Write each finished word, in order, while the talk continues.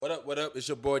What up? It's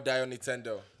your boy Dio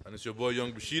Nintendo. And it's your boy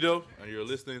Young Bushido, and you're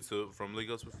listening to From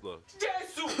Lagos with Love.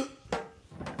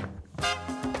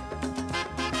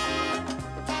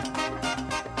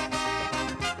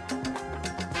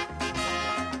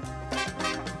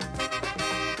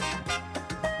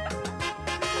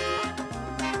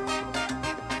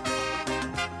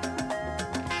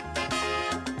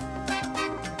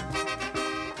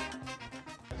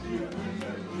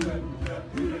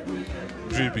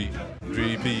 Drippy.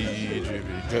 Drip.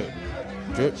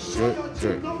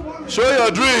 Show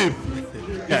your drip.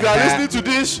 If you are listening to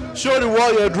this, show the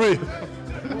world your drip.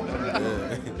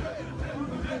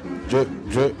 Drip.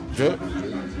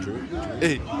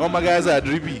 Hey, all my guys are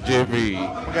drippy. JB.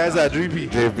 All my guys are drippy.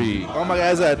 JB. All my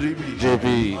guys are drippy.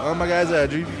 JB. All my guys are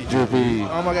drippy. JB.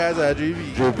 All my guys are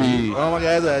drippy. JB. All my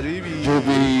guys are drippy.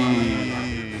 JB.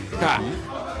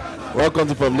 Welcome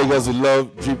to From Lagos with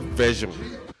Love Drip version.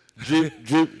 Drip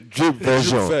version. Drip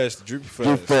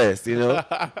Drip fest, you know.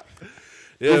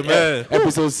 Yeah, man.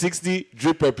 Episode 60,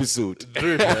 drip episode.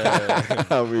 Drip.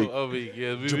 I mean, Dripology.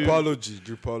 Yeah.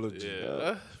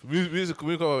 We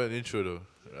come up with an intro though.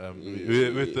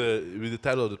 With the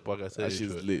title of the podcast. that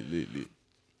shit's lit.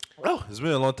 Oh, it's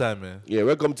been a long time, man. Yeah,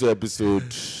 welcome to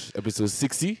episode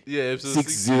 60. Yeah, episode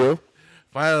 60.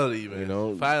 Finally, man. You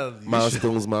know, finally.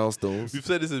 milestones. We've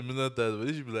said this a million times, but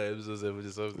it should be like episode 7 or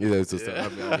something. Yeah, so I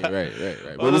mean, right.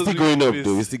 All But we're those still going up, movies-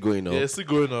 though. We're still going up. Yeah, it's still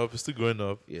going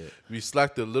up. Yeah. We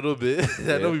slacked a little bit.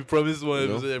 I know Yeah. we promised one You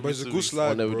know, episode every But it's a 2 good weeks. slide,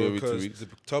 Whenever we do bro, every 2 because weeks. the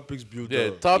topics build Yeah,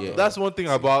 up. Yeah. that's one thing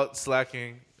about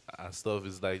slacking and stuff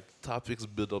is like topics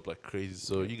build up like crazy.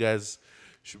 So you guys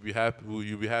should be happy.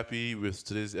 You'll be happy with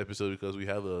today's episode because we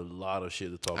have a lot of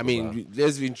shit to talk I about. mean,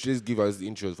 let's give us the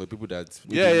intros for people that.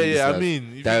 Yeah. I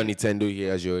mean, if Dio you- Nintendo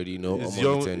here, as you already know. It's Omo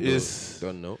young- Nintendo, it's-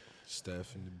 don't know.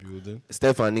 Steph in the building.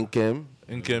 Stefan Inkem.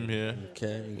 Income here.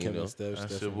 Ken know, and Steph. That's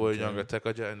Steph your and boy Ken. Younger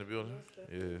Tekaja in the building.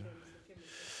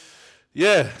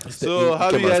 Yeah. So you how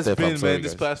came you out guys Steph, I'm been, sorry, man?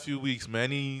 This guys. past few weeks, man.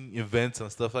 Any events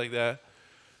and stuff like that.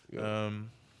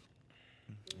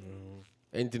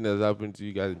 Anything that's happened to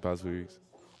you guys in the past few weeks?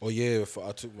 Oh yeah,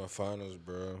 I took my finals,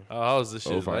 bro. How's this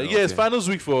shit? Oh, fine, Like, yeah, it's okay. finals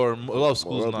week for a lot of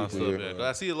schools lot of now and people, stuff. yeah. Yeah. 'Cause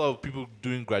I see a lot of people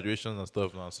doing graduations and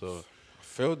stuff now. So I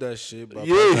felt that shit, but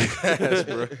yeah,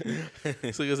 bro.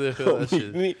 So you guys feel that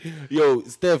shit. Yo,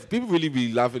 Steph, people really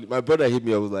be laughing. My brother hit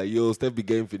me. I was like, "Yo, Steph be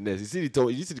getting finesse." You see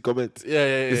the comment?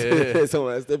 Yeah.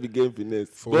 Someone like, Steph be getting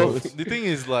finesse. Well, the thing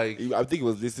is, like, I think he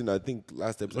was listening. I think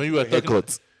last episode When you were talking-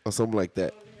 haircut or something like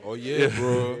that. oh yeah,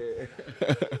 bro.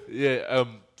 yeah.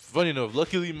 Funny enough,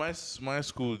 luckily my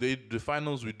school, the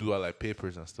finals we do are like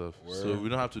papers and stuff, so we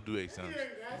don't have to do exams.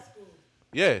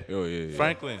 Yeah. Oh yeah.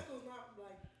 Franklin.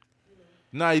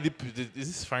 Nah, this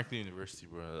is Franklin University,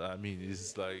 bro. I mean,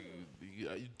 it's like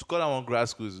to call that one grad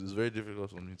school is very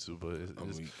difficult for me too,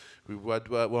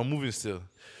 but we're moving still.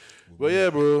 But yeah,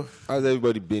 bro. How's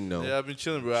everybody been now? Yeah, I've been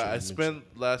chilling, bro.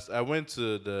 I went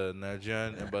to the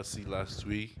Nigerian embassy last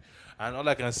week, and all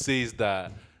I can say is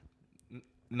that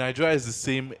Nigeria is the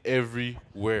same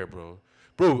everywhere, bro.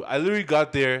 Bro, I literally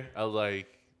got there at like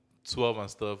 12 and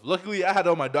stuff. Luckily, I had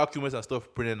all my documents and stuff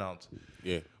printed out.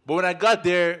 Yeah. But when I got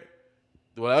there,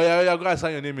 well, I'm gonna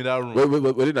sign your name in that room. Wait,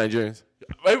 were they Nigerians?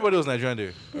 Everybody was Nigerian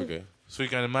there, Okay. so you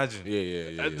can imagine.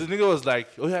 Yeah. The nigga was like,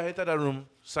 "Oh yeah, enter that room,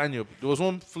 sign you up." There was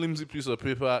one flimsy piece of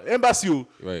paper, embassy. Oh.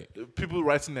 Right. People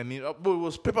writing their name. But it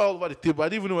was paper all over the table. I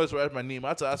didn't even know where to write my name. I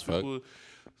had to ask Fuck. people.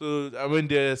 So I went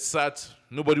there, sat.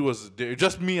 Nobody was there.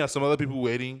 Just me and some other people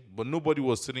waiting, but nobody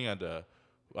was sitting at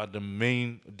the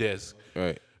main desk.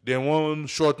 Right. Then one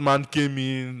short man came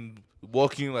in,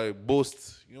 walking like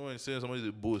boast. You know when you say somebody's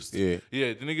a boast? Yeah.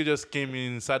 Yeah, the nigga just came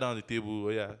in, sat down at the table. Oh,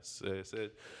 yeah,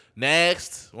 said,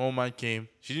 next. One man came.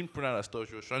 She didn't print out her stuff.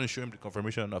 She was trying to show him the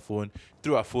confirmation on her phone.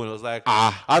 Through her phone. I was like,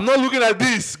 I'm not looking at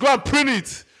this. Go and print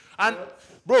it. And,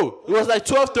 bro, it was like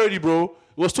 12:30, bro.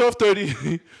 It was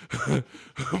 12:30.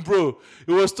 Bro,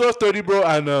 it was 12:30,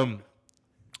 bro.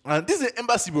 And this is an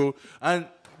embassy, bro. And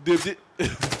they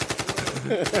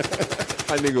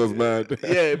That nigga was mad.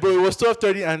 yeah, bro, it was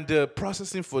 12:30, and the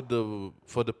processing for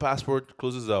the passport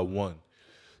closes at 1.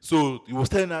 So he was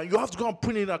telling her, you have to go and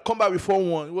print it and come back before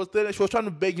 1. He was telling, she was trying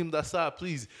to beg him that, sir,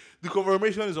 please, the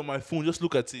confirmation is on my phone. Just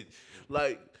look at it.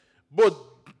 Like, but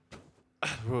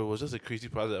bro, it was just a crazy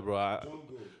process, bro.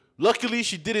 Luckily,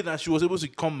 she did it, and she was able to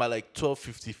come by like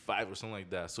 12:55 or something like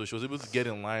that. So she was able to get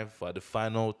in line for the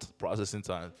final processing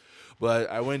time.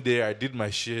 But I went there, I did my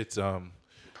shit.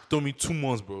 Took me 2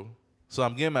 months, bro. So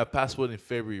I'm getting my passport in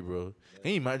February, bro.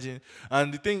 Can you imagine?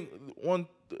 And the thing,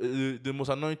 the most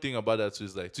annoying thing about that too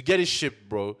is like to get it shipped,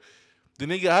 bro. The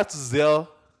nigga had to Zelle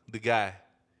the guy.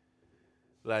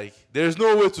 Like, there's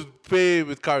no way to pay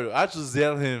with card. I had to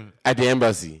Zelle him At the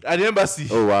embassy. at the embassy.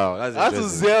 Oh wow, that's I had to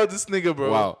interesting. Zelle this nigga,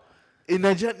 bro. Wow. In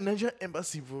Nigerian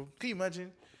embassy, bro. Can you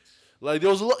imagine? Like,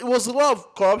 there was it was a lot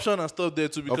of corruption and stuff there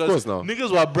too, because course now.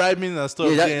 niggas were bribing and stuff.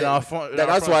 Yeah, there in our front, in our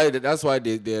that's front.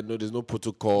 why there's no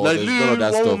protocol. Like, There's none of literally,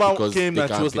 that one stuff woman because came they and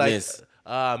she can was like, finesse.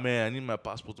 man, I need my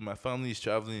passport. My family is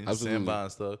traveling in Absolutely. December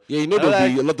and stuff. Yeah, you know And there'll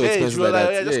like, be a lot of hey, expenses she was like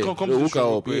that. Yeah, just Yeah, come they'll to the hook show her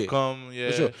real up, quick. yeah. Come, yeah.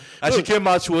 For sure. And So- she came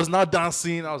out. She was now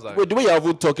dancing. I was like, Wait, the way you're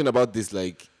even talking about this,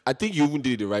 like, I think you even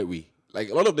did it the right way. Like,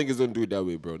 a lot of niggas don't do it that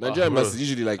way, bro. Nigerian bro. embassies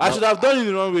usually like. I should have done it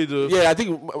the wrong way though. Yeah, I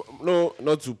think no,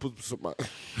 not to put.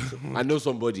 I know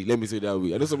somebody. Let me say it that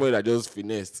way. I know somebody that just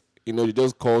finessed. You know, they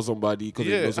just call somebody because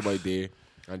they Yeah. know somebody there,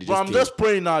 and they But just. I'm came. just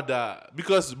praying now that,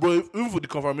 because, bro, even for the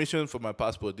confirmation for my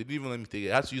passport, they didn't even let me take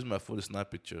it. I had to use my phone to snap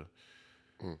picture.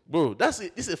 Bro, that's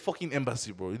it. It's a fucking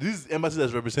embassy, bro. This is embassy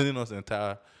that's representing us the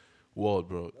entire world,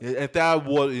 bro. The entire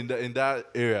world in that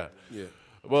area. Yeah.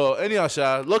 Well, anyhow,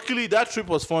 Sha, luckily that trip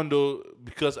was fun though,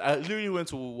 because I literally went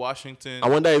to Washington. I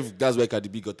wonder if that's where Cardi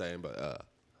B got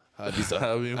her visa.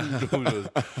 I mean, who knows?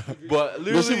 But No,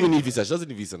 she literally, even need visa. She doesn't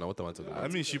need visa now. What am I talking about? I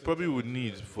mean, she probably would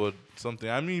need for something.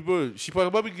 I mean, bro, she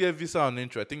probably get visa on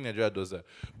entry. I think Nigeria does that.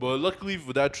 But luckily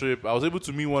for that trip, I was able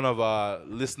to meet one of our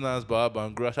listeners, Baba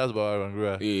Bangura. Shouts Baba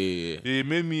Bangura. Yeah. It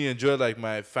made me enjoy like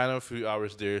my final few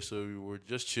hours there. So we were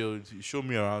just chilled. He showed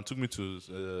me around, took me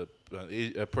to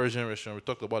a Persian restaurant. We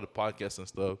talked about the podcast and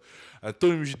stuff. I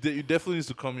told him you definitely need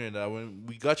to come here. And that when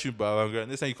we got you, Baba Bangura,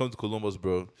 next time you come to Columbus,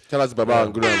 bro. Shout out to Baba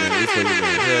and Guru, man. It's for you,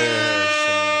 man.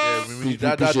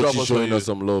 That Appreciate drop you was for showing you. us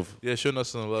some love. Yeah, showing us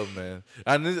some love, man.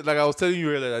 And this, like I was telling you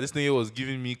earlier, this nigga was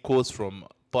giving me quotes from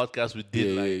podcasts we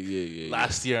did Yeah.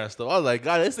 last year and stuff. I was like,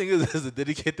 God, this nigga is a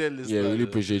dedicated listener. Yeah, really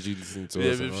appreciate you listening to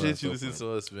Yeah, us. we and all appreciate that you stuff, listening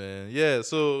to us, man. Yeah,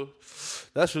 so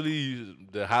that's really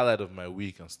the highlight of my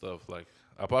week and stuff. Like,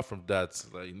 apart from that,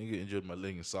 like, nigga injured my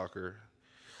leg in soccer.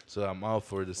 So I'm out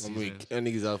for the man. season. I mean,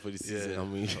 any niggas out for the season. I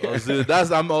mean,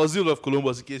 I'm Ozil of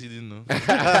Columbus, in case you didn't know.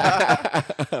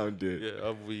 I'm dead. Yeah,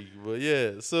 I'm weak. But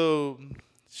yeah, so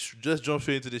just jump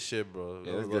straight into this shit, bro.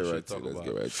 Yeah, let's What get should right to we it. talk Let's about?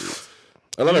 get right to it.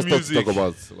 A lot of stuff to music. talk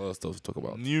about. A lot of stuff to talk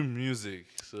about. New music.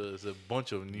 So it's a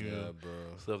bunch of new bro.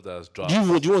 stuff that's Do dropped. you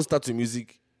want to start with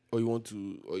music, or you want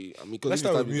to? Or you, I mean, because Let's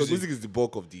start with music music. is the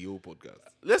bulk of the whole podcast.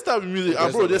 Let's start with music.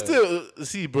 Let's Bro, start there's with still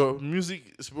see, bro. Music,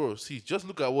 bro. See, just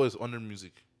look at what is under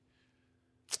music.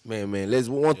 Man, let's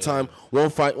one time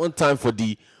for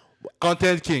the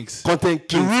Content kings. content The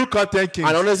kings. real content kings.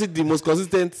 And honestly, the most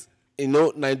consistent,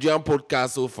 Nigerian podcast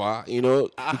so far,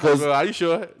 because bro, are you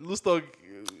sure? Let's talk.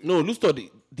 no, look,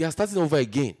 they are starting over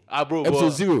again. Bro, Episode but,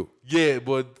 0. Yeah,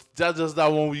 but that's just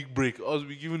that 1 week break. Us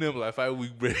we giving them like 5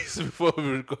 week breaks before we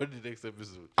record the next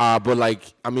episode. But like,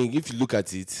 I mean, if you look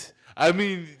at it, I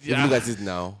mean, if you look at it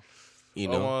now,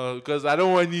 because I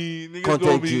don't want any niggas Content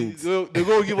gonna be. kings. They're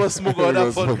gonna give us smoke on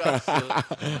that podcast.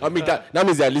 So. I mean, that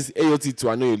means they're listening. AOT too,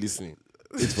 I know you're listening.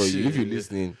 It's for you. If you're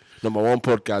listening, number 1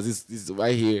 podcast, this is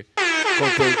right here.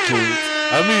 Content King.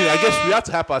 I mean, I guess we have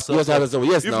to hype ourselves.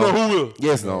 Yes, If now. not, who will?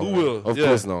 Yes, now. Who will? Of Yeah.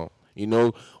 course, now.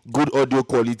 Good audio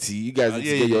quality. You guys need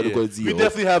to get your audio quality. We up.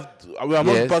 definitely have. We are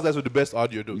among Yes. the podcasts with the best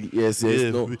audio, though. Yes.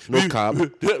 No cap.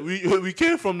 We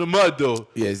came from the mud, though.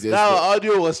 Yes. That our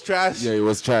audio was trash. Yeah, it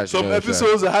was trash. Some Yeah, it was trash.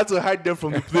 episodes I had to hide them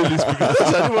from the playlist because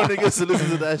I didn't want niggas to listen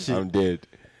to that shit. I'm dead.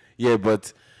 Yeah,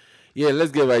 but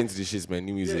let's get right into the shit, man.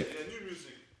 New music. new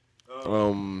music.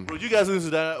 Um, Bro, you guys listen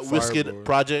to that Wizkid Fireboy.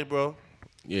 project, bro?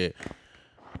 yeah.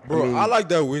 Bro, I like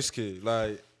that whiskey.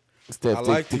 Like, Steph, I take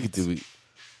liked it it. away.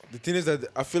 the thing is that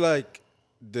I feel like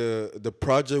the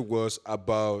project was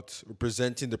about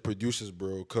representing the producers,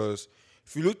 bro. Cause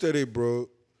if you looked at it, bro,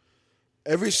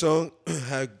 every song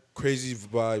had crazy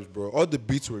vibes, bro. All the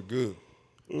beats were good,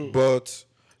 but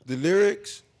the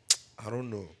lyrics, I don't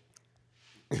know.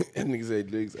 And niggas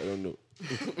said lyrics, I don't know.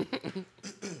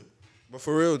 But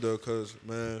for real though, cause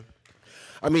man,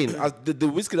 I mean, the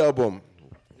Wizkid album.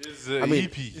 It's I mean,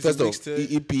 EP. first a off,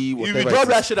 mixtape. EP, If whatever. you drop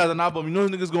that shit as an album, you know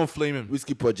niggas gonna flame him.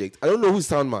 Whiskey Project. I don't know who's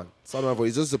Soundman. Soundman, but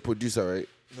he's just a producer, right?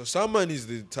 no, Salman is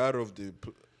the title of the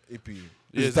EP. Yeah,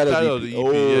 He's it's the title of the EP.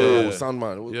 Oh, yeah.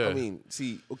 Soundman. Yeah. I mean,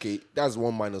 see, okay, that's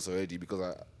one minus already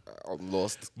because I'm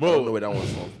lost. Bro. I don't know where that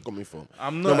one's coming from.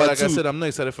 I'm not Number like I two- said, I'm not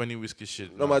excited for any whiskey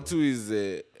shit. Number 2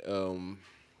 is,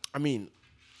 I mean,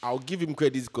 I'll give him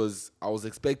credit because I was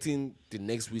expecting the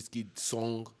next Whiskey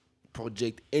song,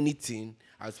 project, anything.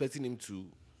 I was expecting him to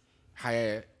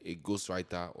hire a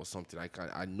ghostwriter or something.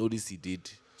 I noticed he did,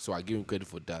 so I give him credit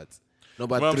for that.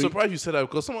 Number Bro, I'm 3, surprised you said that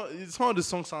because some of the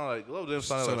songs sound like a lot of them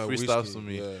sound like freestyles whiskey, to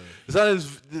me. yeah. It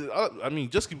sounds, I mean,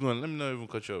 just keep going. Let me not even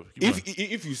cut you off. Keep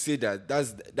going. if you say that,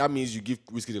 that means you give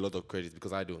Whiskey a lot of credit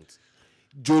because I don't.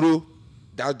 Joro,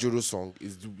 that Joro song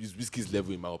is Whiskey's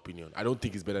level in my opinion. I don't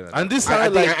think it's better than And that. this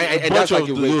sounded like a bunch that's of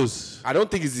a way- those. I don't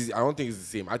think it's the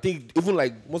same. I think even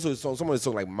like most of the songs, some of the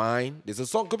songs like Mine, there's a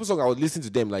couple songs I was listening to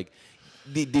them like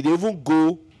they even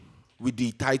go with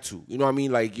the title. You know what I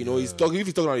mean? Like, he's talking, if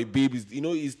he's talking about a baby,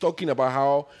 he's talking about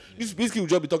how this basically will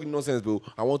just be talking nonsense, bro.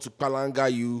 I want to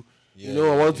palanga you. I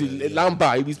want to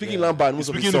Lamba. He'll be speaking Lamba in most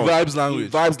of his Speaking songs. the vibes language.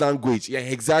 Vibes language. Yeah,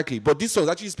 exactly. But this song is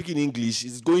actually speaking English.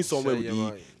 It's going somewhere with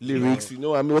the lyrics. I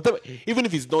mean, whatever. Even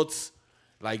if it's not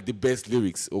like the best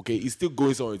lyrics, okay, it's still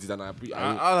going somewhere with it.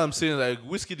 And All I'm saying, like,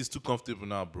 Whiskey is too comfortable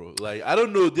now, bro. Like, I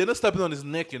don't know, they're not stepping on his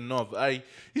neck enough.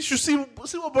 You should see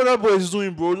what Burna Boy is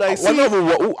doing, bro. Like,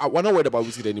 we're not worried about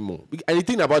Whiskey anymore. And the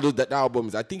thing about that album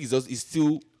is, I think it's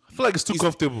still. I feel like it's too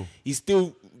comfortable. He's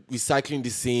still recycling the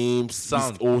same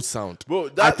Sound. old sound.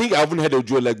 Bro, I think I haven't heard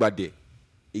Ojo Elegba there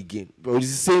again. Bro, it's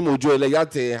the same Ojo Elegba.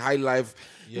 That's a high life.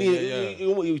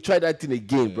 You try that thing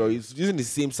again, bro. He's using the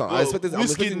same sound. Bro, I'm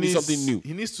expecting something new.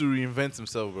 He needs to reinvent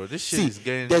himself, bro. This shit See, is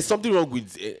getting. there's something wrong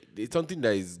with it's something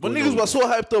that is. But going niggas on were with- so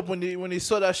hyped up when they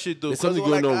saw that shit, though. There's 'cause something they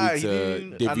were going on like, with he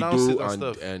didn't announce it and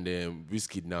stuff. Davido and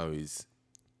Wizkid now is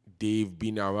they've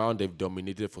been around, they've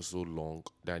dominated for so long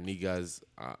that niggas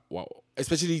are, wow,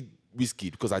 especially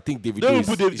Wizkid, because I think Davido Don't is,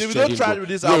 put is Davido trending, tried bro. with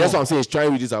this Yeah, that's album. what I'm saying. He's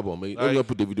trying with this album. Let me Like,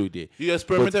 put Davido there. He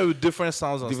experimented with different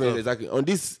sounds and Different, stuff. exactly. On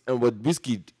this, but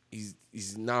Wizkid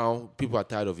is now people are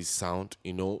tired of his sound,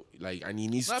 and he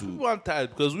needs Nah, to. people aren't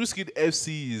tired because Whiskey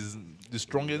FC is the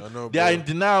strongest. I know, They are bro. in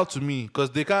denial to me because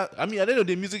they can't. I mean, I don't know.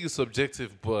 The music is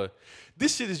subjective, but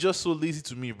this shit is just so lazy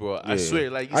to me, bro. I Yeah.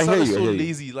 swear, like it I hear sounds you, I so hear you.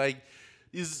 lazy. Like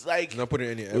it's like He's not putting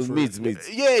any It was effort. mids.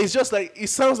 yeah, it's just like it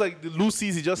sounds like the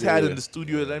Lucy's he just had Yeah. in the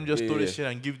studio. Let him just Yeah, throw this yeah.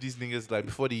 shit and give these niggas like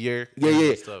before the year. Yeah, and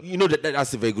yeah. stuff.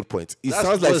 That's a very good point. It That's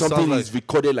sounds what like it something sounds is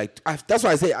recorded that's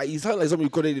why I say it sounds like something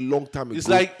recorded a long time ago. It's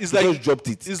like They just dropped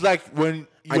it. It's like when you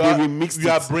And are, they remixed you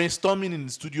are it. brainstorming in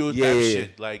the studio Yeah, type yeah, yeah.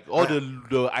 shit. Like all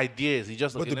the ideas. He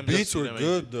just But okay, the let me just beats see were them and-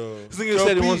 good though. This nigga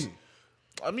said he Kel wants. P.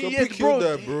 I mean, Kel yeah, P bro. killed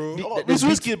that, bro. This the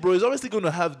Whiskey, bro, is obviously going to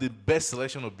have the best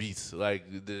selection of beats. Like,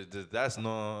 that's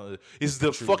not. It's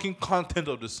the fucking content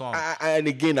of the song. And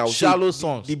again, I would Shallow say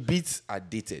songs. The beats are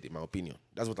dated, in my opinion.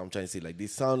 That's what I'm trying to say. Like they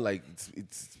sound like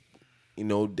it's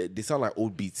they sound like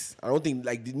old beats. I don't think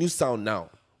like the new sound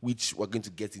now, which we're going to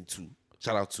get into.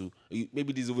 Shout out to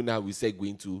maybe this is even how we segue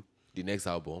into the next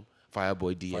album,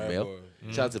 Fireboy DML.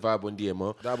 Fireboy. Shout out to Fireboy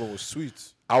DML. That album was sweet.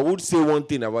 I would say one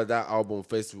thing about that album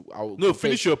first. No,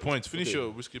 finish your point. Finish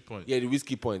your Whiskey point. Yeah, the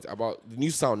Whiskey point about the new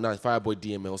sound now, Fireboy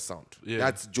DML sound. Yeah.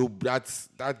 That's Joe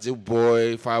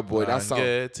Boy, Fireboy. That sound.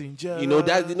 Getting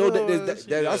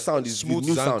That sound is Smooth the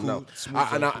new sound Zanku, now. smooth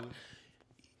And Zanku.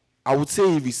 I would say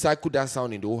he recycled that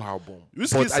sound in the whole album.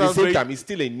 Whiskey But at the sounds same very- time, it's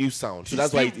still a new sound. So He's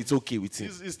that's why still- it's okay with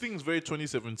him. His thing is very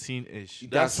 2017-ish.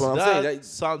 That's what I'm saying, that-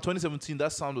 Sound 2017.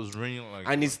 That sound was ringing like.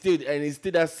 And it's still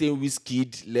that same Whiskey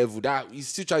level. That he's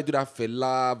still trying to do that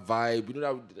fella vibe.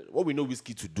 That what we know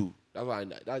Whiskey to do. That's why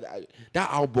that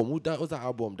album. What's that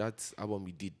album? That album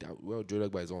we did. Well, Joe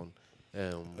Legba is on.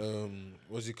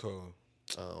 What's it called?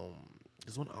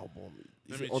 There's one album.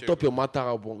 Is Let it me on check top your matter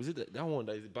album? Is it that one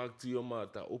that is back to your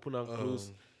matter? Open and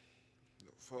close.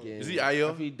 Yeah. Is it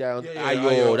Ayo? I feel that Yeah, Ayo,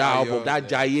 Ayo, that Ayo, album, that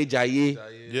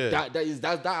Jaye. Yeah.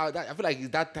 That I feel like it's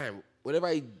that time. Whenever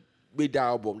he made that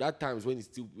album, that time is when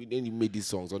he made these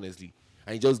songs, honestly.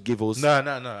 And he just gave us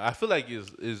No. I feel like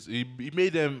he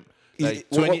made them like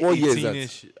What year is that?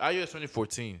 2018-ish. Ayo is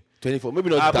 2014. 24. Maybe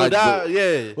not But that,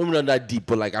 yeah. maybe not that deep,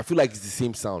 but like I feel like it's the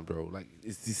same sound, bro. Like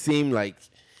it's the same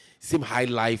high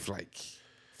life, like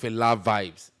fella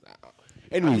vibes.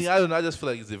 I Anyways, mean, I don't know. I just feel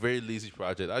like it's a very lazy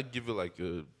project. I'd give it like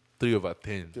a 3 over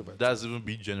 10. That's even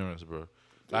be generous, bro.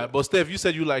 But Steph, you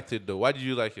said you liked it though. Why did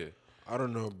you like it? I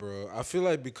don't know, bro. I feel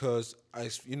like because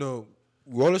we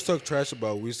always talk trash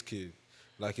about Wizkid,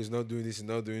 like he's not doing this, he's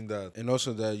not doing that, and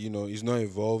also that he's not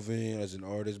evolving as an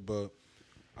artist. But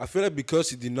I feel like because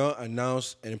he did not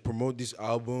announce and promote this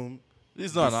album,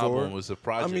 This is not before- an album. It's a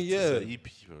project. I mean, It's yeah. an EP,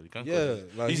 bro. You can't Yeah, call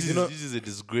it. like, this, you know- this is a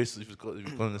disgrace if you call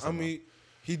this. I mean,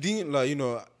 he didn't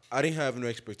I didn't have no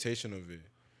expectation of it,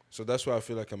 so that's why I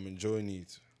feel like I'm enjoying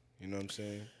it. You know what I'm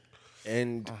saying?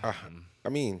 and I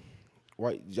mean,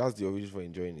 why just the origin for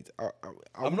enjoying it?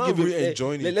 I'm not really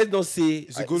enjoying it. Let's not say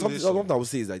It's a good something. listen. Something I would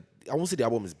say is that I won't say the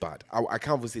album is bad. I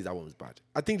can't even say the album is bad.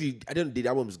 I think the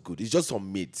album is good. It's just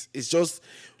some mids. It's just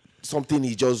something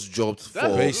he just dropped for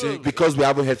basic. because we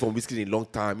haven't heard from Whiskey in a long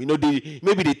time.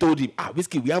 Maybe they told him,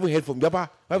 Whiskey, we haven't heard from you. We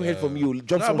haven't heard from you.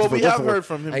 Drop Nah, something but for- we drop have something. heard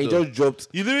from him, And he though. just dropped.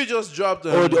 You literally just dropped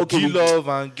okay, G Love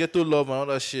and Ghetto Love and all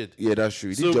that shit. Yeah, that's true.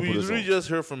 He did So drop we on the literally song. just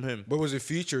heard from him. But was it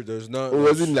featured? There's not. It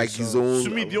wasn't like his own. To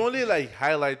me, the only like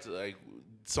highlight like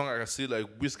song I can see like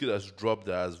Whiskey has dropped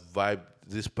that has vibe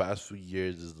this past few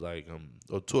years is like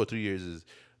or 2 or 3 years is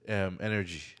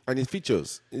Energy. And it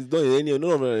features. It's not any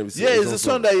none of them. Yeah, it's a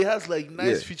song that he has like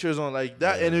nice Yeah. features on, like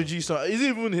that Energy song. Is it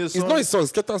even his song? It's not his song.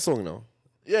 It's Skepta song now.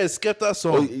 Yeah, it's Skepta Oh,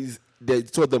 song.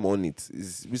 there's two of them on it.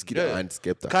 It's Whiskey Yeah. and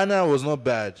Skepta. Kana was not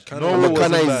bad. Kana- No, No, it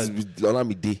Kana wasn't is bad. with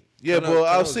Olamide. Yeah, Kana- but I'll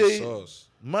Kana was the say sauce.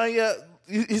 Maya,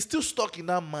 he's still stuck in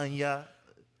that Maya.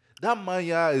 That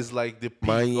Maya is like the peak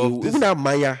Maya, of this. even that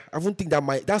Maya, I don't think that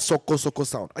Maya, that Soko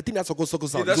sound. I think that Soko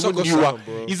sound that is even Soko newer. sound,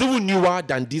 bro. It's even newer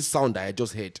than this sound that I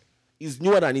just heard. It's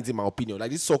newer than it in my opinion. Like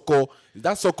this Soko,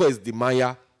 that Soko is the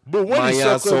Maya. But when did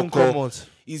Maya Soko even come out?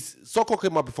 Soko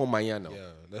came out before Maya now. Yeah,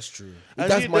 that's true. I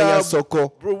That's need Maya that- Soko.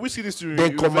 Bro, Whiskey needs to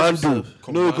Then revenge Commando. himself.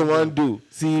 No, Commando.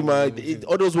 See,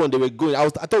 all those ones they were going. I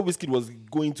thought Whiskey was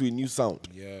going to a new sound.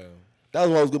 Yeah. That's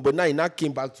what I was going. But now he now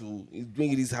came back to he's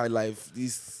bringing this high life.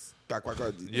 This.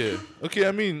 Yeah. Okay,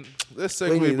 I mean, let's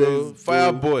Bring segue, it, bro. let's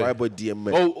Fireboy. Fireboy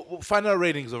DMX. Oh, final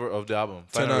ratings of the album.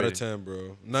 10 Final out of rating. 10,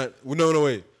 bro. No,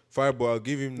 wait. Fireball, I'll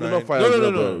give him 9. not Fire-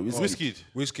 No. Whiskey. Whiskey.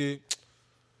 Whiskey,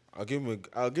 I'll give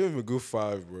him a good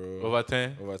 5, bro. Over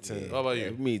 10. Over 10. How about Yeah,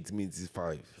 you? me, it's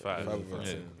 5. 5. 5 over Yeah.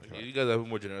 10. Okay, you guys are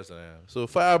more generous than I am. So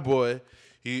Fireboy,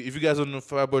 if you guys don't know,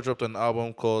 Fireboy dropped an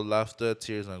album called Laughter,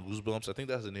 Tears, and Goosebumps. I think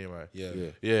that's the name, right? Yeah. Yeah.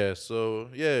 Yeah. So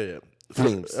yeah.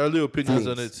 Flames. Early opinions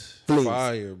Flames. on it. Flames.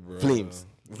 Fire, bro. Flames.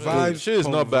 Vibes. Shit is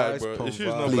pump not bad, vibes, bro. pump The shit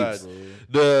is not vibes,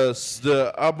 bad. bro.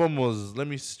 The album was. Let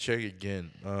me check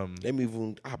again. Let me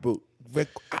even bro.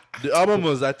 The album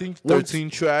was, I think, 13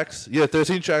 tracks. Yeah,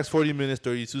 13 tracks, 40 minutes,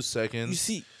 32 seconds. You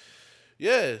see,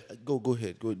 Yeah. go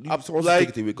ahead. Go. You I'm supposed like, to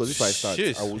take it away because if I start,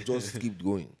 shit. I will just keep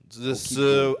going. This I'll keep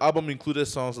going. album included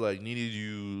songs like Needed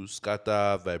You,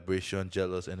 Scatter, Vibration,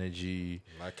 Jealous Energy,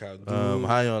 Like I do.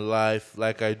 High on Life,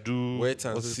 Like I Do. Wait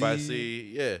and What If I See.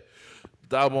 Say? Yeah.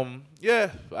 The album, yeah,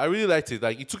 I really liked it.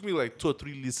 Like, it took me like 2 or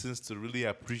 3 listens to really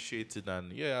appreciate it. And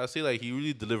yeah, I say like he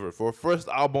really delivered. For a first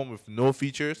album with no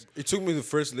features, It took me the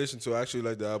first listen to actually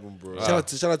like the album, bro.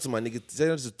 Shout out to my nigga. Shout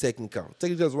out to Technical.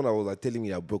 Technical is one I was like telling me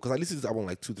that, bro, because I listened to this album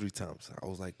like 2-3 times. I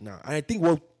was like, nah. And I think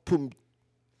what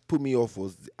put me off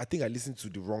was I think I listened to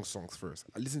the wrong songs first.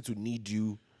 I listened to Need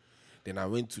You, then I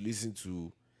went to listen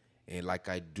to Like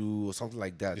I Do or something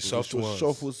like that. The It was soft just ones.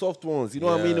 Shuffle, soft ones. You know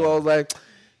what I mean? Yeah. I was like,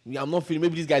 yeah, I'm not feeling.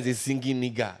 Maybe this guy's a singing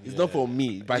nigga. It's not for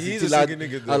me. He is a singing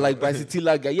nigga, though. I like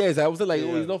Bicetilla guy. Yes, I was like, oh,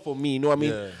 Yeah. it's not for me. You know what I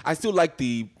mean? Yeah. I still like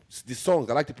the songs.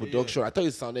 I like the production. I thought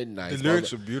it sounded nice. The but I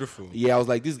was lyrics like- are beautiful. yeah, I was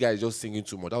like, this guy is just singing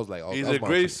too much. I was like, oh, he's that's a my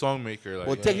great opinion. song maker. Like,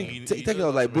 But technically, I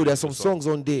was like, bro, there's some songs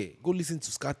on there. Go listen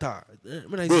to Scatter.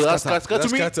 When I Bro, see that's Scatter, to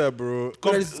That's me. Kata, bro.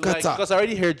 When I see Scatter. Because I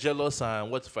already heard Jealous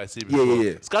and What If I Say Yeah, before.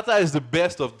 yeah. Scatter is the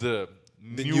best of the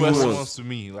The newest new ones. ones. To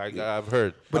me. Like I've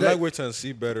heard. But that- I like Wait and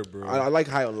See better, bro. I like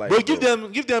High on Life. Bro, give bro.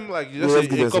 them like Bro, just let's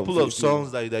give a them couple some of feel.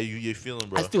 songs that you're feeling,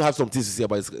 bro. I still have some things to say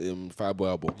about this Fireboy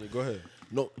album. Yeah, go ahead.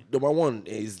 No, number one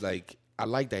is like I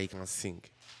like that he can sing.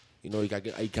 You know, he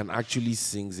can actually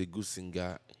sing. He's a good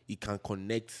singer. He can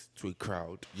connect to a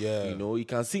crowd. Yeah. You know, he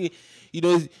can sing. You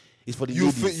know, it's for the You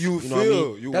ladies. fe- you know what I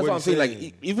feel, mean? you- That's what what I'm he's saying. Like,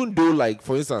 saying. even though, like,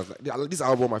 for instance, like, this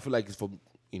album, I feel like it's for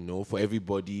for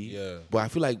everybody. Yeah. But I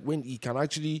feel like when he can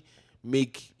actually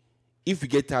make, if we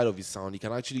get tired of his sound, he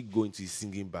can actually go into his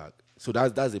singing bag. So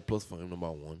that's a plus for him.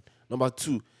 Number one. Number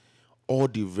two, all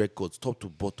the records, top to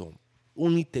bottom.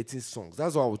 Only 13 songs.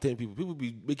 That's what I was telling people. People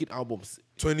be making albums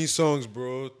 20 songs,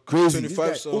 bro. crazy. This 25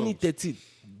 guy, songs. only 13.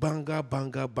 Banger,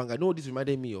 banger, banger. You know what this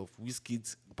reminded me of?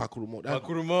 Wizkid's Pakurumo.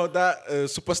 Makuruma, that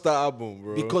Superstar album,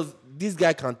 bro. Because this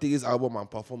guy can take his album and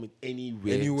perform it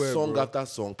anywhere, song bro. after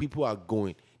song. People are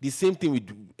going. The same thing with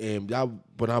that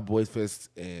Burna Boy's first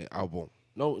album.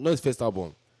 No, not his first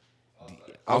album.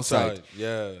 Outside.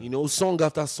 Yeah. You know, song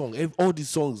after song. All these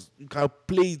songs, you can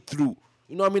play it through.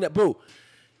 You know what I mean? Bro,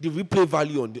 the replay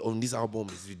value on this album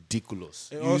is ridiculous.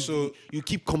 And also- you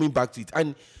keep coming back to it.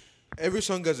 And Every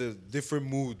song has a different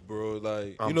mood, bro.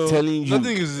 Like, I'm you know, telling you.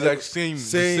 Nothing is like same.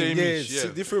 same, yeah, ish, it's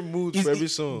a different mood It's- for every it-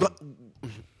 song. but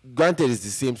granted, it's the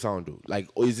same sound though. Like,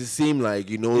 or it's the same, like,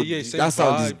 you know, Yeah, same that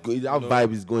sound is vibe, good. That you know.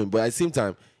 vibe is going. But at the same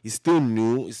time, it's still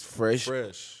new. It's fresh.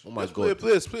 Fresh. Oh my Let's god.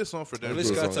 play a song for them. Let's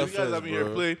bro. scatter So you guys first, have me here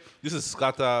bro. play. This is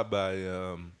Scatter by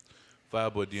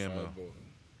Fireboy DML.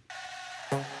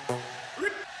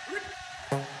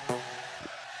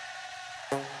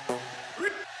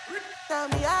 Tell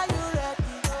me, are you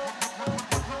ready?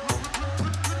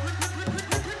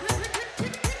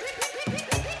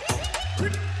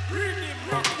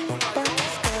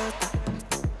 Batiscata,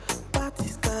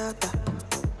 batiscata,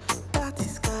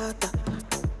 batiscata,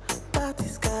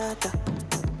 batiscata,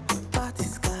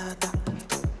 batiscata,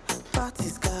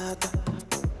 batiscata,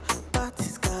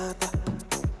 batiscata,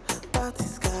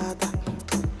 batiscata.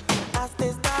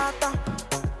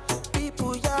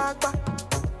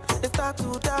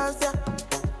 start to dance, yeah.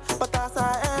 But as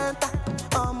I enter,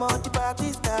 the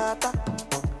party scatter.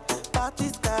 Party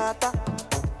scatter.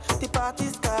 The party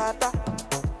scatter.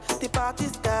 The party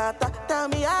scatter. Tell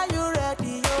me, are you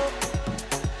ready, yo?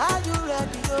 Are you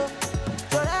ready, yo?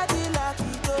 You ready,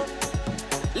 Latito?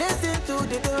 Listen to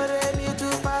the do-re-mi to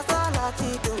Pastor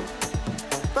Latito.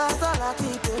 Pastor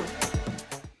Latito.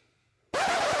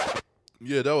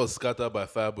 Yeah, that was Scattered by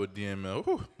Fireboy DML.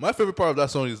 Whew. My favorite part of that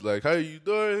song is like, how you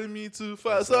doing me to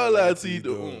Fasolati?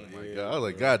 Oh my god. I was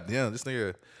like, god damn, this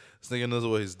nigga knows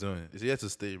what he's doing. He's here to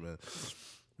stay, man.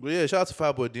 But yeah, shout out to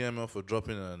Fireboy DML for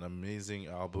dropping an amazing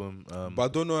album. But I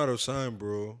don't know how to sign,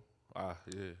 bro.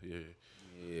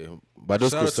 Yeah, but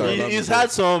those Shout out to could Orlando. He's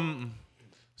had some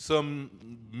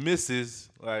misses.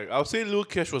 Like, I would say Lil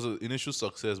Kesh was an initial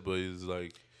success, but he's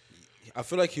like, I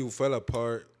feel like he fell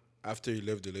apart after he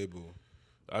left the label.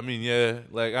 I mean, yeah,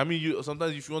 like you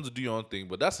sometimes if you want to do your own thing,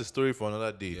 but that's a story for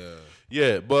another day.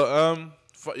 Yeah. But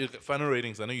final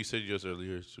ratings. I know you said yours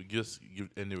earlier, so just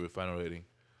end it with final rating.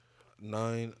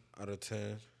 9 out of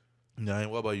 10. 9.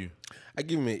 What about you? I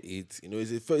give him an 8. You know,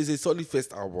 it's a solid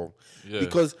first album. Yeah.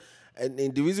 Because and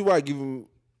the reason why I give him,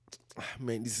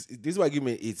 man, this is why I give him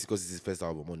an 8 because it's his first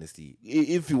album. Honestly,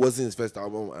 if it wasn't his first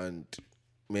album, and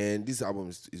man, this album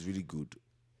is really good.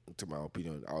 To my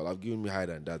opinion, I would have given me higher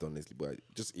than that, honestly, but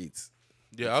just 8.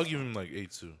 Yeah, I'll give him like 8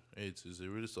 too. 8 is a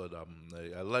really solid album.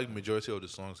 Like, I like majority of the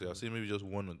songs. I'll say maybe just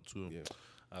 1 or 2. Yeah.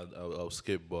 I'll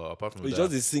skip, but apart from It's that,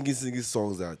 just the singing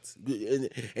songs that,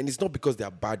 and it's not because they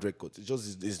are bad records.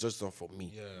 It's just not for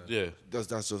me. yeah.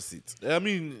 That's just it. I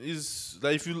mean, it's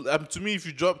like if you to me, if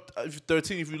you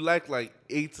 13, if you like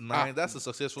 8, 9, that's a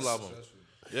successful album.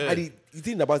 Yeah, And the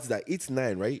thing about it is that 8,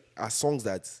 9, right, are songs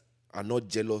that are not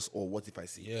jealous or what if I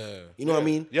see. Yeah. You know what I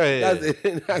mean? Yeah.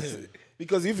 That's it.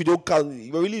 Because if you don't count,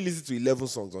 you really listen to 11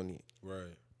 songs on it.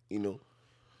 Right. You know.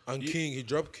 And King, he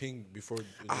dropped King before.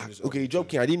 Okay, Job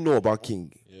King. I didn't know about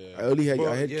King. Yeah. I only heard. But,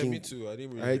 I heard yeah, King. me too. I didn't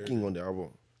really I heard hear King it. on the album.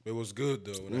 It was good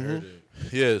though when I heard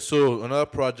it. Yeah, so another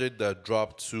project that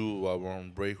dropped too while we're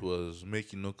on break was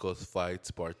Making No Cause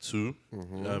Fights Part 2.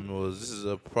 This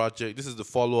is the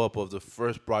follow up of the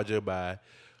first project by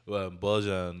Budge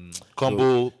and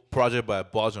combo project by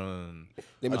Budge and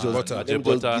Let me Ajay just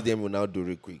Butter. give them Ronaldo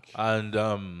real quick. And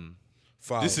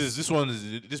Files.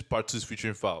 this part 2 is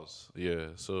featuring Fouls. Yeah,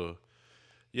 so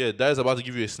yeah, that is about to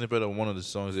give you a snippet of one of the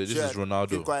songs. This is Keep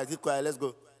Ronaldo. quiet, let's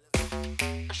go.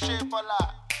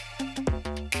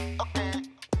 Okay.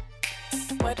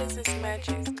 What is this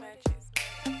magic?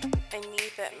 I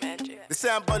need that magic. They say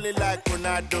I'm balling like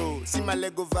Ronaldo. See my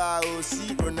leg over, oh,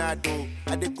 see Ronaldo.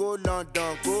 I dey go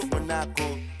London, go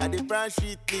Monaco. I dey branch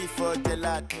weekly for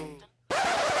gelato.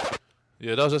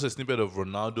 Yeah, that was just a snippet of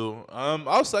Ronaldo. I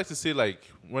also like to say, like,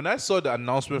 when I saw the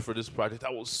announcement for this project,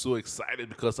 I was so excited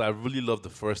because I really loved the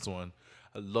first one.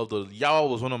 I loved it. Yawa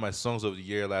was one of my songs of the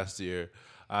year last year,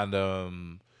 and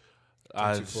the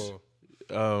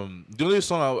only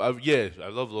song I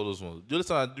loved all those ones. The only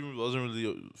song I wasn't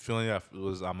really feeling it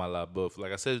was Amala, but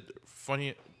like I said,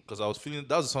 funny because I was feeling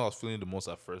that was the song I was feeling the most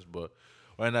at first, but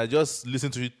when I just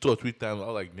listened to it 2 or 3 times, I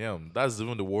was like, damn, that's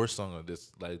even the worst song of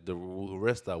this. Like, the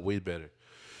rest are way better.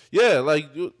 Yeah, like,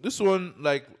 this one,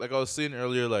 like I was saying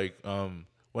earlier, like,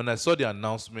 when I saw the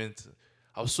announcement,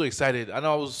 I was so excited. And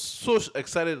I was so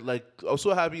excited, like, I was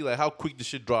so happy, like, how quick the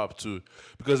shit dropped, too.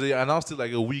 Because they announced it,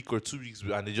 like, a week or 2 weeks,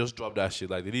 and they just dropped that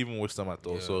shit. Like, they didn't even waste time at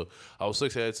all. Yeah. So, I was so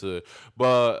excited to...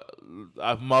 But,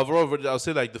 my overall verdict, I would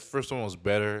say, like, the first one was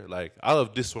better. Like, out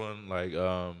of this one, like,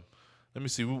 let me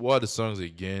see, what are the songs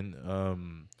again?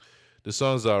 The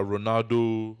songs are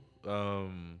Ronaldo,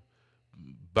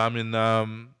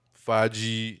 Baminam,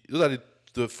 Faji. Those are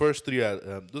the first 3.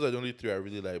 Those are the only 3 I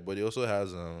really like. But it also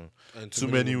has Too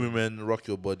Many Women, Rock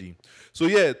Your Body. So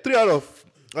yeah, 3 out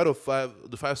of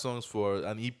 5. The 5 songs for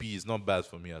an EP is not bad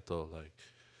for me at all. Like,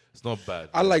 it's not bad.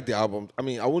 I like the album. I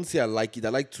mean, I wouldn't say I like it. I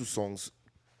like 2 songs,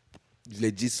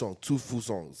 legit songs, 2 full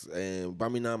songs,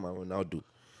 Birmingham and Ronaldo.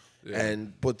 Yeah.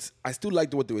 But I still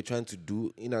liked what they were trying to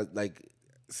do. You know, like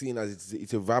seeing as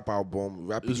it's a rap album,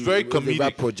 it's very comedic. It's a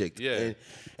rap project. Yeah.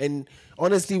 And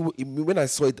honestly, when I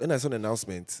saw the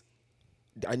announcement,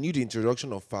 I knew the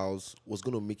introduction of Fouls was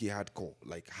going to make it hardcore,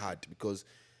 like hard, because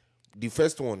the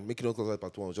first one, Making No Cause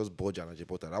Part 1, was just Budge and Ajay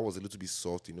Butter. That was a little bit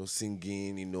soft,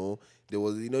 singing, there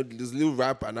was, there's little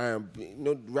rap and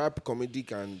rap,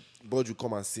 comedic, and Budge would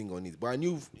come and sing on it. But I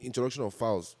knew introduction of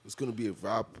Fouls was going to be a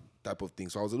rap type of thing.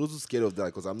 So I was a little scared of that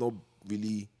because I'm not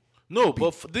really... No,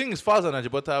 but the thing is, Fouls and Ajay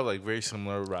Butter have like very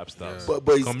similar rap styles. But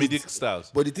comedic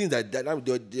styles. But the thing is that they're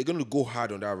going to go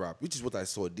hard on that rap, which is what I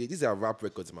saw. These are rap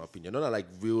records, in my opinion. They're not like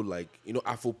real,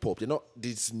 Afro pop. They're not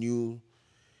this new...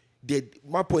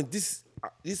 my point, this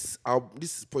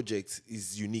project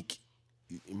is unique,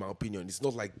 in my opinion. It's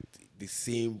not like the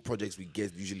same projects we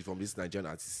get usually from this Nigerian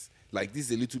artists. Like, this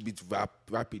is a little bit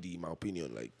rapid, in my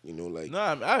opinion. Like, like No,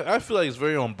 I feel like it's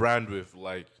very on brand with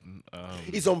like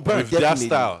it's on brand, with their definitely.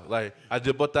 style, like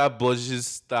Adebota Budge's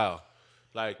style.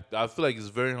 Like I feel like it's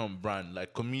very on brand,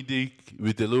 like comedic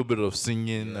with a little bit of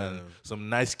singing and some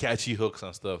nice catchy hooks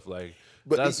and stuff. Like,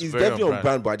 But that's it's very definitely on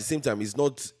brand, but at the same time, it's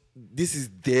not. This is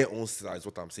their own style, is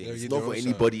what I'm saying. Yeah, It's you not their for own style.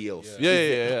 anybody else.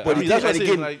 Yeah. But I mean, that's what and I'm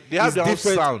saying, like, they have it's their own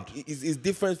different- sound. It's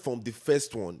different from the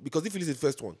first one, because if you listen to the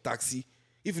first one, Taxi,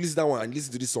 if you listen to that one and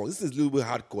listen to this song, this is a little bit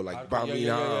hardcore, like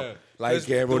Birmingham, like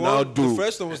The Ronaldo.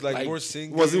 first one was like more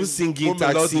singing. Was even singing more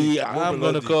Taxi. melodic, more I'm gonna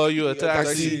melodic. call you a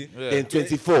Taxi. taxi. Yeah. Then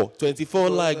 24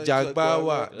 like Jack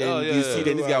Bauer. Then Oh, you yeah, see, yeah.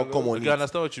 then this guy will come on I it. can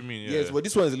understand what you mean. Yeah. Yes, but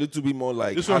this one is a little bit more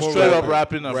like This one's hardcore, straight up like,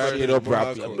 rapping and straight version. up More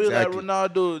rapping. hardcore. Be like Exactly.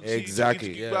 Ronaldo.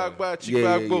 Exactly.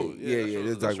 Yeah, Yeah,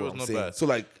 that's exactly what I'm saying. So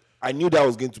like, I knew that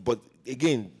was going to, but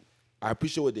again, I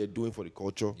appreciate what they're doing for the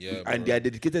culture, Yeah, and bro. they are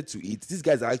dedicated to it. These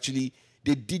guys are actually,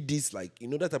 they did this, like,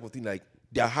 that type of thing. Like,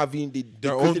 they are having they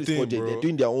Their created own this thing, project. bro. They're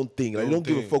doing their own thing. Like, Their they own don't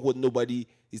give a thing. fuck what nobody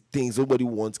is thinks, nobody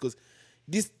wants. Because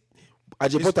this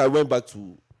Ajebota went back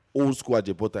to old school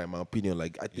Ajebota, in my opinion.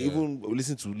 Like, I even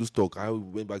listen to Loose Talk. I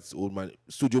went back to old man.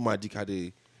 Studio Magic had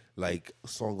a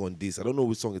song on this. I don't know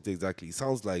which song it is exactly. It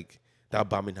sounds like that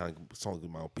Birmingham song,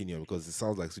 in my opinion, because it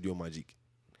sounds like Studio Magic.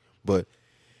 But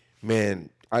man,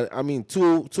 I mean,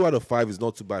 two out of 5 is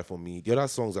not too bad for me. The other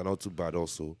songs are not too bad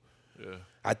also. Yeah.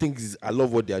 I think I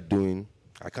love what they're doing.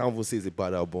 I can't even say it's a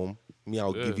bad album. Me,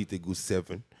 I'll give it a good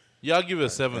 7. Yeah, I'll give it a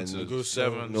 7 And to good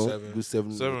 7. No, Seven. good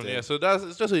 7. 7, yeah. So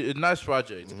it's just a nice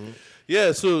project.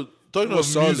 Yeah. So talking It of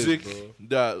was solid, music, bro.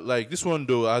 that like this one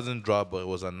though hasn't dropped, but it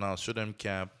was announced. Show them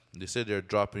camp. They said they're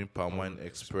dropping Palm Wine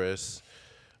Express.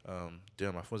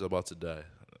 Damn, my phone's about to die.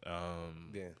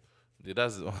 Yeah. Yeah,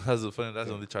 that's funny. That's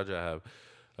the only charger I have.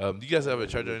 Do you guys have a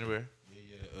charger anywhere?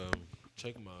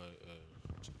 Check my.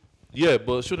 Yeah,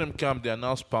 but show them camp. They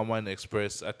announced Palm Wine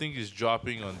Express. I think it's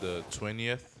dropping on the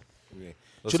 20th.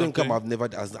 or Shouldn't come. something.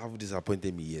 Haven't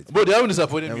disappointed me yet. But they haven't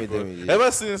disappointed me, They bro. haven't,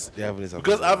 Ever since, They haven't disappointed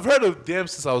because me. I've heard of them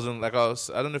since I was in, like, I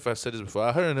don't know if I said this before.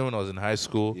 I heard of them when I was in high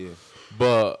school. Yeah.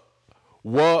 But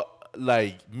what,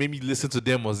 like, made me listen to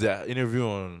them was their interview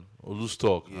on Loose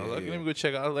Talk. I was like, let me go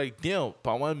check out. I was like, damn,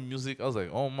 Palma Music. I was like,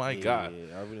 oh my God.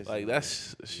 yeah, I haven't Like, seen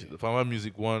that's, the Palma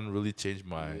Music one really changed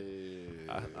my,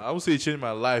 I would say it changed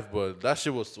my life, but that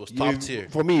shit was top tier.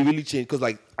 For me, it really changed because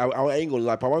like I ain't gonna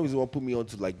lie, Papa was the one put me on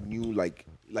to like new like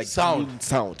Sound. new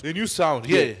sound. A new sound,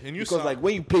 yeah. A new Because sound. like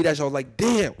when you play that, shit, I was like,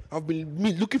 damn, I've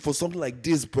been looking for something like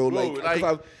this, bro. Bro, Like,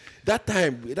 like- that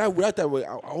time, I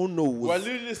don't know. We're Was,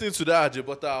 literally listening to that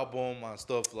Ajibota album and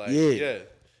stuff like Yeah.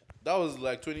 That was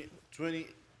like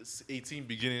 2018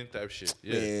 beginning type shit.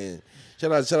 Yeah.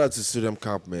 man, shout out to Student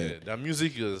Camp, man. Yeah, that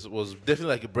music was definitely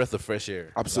like a breath of fresh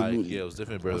air. Absolutely. Like, yeah, it was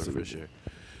definitely a breath of fresh air.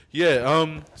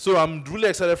 Yeah, so I'm really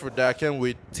excited for that. I can't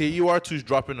wait. TUR2 is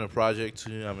dropping a project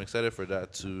too. I'm excited for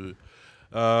that too.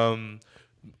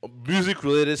 Music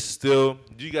related still.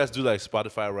 Do you guys do like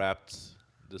Spotify Wrapped?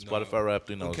 The Spotify Wrapped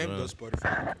thing I was Camp doing. does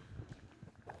Spotify.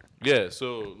 Yeah,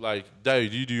 so like, Dario,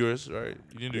 do you do yours, right?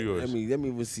 You didn't do yours. Let me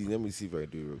even see. Let me see if I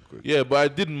do it real quick. Yeah, but I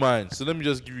didn't mind. So let me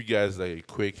just give you guys like a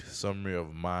quick summary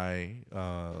of my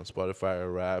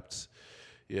Spotify Wrapped.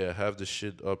 Yeah, I have the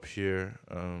shit up here.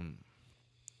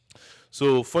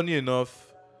 So funny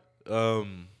enough,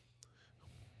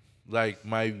 like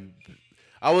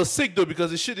I was sick though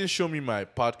because the shit didn't show me my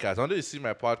podcast. I wanted to see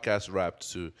my podcast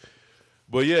Wrapped too.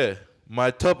 But yeah,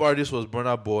 my top artist was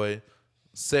Burna Boy.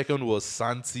 Second was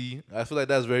Santi. I feel like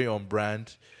that's very on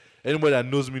brand. Anybody that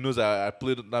knows me knows I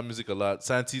played that music a lot.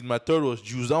 Santi. My third was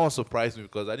Juice. That one surprised me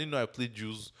because I didn't know I played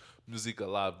Juice music a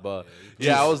lot. But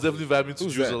yeah, I was definitely vibing to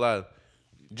Who's Juice that? a lot.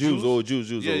 Juice. Yeah, oh,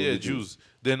 yeah, the Juice.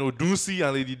 Then Odusi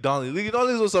and Lady Donley. Lady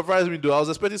Donley was surprised me though. I was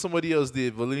expecting somebody else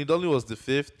did, but Lady Donley was the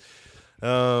fifth.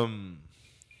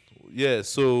 Yeah,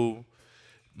 so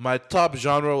my top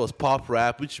genre was pop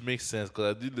rap, which makes sense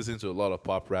because I did listen to a lot of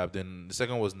pop rap. Then the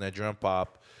second was Nigerian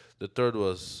pop. The third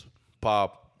was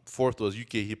pop. Fourth was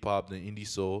UK hip hop. Then indie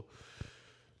soul.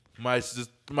 My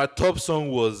top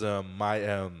song was my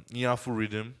Nyafu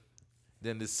Rhythm.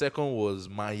 Then the second was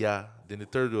Maya. Then the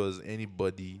third was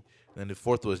Anybody. Then the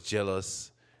fourth was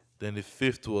Jealous. Then the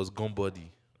fifth was Gumbody.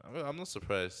 I'm not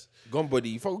surprised.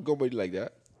 Gumbody. You fuck with Gumbody like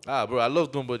that? Ah, bro, I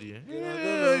love Gumbody.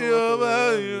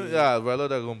 Yeah, bro, I love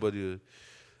that Gumbody.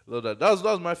 Love that. That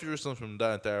was my favorite song from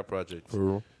that entire project. For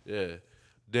real? Yeah.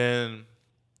 Then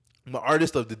my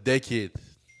artist of the decade.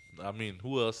 I mean,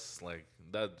 who else like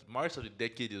that? My artist of the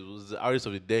decade was the artist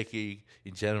of the decade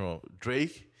in general.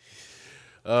 Drake.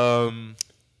 Yeah.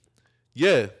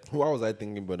 Why was I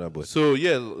thinking Burna Boy? So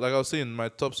yeah, like I was saying, my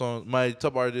top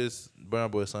artists: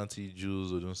 Burna Boy, Santi,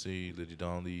 Jules, Odunsi, Lady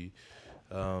Downley.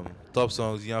 Top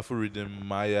songs: Yanfu Rhythm,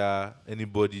 Maya,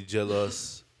 Anybody,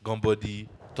 Jealous, Gumbody.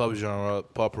 Top genre: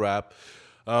 pop rap.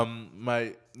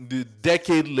 The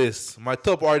decade list. My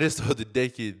top artists of the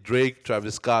decade: Drake,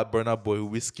 Travis Scott, Burna Boy,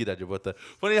 Wizkid, Ajabota.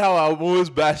 Funny how I'm always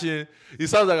bashing. It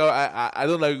sounds like I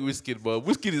don't like Wizkid, but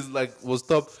Wizkid is was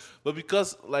top. But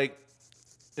because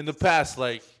in the past,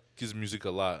 his music a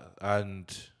lot, and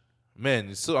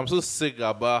man, I'm so sick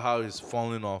about how he's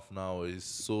falling off now. He's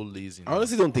so lazy I now.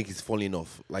 honestly don't think he's falling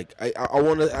off. Like I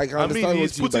wanna. I can understand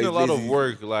he's what you putting by a lot of lazy.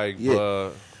 work, Yeah.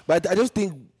 But I just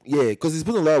think because he's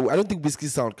putting a lot. I don't think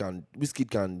Wizkid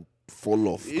can fall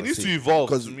off. It per needs se. to evolve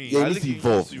 'Cause, to me. Yeah, I it needs think to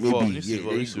it evolve. needs to evolve. Maybe. It needs to Yeah,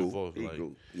 evolve. there It needs to you go. evolve, There you like, go. Yeah,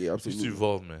 It needs absolutely. to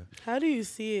evolve, man. How do you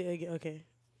see it again? Okay.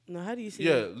 No, how do you see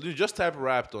Yeah, it? just type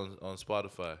 "Wrapped" on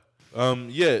Spotify.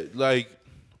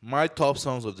 My top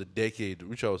songs of the decade,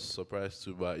 which I was surprised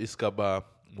to by Iskaba,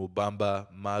 Mobamba,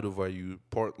 Mad Over You,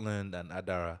 Portland, and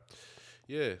Adara.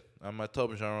 Yeah, and my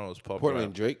top genre was pop Portland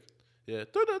rap. Drake. Yeah.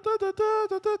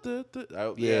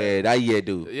 Yeah, that year,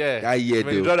 dude. Yeah. That year,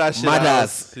 When he dude. brought that shit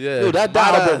Matters. out. Yeah. No, that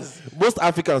album. Matters. Most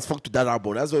Africans fucked with that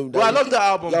album. That's why. Well, I love that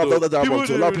album, Yeah, I though. love that album People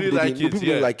too. A lot of didn't people really didn't. like it, People yeah.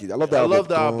 didn't like it. I love that I album. love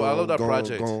that album. I love that Gone,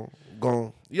 project.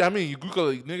 Gone. Yeah, I mean, you could call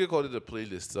it, nigga called it a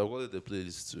playlist. So I called it a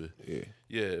playlist too. Yeah.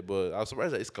 Yeah, but I was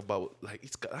surprised that Iskaba,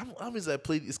 how many times I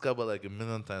played Iskaba like a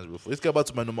million times before? Iskaba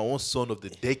to my number one song of the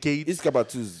decade. Iskaba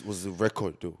 2 was a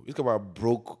record though. Iskaba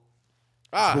broke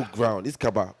Ah, ground.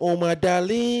 Iskaba. Oh my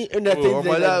darling. And that oh,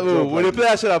 my God, oh, when they play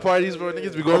that shit at parties, bro,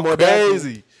 niggas be going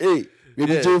crazy. Hey,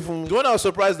 baby Yeah. J from The one I was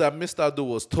surprised that I missed out though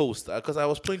was Toast, because I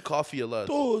was playing Coffee a lot.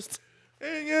 Toast.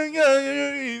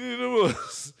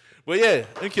 But yeah,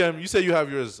 Nkem, you said you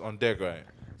have yours on deck, right?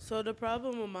 So the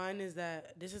problem with mine is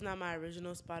that this is not my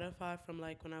original Spotify from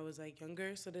when I was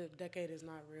younger. So the decade is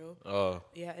not real.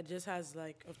 Yeah, it just has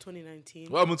of 2019.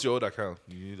 What happened to your old account?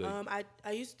 You need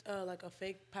I used a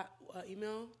fake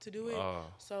email to do it.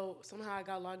 So somehow I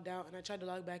got logged out and I tried to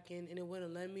log back in and it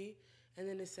wouldn't let me. And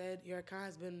then it said your account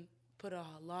has been put a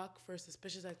lock for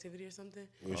suspicious activity or something.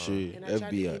 Oh, shit. And I tried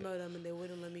to FBI. email them and they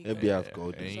wouldn't let me. FBI have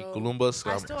called you. and So, Columbus.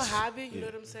 I still have it. You know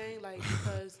what I'm saying?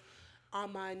 Because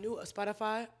on my new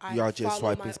Spotify, I You out here follow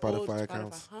swiping my Spotify old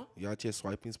accounts? Huh? You out here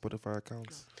swiping Spotify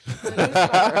accounts?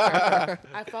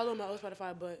 I follow my old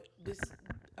Spotify, but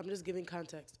I'm just giving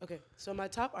context. Okay, so my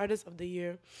top artist of the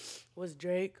year was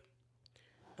Drake,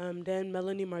 then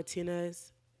Melanie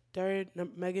Martinez, third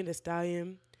Megan Thee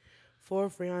Stallion,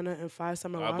 fourth Rihanna, and five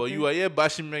Summer Walker. But you are here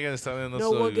bashing Megan Thee Stallion.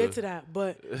 No, we'll get to that,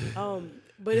 but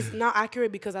it's not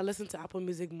accurate because I listen to Apple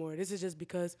Music more. This is just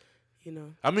because,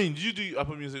 I mean, did you do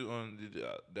Apple Music on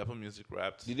the Apple Music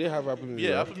Wrapped? Did they have Apple Music?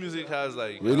 Yeah, Apple Music has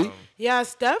Really? Yeah,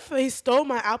 Steph, he stole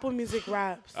my Apple Music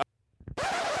raps.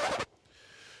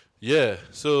 Yeah.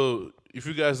 So if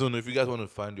you guys don't know, if you guys want to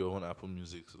find your own Apple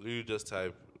Music, so you just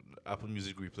type Apple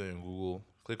Music Replay in Google,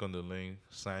 click on the link,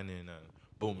 sign in, and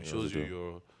boom, it shows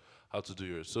you how to do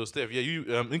yours. So Steph, yeah, you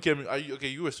Nkem, are you okay?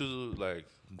 You were still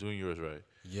doing yours, right?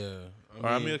 Yeah.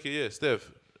 I mean, okay, yeah,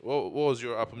 Steph. What was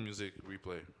your Apple Music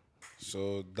Replay?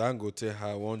 So Dangote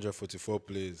had 144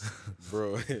 plays,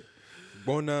 bro.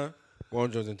 Bona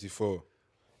 124.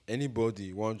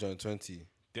 Anybody 120.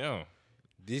 Damn.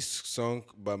 This song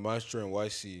by Maestro and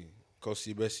YC called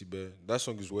Sibe Sibe. That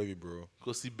song is wavy, bro.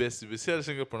 Go Sibe. See how the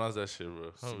singer pronounce that shit,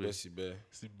 bro. Sibe Sibe.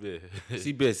 Sibe.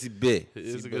 Sibe.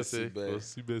 It's Sibe, gonna say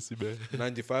Sibe. go Sibe.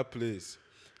 95 plays.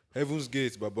 Heaven's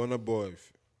Gate by Burna Boy.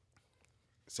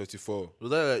 34. Is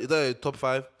that a top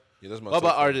 5? Yeah, that's my What top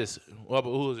about five. artists? What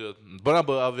about who's your Burna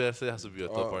Boy? Obviously has to be a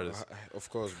top Oh, artist. Of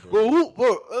course, bro.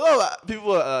 Bro, a lot of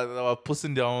people are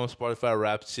posting their own Spotify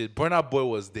rap shit. Burna Boy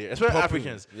was there, especially Popping.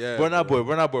 Africans. Yeah, Burna bro.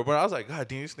 Boy. I was like, God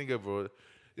damn, this nigga, bro.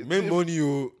 Make money,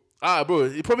 you.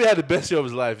 Bro, he probably had the best year of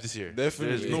his life this year.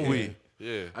 Definitely. There's no way.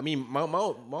 Yeah. I mean, my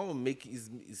is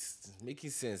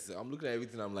making sense. I'm looking at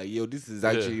everything. I'm like, yo, this is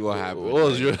actually what happened. What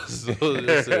was yours?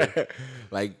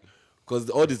 Like,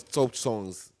 because all these top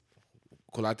songs,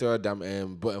 Collateral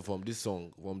Damage, but from this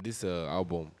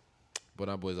album,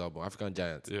 Burna Boy's album, African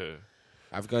Giants. Yeah.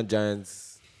 African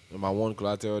Giants, number 1,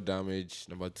 Collateral Damage.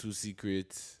 Number 2,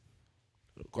 Secret.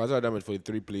 Collateral Damage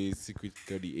 43 plays, Secret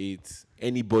 38.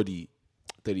 Anybody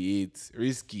 38.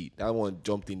 Risky. That one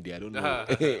jumped in there. I don't know.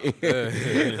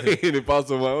 In the past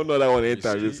one, I don't know that one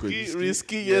entered real quick.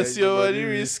 Risky, yes, you're very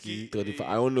risky. 35.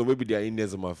 I don't know. Maybe they are in there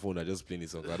on my phone. I just playing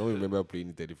this song. I don't remember playing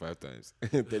it 35 times.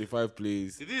 35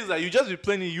 plays. The thing is that you just be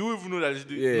playing it, you even know that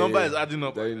the number is adding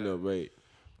up. Adding up, right.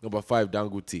 Number 5,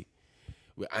 Dangote.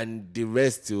 And the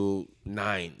rest till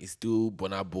 9 is still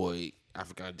Burna Boy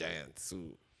African Giants. So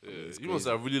it's You must crazy.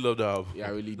 have really loved the album. Yeah, I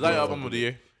really Is that do. your album of the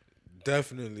year?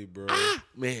 Definitely, bro.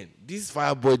 Man, this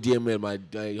Fireboy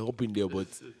DML, I hope in there, but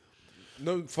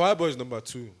No, Fireboy is number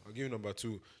 2. I'll give you number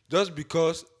 2. Just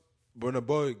because Burna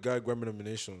Boy got Grammy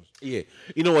nominations. yeah,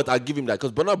 you know what? I'll give him that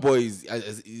because Burna Boy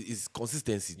is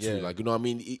consistency too. Yeah. Like, you know what I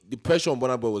mean? The pressure on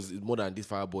Burna Boy was more than this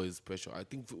Fireboy's pressure. I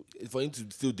think for him to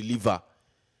still deliver,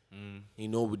 you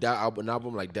know, with that album, an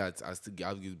album like that,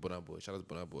 I'll give Burna Boy. Shout out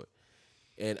to Burna Boy.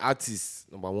 And artists,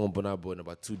 number 1, Burna Boy.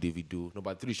 Number 2, Davido.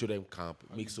 Number 3, Show Them Camp.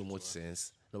 Makes so much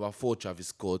sense. Number 4, Travis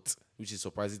Scott, which is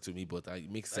surprising to me, but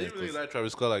it makes I sense. didn't really 'cause like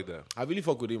Travis Scott like that. I really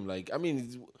fuck with him. Like, I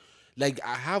mean, like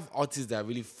I have artists that I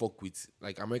really fuck with,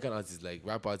 like American artists, like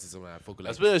rap artists. I fuck with. I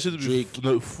Like, swear your shit to be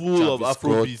Drake, full of Travis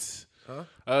Afro Scott. beats. Huh?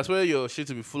 I swear your shit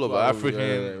to be full of Well,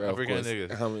 African of African course.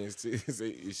 niggas. I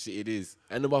mean, it is.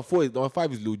 And number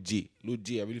 5 is Lil J. Lil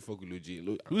J, I really fuck with Lil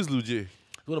J. Who's Lil J?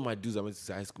 One of my dudes I went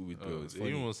to high school with, bro. It's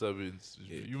funny. You must have been.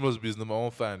 You must be his number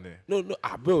 1 fan there. No,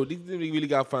 bro. This didn't really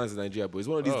got fans in Nigeria, but it's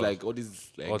one of these Oh. like all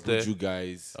these like Out there? Buju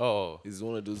guys. Oh, He's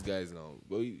one of those guys now.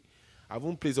 But I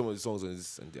won't play some of the songs on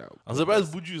this. And I'm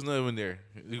surprised Buju is not even there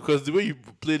because the way you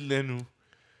played Lenu.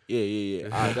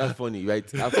 Yeah. That's funny, right?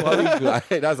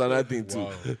 That's another thing too.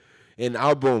 And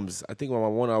albums, I think my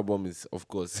 1 album is, of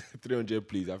course, 300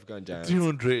 Please, African Giants.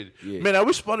 300. Yeah. Man, I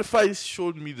wish Spotify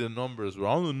showed me the numbers, bro.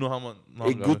 I don't know how much.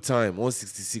 A Good Time,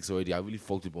 166 already. I really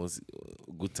fucked with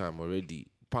Good Time already.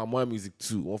 Palm One Music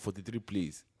 2, 143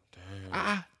 plays.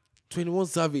 21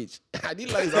 Savage. I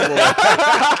didn't like his album.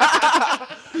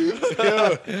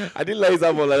 I didn't like his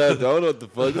album like that. I don't know what the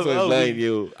fuck. This one's lying,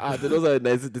 yo. Those are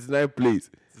 39 plays.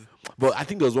 But I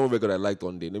think there was one record I liked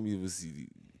on there. Let me even see.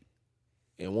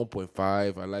 And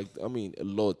 1.5, I liked, a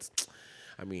lot.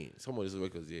 I mean, some of these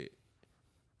records, yeah.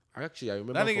 I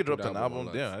remember. That nigga fucking dropped with an the a album.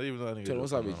 lot. Damn, I didn't even know that nigga 21 dropped an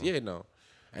Savage, album. yeah, now.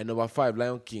 And number 5,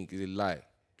 Lion King, is a lie.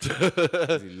 Is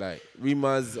a lie.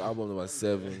 Rima's album number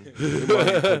 7.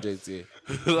 Rima's project, yeah.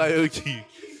 Like, okay.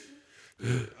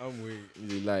 I'm weak.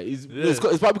 Is a lie. It's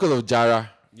probably because of Jara.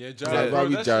 Yeah, Like, Jara.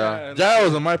 probably Jara. Jara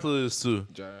was on my playlist too.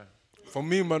 Jara. For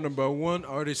me, my number 1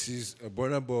 artist is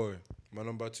Burna Boy. My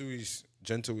number 2 is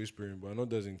Gentle Whispering, but I know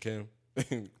doesn't count.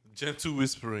 Gentle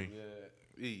Whispering.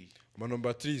 Yeah. My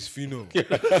number 3 is Fino.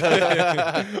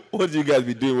 What do you guys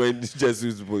be doing when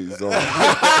Jesus Boy is on?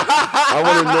 I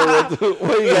want to know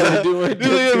what you guys be doing when This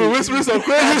nigga be whispering some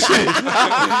crazy shit.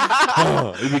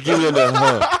 You be giving them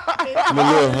ASMR.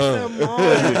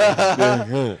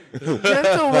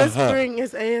 Gentle whispering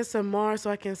is ASMR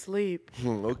so I can sleep.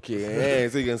 Okay,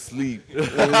 so you can sleep.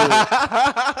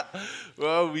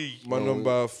 Well, we. My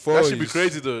number 4 That is... should be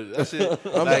crazy though. That shit,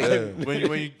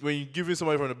 like when you giving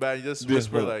somebody from the back, you just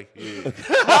whisper like, yeah.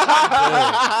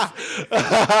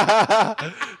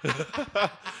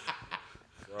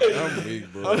 I'm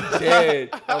weak, bro. I'm dead.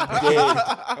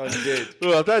 I'm dead.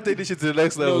 Bro, I'm trying to take this shit to the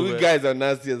next level. No, you man. guys are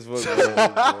nasty as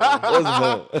fuck.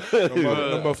 What's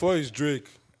wrong? Number 4 is Drake.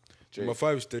 Number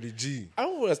 5 is Teddy G. I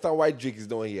don't understand why Drake is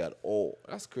not here at all.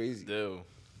 That's crazy. Damn.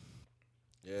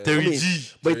 Yeah. Terry G.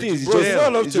 But the thing is, Bro, it's I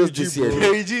love just, it's just Terry this G, year. bro.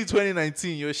 Terry G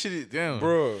 2019. Your shit is damn.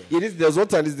 Bro. Yeah, there's one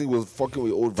time this thing was fucking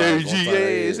with old Terry vibes. G, one yeah,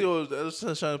 time, yeah. See, I was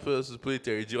just trying to put us to play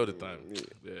Terry G all the time.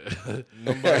 Yeah.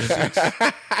 Number 6.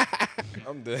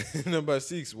 I'm there. Number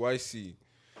 6, YC.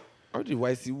 How did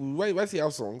YC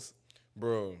have songs?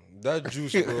 Bro, that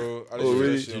juice, bro. I Oh,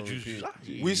 really? listen to that shit on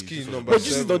repeat. Whiskey number But this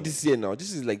is 7. not this year now.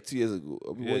 This is like 2 years ago.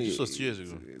 Yeah, this was 2 years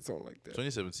ago. Something like that.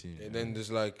 2017. And then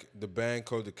there's like the band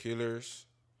called The Killers.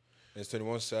 And it's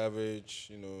 21 Savage,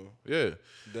 you know. Yeah.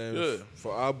 Then Yeah.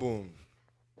 for album,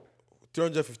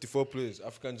 354 plays,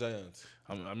 African Giant.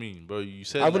 I mean, bro, you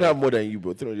said I haven't like, have more than you,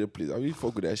 bro. 300 please. I really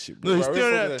fuck with that shit, bro. no, it's Bro, I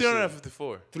really fuck with that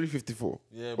 354. 354.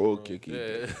 Yeah, Oh, bro. okay.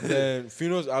 Yeah. Then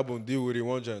Fino's album, Deal With It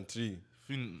 103.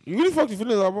 You really fucked with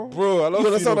Phillips album? Bro, I love You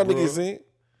understand Fino, what that nigga bro. is saying?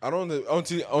 I don't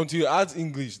until you add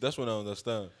English, that's when I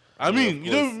understand. I mean,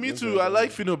 you know, course. me Yes, too. yes, I yes.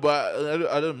 like Fino, but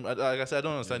I don't. Like I said, I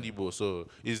don't understand Igbo, so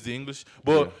it's the English.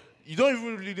 But you don't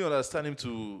even really understand him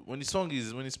to when he's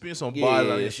spitting some bars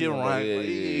and shit rhyme. yeah, Like, yeah,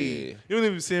 hey, yeah. even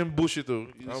if he's saying bullshit though,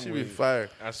 it I'm should be with- fire.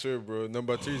 I swear, bro.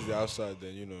 Number 3 is The Outside,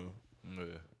 then, you know. Yeah.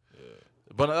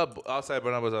 But outside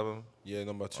Barnabas album, Yeah,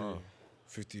 number 3.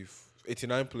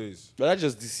 89 plays. But that's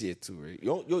just this year too, right?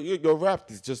 Your rap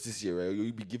is just this year, right?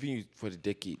 You'll be giving you for the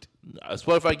decade.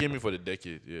 Spotify gave me for the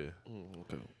decade. Yeah,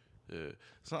 Okay. yeah.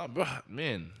 It's not, bro,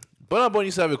 man. Burna Boy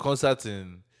used to have a concert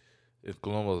in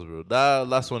Columbus, bro. That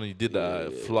last one he did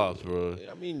that flopped, bro.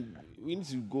 I mean, we need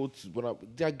to go to Burna.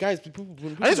 There are guys, people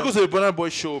I need to go to the Burna Boy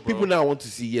show, bro. People now want to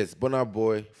see, yes, Burna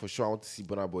Boy, for sure. I want to see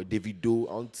Burna Boy. Davido,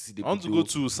 I want to see Davido. I want to go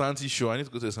to Santi show. I need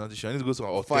to go to the Santi show. I need to go to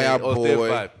Hotel Fireboy.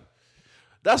 Vibe.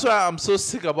 That's why I'm so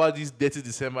sick about these Dirty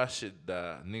December shit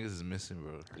that niggas is missing,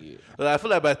 bro. Yeah. Like, I feel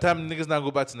like by the time niggas now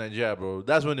go back to Nigeria, bro,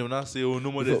 that's when they will not say, oh,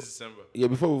 no more Dirty December. Yeah,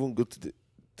 before we even go to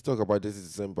talk about this in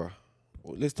December,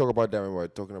 let's talk about that when we're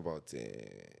talking about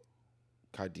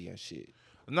Cardi and shit.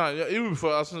 No, yeah, even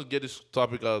before I was going to get this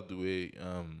topic out of the way,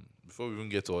 before we even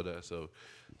get to all that, so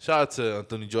shout out to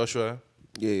Anthony Joshua.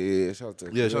 Yeah. Shout out to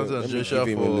Anthony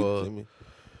Joshua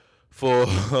for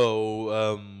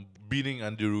beating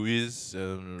Andy Ruiz,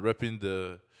 repping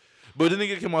the. But the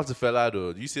nigga came out to Fela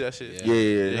though. Do you see that shit? Yeah.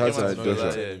 He came out to Joshua.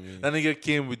 Fela, yeah. That nigga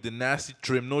came with the nasty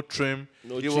trim, no trim.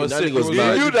 No He trim. was That sick. nigga was He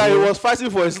mad. knew that he was fighting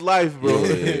for his life, bro. Yeah.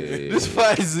 This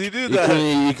fight, he knew that.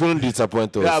 He couldn't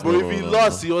disappoint us. Yeah, but No, if he no,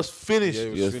 lost, no. he was finished. Yeah,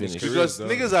 He was finished. Because Career's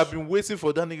niggas done. have been waiting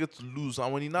for that nigga to lose,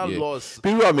 and when he now Yeah. lost,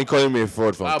 People have been calling me a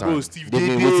fraud from time. bro, Steve They've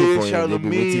been waiting Dede, for him. They've been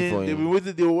waiting for him.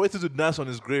 they were waiting to dance on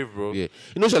his grave, bro. Yeah,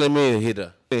 you know Charlemagne a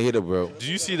hater, bro.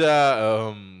 Do you see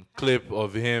that clip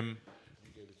of him?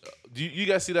 Do you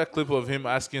guys see that clip of him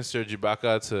asking Serge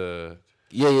Ibaka to?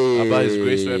 Yeah. About his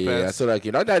gray sweatpants. Yeah, I saw that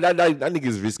kid. That nigga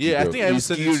is risky. Yeah, I bro. think I even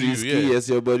risky, sent it to you, risky. yeah. Yes,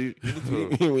 your buddy.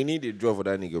 We need a draw for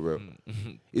that nigga, bro.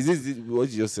 Is this what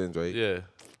you just sent, right? Yeah.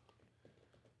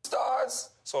 Stars.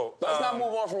 So let's not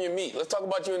move on from your meat. Let's talk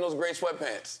about you in those gray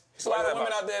sweatpants. There's a lot of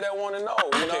women out there that want to know.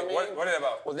 You know what I mean? What is that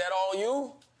about? Was that all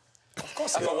you? Of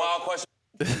course. That's a wild question.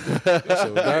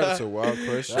 That's a wild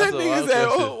question. That a nigga wild said,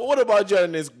 question. "Oh, what about you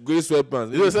and this gray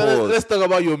sweatpants?" Yo, so Pause. let's talk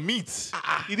about your meat.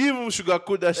 He didn't even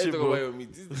sugarcoat that Let's shit, talk bro. about your meat.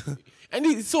 And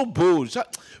it's so bold.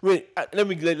 Wait,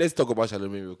 let's talk about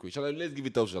Charlemagne real quick. Let's give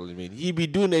it up, Charlemagne. He be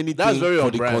doing anything That's very for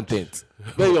on the brand. content.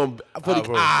 Very on for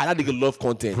bro. that nigga love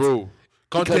content, Bro,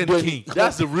 content do king.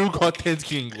 That's the real content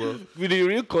king, bro. With the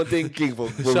real content king for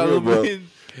real, bro. Charlemagne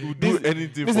will do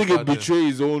anything This for nigga content. betray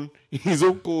his own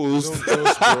co-host.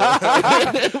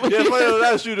 Yeah, but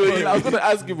that's true though. I was gonna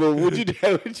ask you, bro, would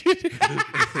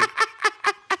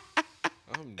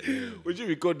you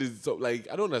record this? So, like,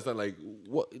 I don't understand. Like,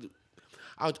 what?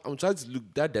 I'm trying to look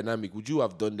that dynamic. Would you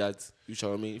have done that? You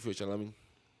Charlemagne, if you're Charlemagne?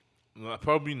 No,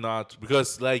 probably not,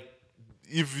 because like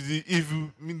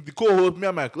the co-host, me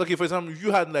and my, okay, for example, if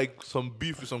you had like some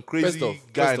beef with some crazy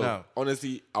guy now.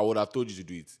 Honestly, I would have told you to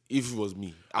do it if it was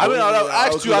me. I would have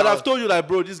asked you. I'd have told told you like,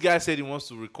 bro, this guy said he wants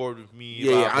to record with me.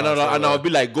 Yeah, blah, blah, and blah. I'll be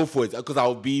like, go for it, because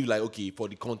I'll be like, okay, for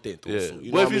the content Yeah. also.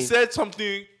 You know But what if I you mean? said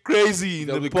something crazy in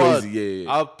That'll the be pod, crazy,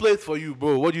 yeah. I'll play it for you,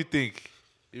 bro. What do you think?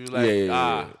 You're like,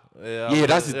 Yeah,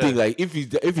 that's the thing. Like, if he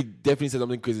definitely said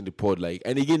something crazy in the pod, like,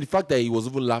 and again, the fact that he was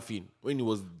even laughing when he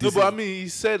was. No, but I mean, he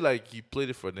said like he played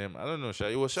it for them. I don't know, Sha.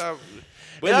 It was Sha.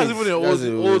 But That that's makes- even that's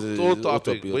an a- old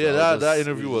topic. But yeah, I'll that just-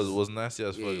 interview was nasty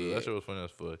as fuck. Yeah. That shit was funny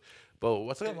as fuck. But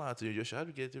what's talking about to you, Joshua? How do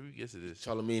we get to this?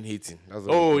 Charlemagne hating. That's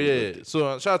Oh what yeah.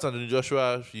 So shout out to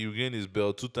Joshua. He regained his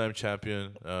belt, 2-time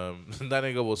champion. That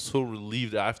nigga was so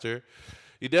relieved after.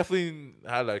 He definitely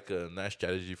had like a nice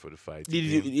strategy for the fight.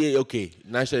 Yeah, okay.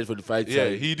 Nice shot for the fight. Yeah,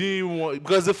 sorry. he didn't even want,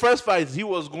 because the first fight he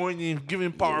was going in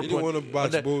giving power. He didn't want to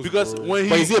box both, because bro. when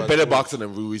But he is he a better boxer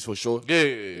than Ruiz for sure?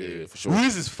 yeah, for sure.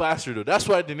 Ruiz is faster though. That's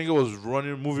why the nigga was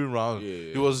running, moving around.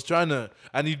 Yeah. He was trying to,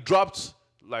 and he dropped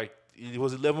like he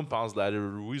was 11 pounds lighter.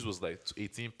 Ruiz was like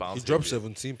 18 pounds. He dropped heavier.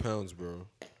 17 pounds, bro.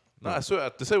 No, I swear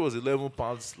they said it was 11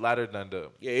 pounds lighter than the.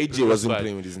 Yeah, AJ previous wasn't fight.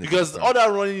 playing with his niggas. Because all that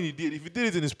running he did, if he did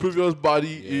it in his previous body,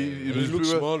 He looks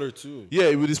smaller too. yeah,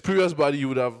 with his previous body, you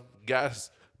would have gas.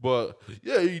 But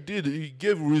yeah, he did. He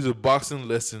gave Ruiz a boxing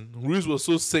lesson. Ruiz was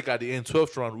so sick at the end,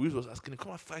 12th round. Ruiz was asking him,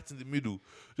 come and fight in the middle.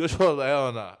 Joshua was like,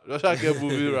 oh, nah. Joshua kept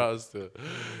moving around still.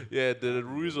 Yeah, the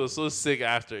Ruiz was so sick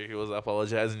after. He was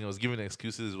apologizing. He was giving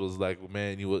excuses. It was like,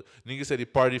 man, nigga said he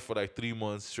partied for like 3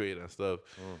 months straight and stuff.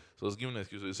 So he was giving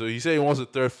excuses. So he said he wants a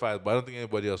third fight, but I don't think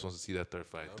anybody else wants to see that third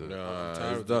fight. Though. Nah,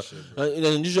 tired it's of not- this shit, bro.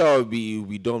 and usually would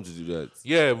be dumb to do that.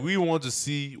 Yeah, we want to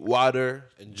see Wilder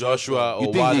and Joshua or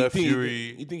You Wilder think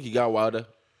Fury. You think he got Wilder?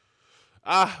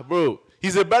 Bro,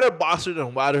 he's a better boxer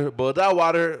than Wilder, but that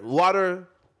Wilder,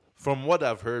 from what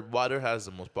I've heard, Wilder has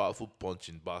the most powerful punch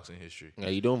in boxing history. Yeah,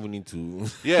 you don't even need to.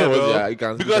 Yeah, bro. Yeah, you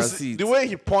can Because see it. the way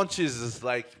he punches is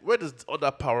like, where does all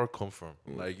that power come from?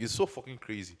 Like, it's so fucking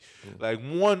crazy. Like,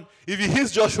 if he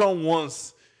hits Joshua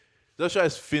once, Joshua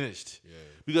is finished. Yeah.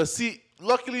 Because, see,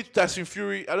 luckily, Tyson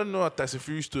Fury, I don't know how Tyson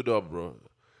Fury stood up, bro.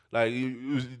 Like,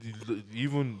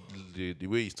 even the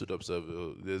way he stood up,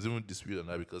 so there's even dispute on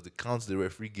that because the counts the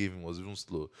referee gave him was even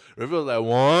slow. The referee was like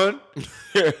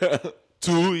 1,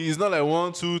 2. He's not like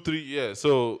 1, 2, 3. Yeah.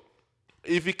 So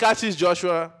if he catches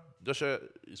Joshua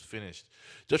is finished.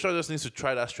 Joshua just needs to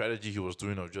try that strategy he was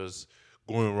doing of just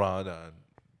going around and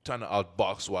trying to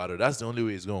outbox Wilder. That's the only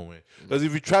way he's going to win. Because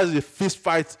if he tries a fist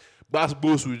fight That's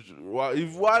boast with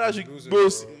if Wada should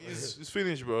boast, it's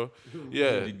finished, bro.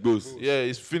 Yeah, Big boast. yeah,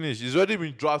 it's finished. It's already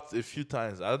been dropped a few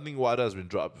times. I don't think Wada has been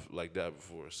dropped like that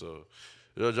before. So,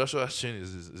 Joshua's chin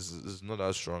is not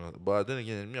that strong. But then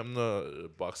again, me, I'm not a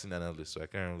boxing analyst, so I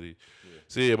can't really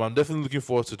say. But I'm definitely looking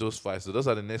forward to those fights. So those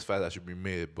are the next fights that should be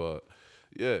made. But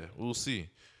yeah, we'll see.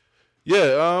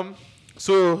 Yeah.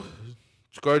 So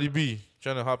Cardi B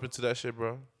trying to hop into that shit,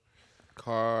 bro.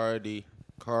 Cardi.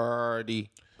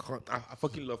 I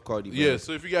fucking love Cardi. Yeah, man.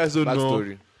 so if you guys don't know,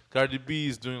 Backstory. Cardi B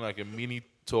is doing like a mini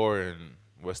tour in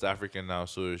West Africa now.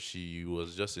 So she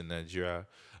was just in Nigeria,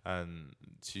 and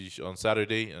she on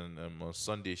Saturday and on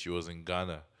Sunday she was in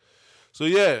Ghana. So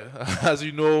yeah, as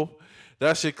you know,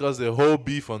 that shit caused a whole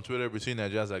beef on Twitter between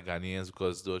Nigerians and Ghanaians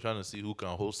because they were trying to see who can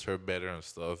host her better and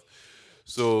stuff.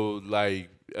 So like,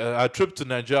 our trip to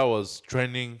Nigeria was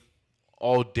trending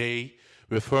all day.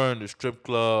 With her in the strip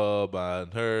club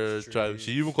and her trying,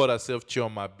 she even called herself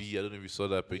Chioma B. I don't know if you saw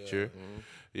that picture.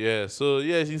 Yeah, so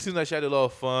yeah, she seemed like she had a lot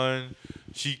of fun.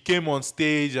 She came on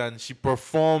stage and she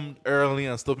performed early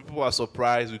and stuff. People were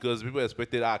surprised because people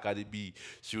expected Cardi B.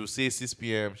 She would say 6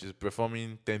 p.m. She's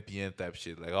performing 10 p.m. type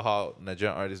shit, like how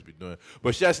Nigerian artists be doing.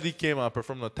 But she actually came and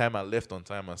performed on time and left on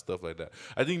time and stuff like that.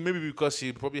 I think maybe because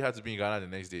she probably had to be in Ghana the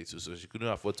next day too, so she couldn't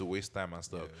afford to waste time and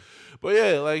stuff. But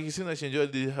yeah, like you seem like she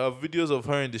enjoyed her videos of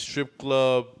her in the strip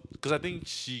club because I think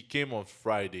she came on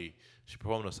Friday. She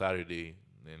performed on Saturday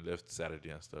and left Saturday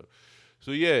and stuff.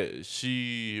 So yeah,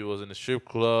 she was in a strip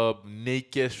club,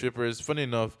 naked strippers. Funny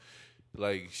enough,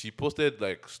 like she posted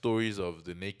like stories of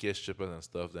the naked strippers and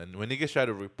stuff. And when niggas tried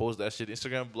to repost that shit,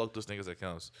 Instagram blocked those niggas'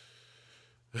 accounts.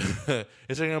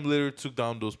 Instagram literally took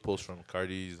down those posts from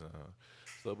Cardi's.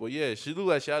 So, but yeah, she looked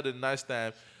like she had a nice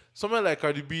time. Someone like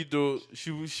Cardi B though,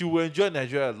 she will enjoy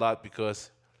Nigeria a lot because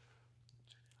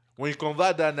when you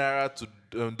convert that naira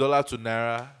to dollar to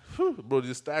naira, bro,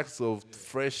 the stacks of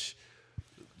fresh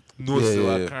notes they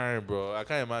were carrying, bro. I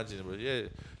can't imagine, but yeah,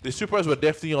 the strippers were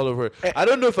definitely all over. I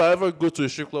don't know if I ever go to a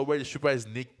strip club where the stripper is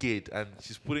naked and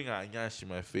she's putting her yansh in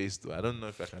my face, though. I don't know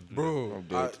if I can do that.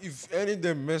 Bro, if any of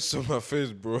them mess on my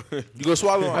face, bro, You go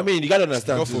swallow. I mean, you gotta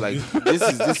understand too, like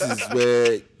this is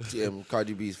where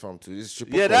Cardi B is from too. This is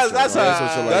triple yeah, culture, that's right?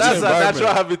 a So,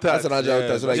 natural habitat. That's an natural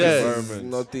habitat. So like that's this is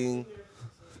environment. nothing.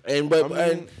 And but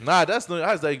Nah, that's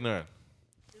that ignorant.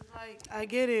 Like, I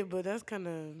get it, but that's kind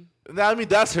of. I mean,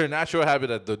 that's her natural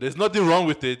habitat, though. There's nothing wrong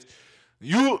with it.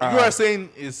 You are saying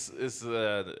it's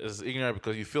ignorant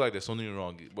because you feel like there's something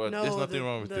wrong, but there's nothing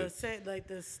wrong with it.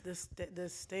 The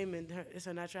statement, it's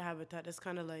a natural habitat. That's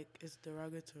kind of like it's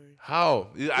derogatory. How?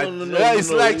 no,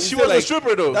 It's like she was a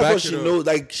stripper, though. that's what she knows.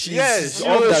 Like she's Yes, she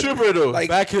all was a that- stripper, though. Like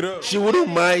back it up. she wouldn't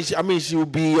mind. I mean, she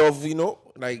would be of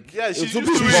like Yeah, she's it would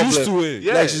used be to a it. problem. Used to it.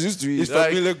 Yeah. Like she's used to it. It's Like-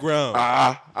 familiar ground.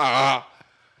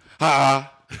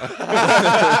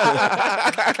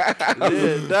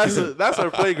 Yeah, that's her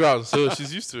playground, so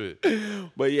she's used to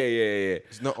it. But yeah.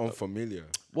 It's not unfamiliar.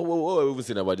 What are we even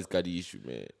saying about this Cardi issue,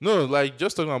 man? No, like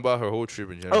just talking about her whole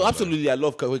trip in general. Oh, absolutely. I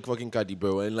love fucking Cardi,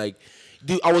 bro. And like,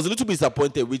 I was a little bit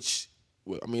disappointed, which,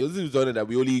 well, I mean, it was disappointed that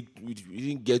we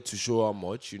didn't get to show her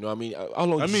much. You know, I mean, how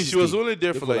long? I did mean, she was only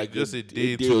there for like just a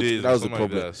day, 2 days. That was the something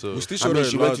problem. Like that, so We still I showed mean, her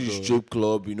she a went lot, to the though. strip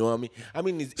club. You know, what I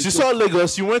mean, it's she it's saw okay.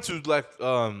 Lagos. She went to like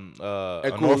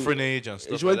an orphanage and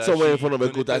stuff. She went like somewhere that. in front of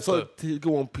donated Echo. I saw stuff.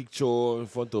 taking one picture in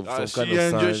front of some She kind of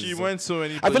enjoyed. signs. She went so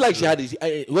many. I feel like places. she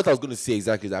had what I was going to say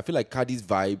exactly is I feel like Cardi's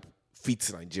vibe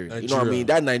fits Nigeria. You know what I Nigeria. mean?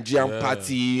 That Nigerian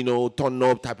party, turn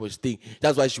up type of thing.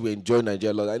 That's why she will enjoy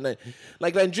Nigeria a lot. And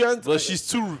like Nigerians, But she's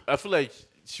too. I feel like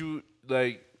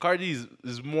Cardi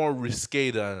is more risque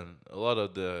than a lot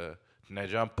of the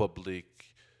Nigerian public.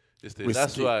 That's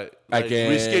Risque. why Like,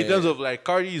 risque in terms of like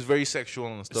Cardi is very sexual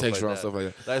and stuff Sexual like and that. stuff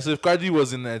like that. Like so, if Cardi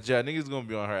was in Nigeria, niggas gonna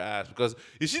be on her ass because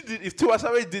if Tiwa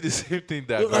Savage did the same thing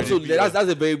that No, Cardi absolutely. did, That's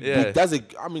a very Yeah.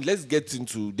 big. I mean, let's get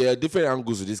into. There are different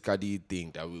angles to this Cardi thing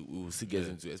that we will still get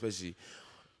into, especially.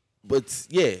 But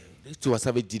yeah, to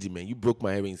Savage did it, man. You broke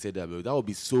my hair when you said that, bro. That would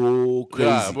be so crazy.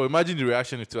 Yeah, but imagine the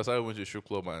reaction if Tiwa Savage went to a strip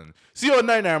club and see all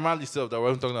nine Armani stuff that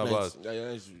we're talking about.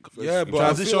 Yeah, but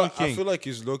Transition I king. feel like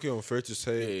it's looking unfair to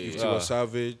say if Yeah. Tiwa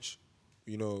Savage,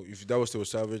 if that was Tiwa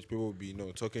Savage, people would be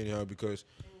talking her because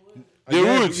They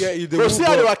would. they Bro, see would,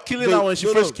 how they but were killing her when she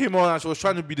first came on and she was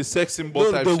trying to be the sex symbol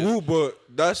No, type they shit. would, but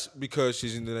that's because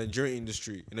she's in the Nigerian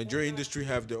industry. The Nigerian industry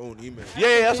have their own image.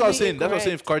 Yeah, that's what I'm Completely saying. That's what I'm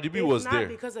saying. If incorrect. Cardi B was It's not there.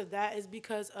 because of that. It's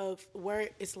because of where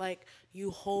it's like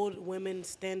you hold women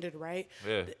standard, right?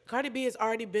 Yeah. Cardi B has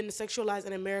already been sexualized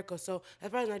in America, so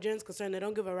as far as Nigerians concerned, they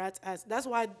don't give a rat's ass. That's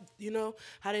why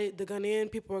how the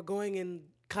Ghanaian people are going and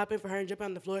clapping for her and jumping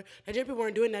on the floor. Nigerian people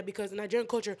weren't doing that because in Nigerian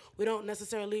culture, we don't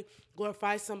necessarily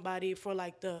glorify somebody for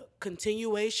like the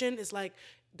continuation. It's like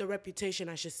the reputation,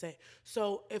 I should say.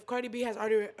 So if Cardi B has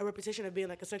already a reputation of being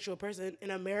like a sexual person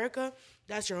in America,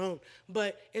 that's your own.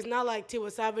 But it's not like Tiwa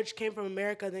Savage came from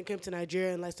America then came to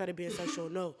Nigeria and like started being sexual.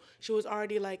 No, she was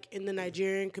already like in the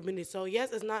Nigerian community. So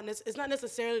yes, it's not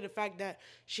necessarily the fact that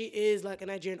she is like a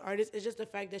Nigerian artist. It's just the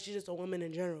fact that she's just a woman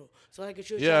in general. So like if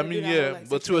she was Yeah, I trying to mean, do that yeah, whole, like,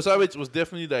 but sexual Tiwa Savage was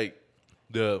definitely like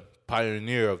the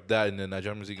pioneer of that in the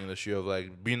Nigerian music industry of like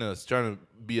trying to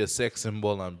be a sex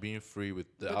symbol and being free with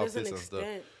the but there's outfits an and stuff.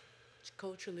 extent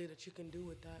culturally that you can do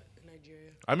with that in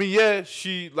Nigeria. I mean, yeah,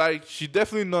 she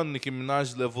definitely not Nicki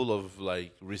Minaj level of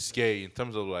like risque in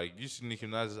terms of like you see Nicki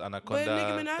Minaj's Anaconda. But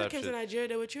Nicki Minaj type came shit. to Nigeria,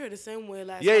 they were treated the same way.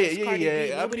 Like Yeah. Cardi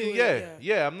B, I nobody mean, was-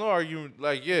 yeah. I'm not arguing.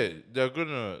 Like, yeah, they're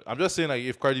gonna. I'm just saying, like,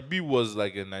 if Cardi B was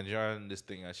like a Nigerian, this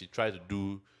thing, and she tried to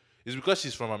do, it's because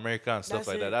she's from America and stuff That's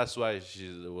like that. it. That's why she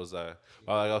was like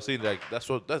I was saying, like, that's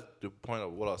the point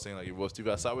of what I was saying. Like, it was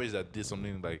Tiwa Savage that did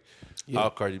something like how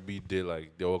Cardi B did.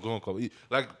 Like, they were gonna come,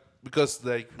 like. Because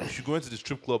like you go into the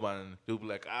strip club and they'll be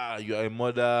like, you're a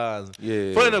mother.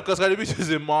 And funny enough, because Cardi B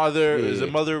is a mother, is a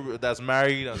mother that's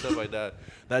married and stuff like that.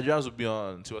 Nigerians would be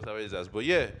on Tiwa Savage's ass, but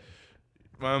yeah,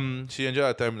 she enjoyed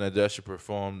her time in Nigeria. She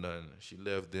performed and she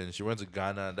left. Then she went to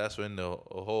Ghana, and that's when the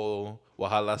whole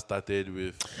wahala started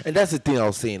with. And that's the thing I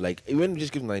was saying. Like when we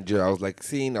just came to Nigeria, I was like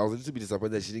saying I was a little bit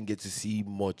disappointed that she didn't get to see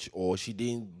much or she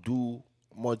didn't do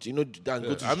much, than go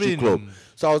to the strip club.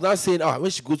 So I was not saying, when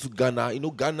she go to Ghana,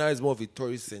 Ghana is more of a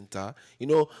tourist center.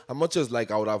 As much as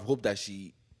like I would have hoped that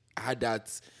she had that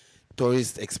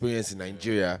tourist experience in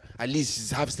Nigeria. At least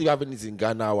she's still having it in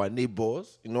Ghana. Our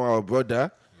neighbors, our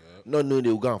brother, not knowing they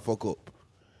will go and fuck up.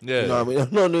 Yeah, you know what I mean?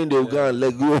 Not knowing they will go and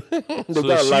let go.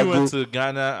 So she went to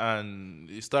Ghana and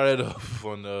it started off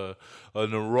on the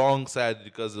wrong side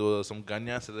because there were some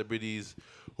Ghanaian celebrities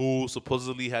who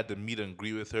supposedly had to meet and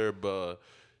greet with her, but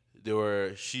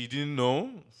she didn't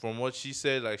know, from what she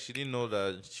said, like she didn't know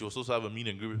that she was supposed to have a meet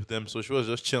and greet with them, so she was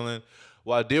just chilling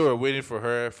while they were waiting for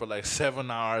her for like 7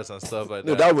 hours and stuff like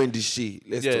that. No, that Wendy Shea.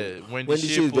 Wendy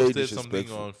Shea posted something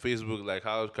on Facebook like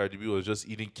how Cardi B was just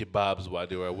eating kebabs while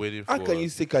they were waiting for. How can you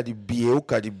say Cardi B?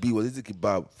 Cardi B was eating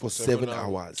kebab for 7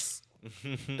 hours?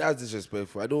 That's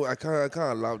disrespectful. I can't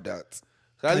allow that.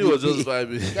 Cardi was just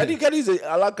vibing. Cardi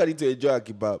allow Cardi to enjoy a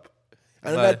kebab.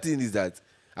 Another thing is that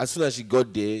as soon as she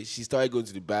got there, she started going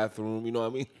to the bathroom. You know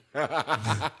what I mean?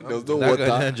 There was no water.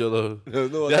 There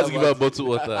was no water. They have to give her bottled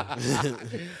water.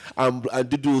 And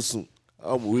Dudu soon.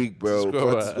 I'm weak, bro.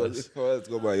 Let's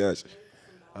go my yash.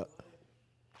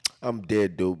 I'm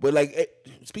dead though. But like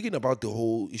speaking about the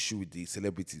whole issue with the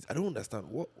celebrities, I don't understand.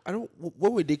 Where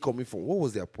were they coming from? What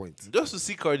was their point? Just to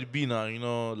see Cardi B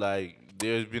now, like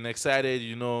they've been excited,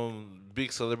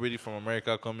 big celebrity from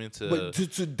America coming to. But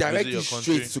to direct it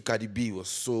straight to Cardi B was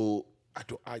so.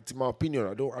 In my opinion,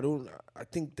 I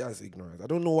think that's ignorance. I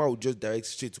don't know why I would just direct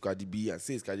straight to Cardi B and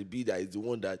say it's Cardi B that is the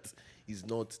one that is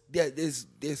not.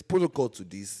 There's protocol to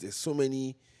this. There's so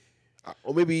many,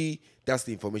 or maybe that's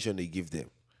the information they give them.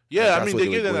 Yeah, I mean they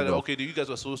give them that. Okay, you guys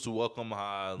were supposed to welcome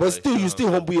her, but still, you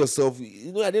still humble yourself. At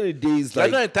the end of the day, it's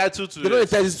like they're not entitled to. They're not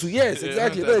entitled to. Yes,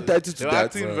 exactly. They're not entitled to that. They're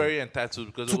acting very entitled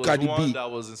because to it was Cardi one B. that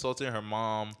was insulting her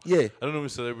mom. Yeah, I don't know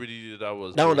which celebrity that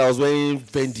was. That one that was wearing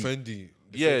Fendi.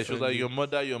 Yeah, she was like your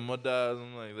mother,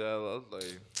 something like that. I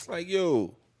was like,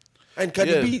 yo, and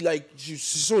Cardi B, like she's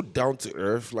so down to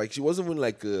earth. Like she wasn't even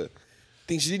like a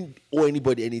thing. She didn't owe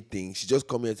anybody anything. She just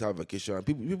come here to have vacation. And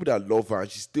people that love her, and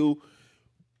she's still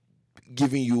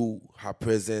giving you her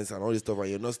presence and all this stuff, and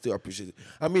you're not still appreciating.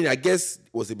 I mean, I guess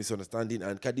it was a misunderstanding,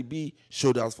 and Cardi B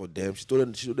showed out for them.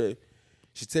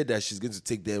 She said that she's going to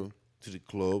take them to the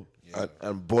club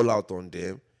and ball out on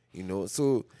them.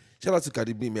 So shout out to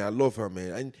Cardi B, man. I love her,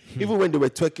 man. And even when they were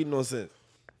twerking nonsense,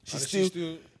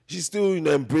 she still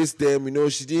embraced them.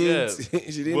 She didn't.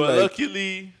 She didn't. But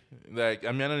luckily, at the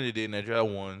end of the day, Nigeria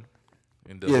won.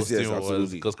 In the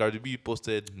absolutely. Because Cardi B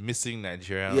posted missing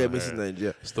Nigeria. Yeah, missing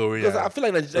Nigeria story. Because I feel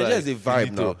like Nigeria is a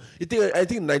vibe now. I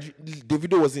think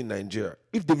Davido was in Nigeria.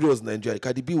 If Davido was in Nigeria,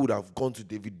 Cardi B would have gone to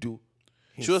Davido.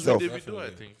 She was with Davido,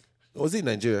 I think. Was it in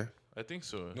Nigeria? I think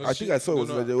so. No, I saw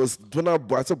it was Burna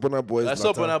Boy. I saw Burna Boy. I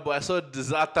saw Burna Boy. I saw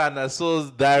Zlatan. I saw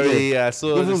Dari. I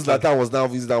saw. Even Zlatan was now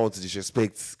using that one to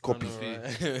disrespect copy.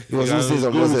 He was going to say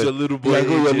something. Go with your little boy.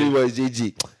 Go with your little boy,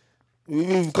 JG.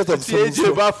 Because of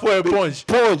AJ back for a punch.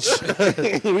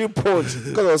 Real punch.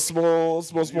 Because of small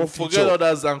feature. Forget all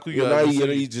that Zanku. You're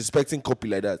disrespecting copy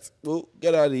like that. Well,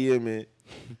 get out of here, man.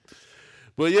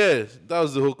 But yeah, that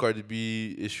was the whole Cardi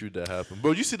B issue that happened.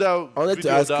 But you see that I wanted video to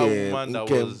of ask that woman that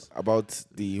Nkem was about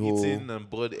the whole. eating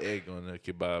boiled egg on a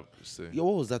kebab. So. Yeah,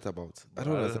 what was that about? I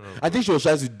don't I don't understand. know, I think she was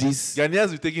trying to diss.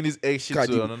 Ghanaians be taking this egg shit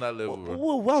Cardi to B. another level, bro.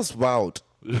 What's wild?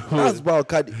 That's wild,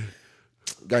 Cardi.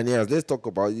 Ghanaians, let's talk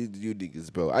about you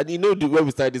niggas, bro. And you know when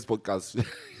we started this podcast,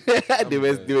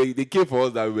 they came for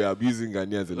us that we were abusing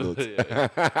Ghanaians a lot.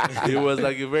 Yeah. It was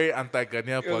like a very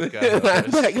anti-Ghanaian podcast.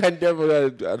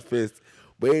 Ghanaian at first.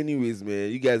 But anyways,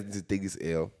 man, you guys need to take this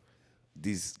L.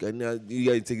 This Ghanaian, you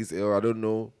guys need to take this L. I don't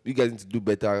know. You guys need to do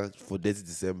better for this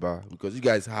December because you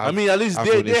guys have. I mean, at least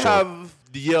Afro they Nation. have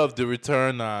the year of the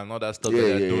return and all that stuff Yeah, that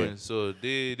they're yeah, doing. yeah. So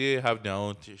they have their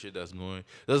own shit that's going.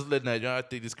 Let's let Nigeria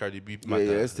take this Cardi B Yeah,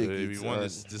 matter. let's take it. We want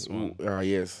this one.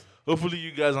 Yes. Hopefully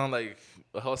you guys aren't like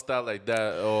hostile like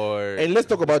that or. And let's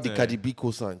talk about the Yeah. Cardi B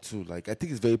co-sign too. Like, I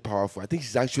think it's very powerful. I think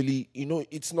she's actually,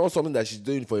 it's not something that she's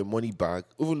doing for a money bag,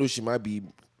 even though she might be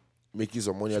making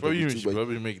some money out of Probably, it too. But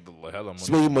probably make the hell of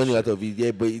she's money. making money out of it,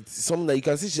 yeah. But it's something that you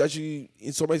can see she's actually,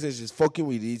 in some sense, she's fucking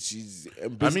with it. She's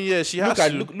embracing. I mean, yeah, she has look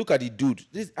at, to. Look at the dude.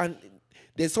 And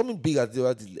there's something big at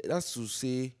the that's to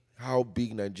say how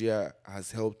big Nigeria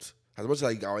has helped. As much as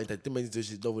like our entertainment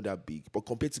industry is not even that big, but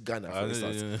compared to Ghana, for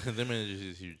instance, Them energy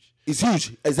is huge. it's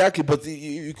huge, exactly. But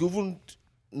you could even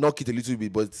knock it a little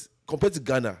bit. But compared to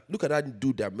Ghana, look at that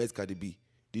dude that met Cardi B,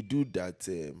 the dude that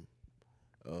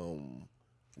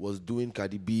was doing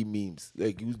Cardi B memes.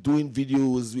 Like, he was doing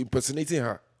videos impersonating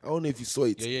her. I don't know if you saw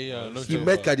it. Yeah. No He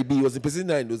met Cardi B. He was impersonating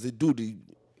her. And there was a dude,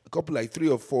 a couple, like 3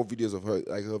 or 4 videos of her,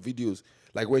 like her videos,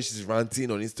 like when she's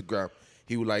ranting on Instagram.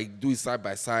 He would like do it side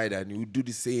by side, and he would do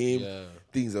the same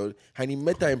things. And he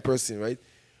met her in person, right?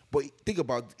 But think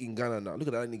about in Ghana now. Look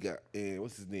at that nigga.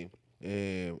 What's his name?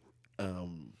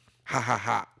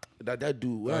 That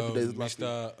dude. What happened to his last name?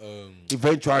 Mr.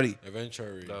 Eventually.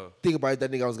 Think About it,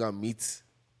 that nigga was gonna meet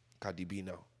Cardi B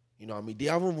now. You know what I mean? They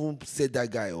haven't even set that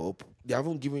guy up. They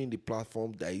haven't given him the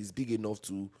platform that is big enough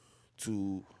to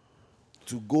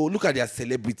go look at their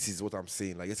celebrities. What I'm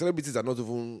saying, like, the celebrities are not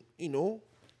even,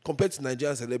 compared to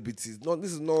Nigerian celebrities. No,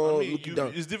 this is not I mean, looking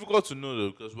down. it's difficult to know though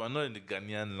because we're not in the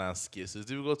Ghanaian landscape. So it's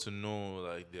difficult to know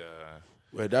like their.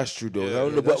 Well, that's true though. Yeah, I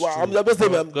don't know, that's but true. I'm just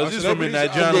saying, Because this is from a I'm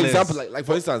Nigerian the lens. example, like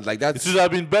for instance, like that. It would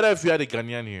have been better if you had a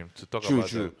Ghanaian here to talk about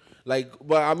that. Like,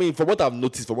 but I mean, from what I've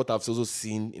noticed, from what I've also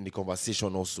seen in the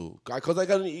conversation, also, because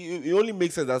it only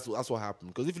makes sense. That's what happened.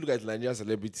 Because if you look at Nigerian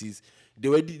celebrities, they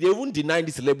even denying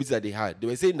the celebrities that they had. They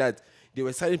were saying that they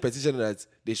were signing petition that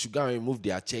they should go and remove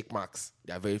their check marks,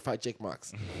 their verified check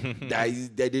marks.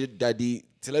 that the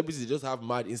celebrities, they just have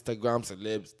mad Instagram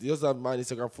celebs. They just have mad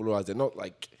Instagram followers. They're not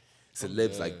like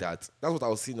celebs like that. That's what I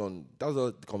was seeing on. That was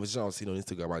the conversation I was seeing on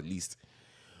Instagram at least.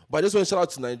 But I just want to shout out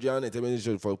to Nigerian entertainment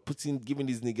industry for giving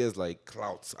these niggas like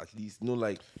clouts at least. What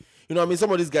I mean?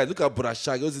 Some of these guys, look at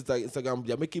Burashag, Instagram,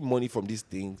 they're making money from these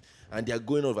things and they're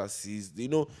going overseas. They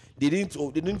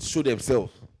didn't show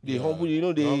themselves. They humble, they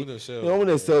humble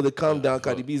themselves, they calm down.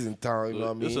 Cardi B's in town, you know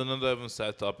what I mean? This is another even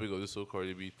sad topic of this whole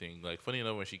Cardi B thing. Like, funny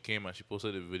enough, when she came and she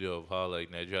posted a video of how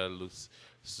like Nigeria looks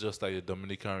just like the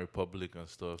Dominican Republic and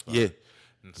stuff. Yeah.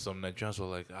 And some Nigerians were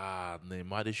like,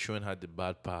 Neymar is showing her the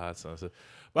bad parts and stuff.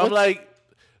 But I'm like,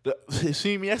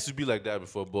 see, me has to be like that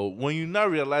before. But when you now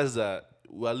realize that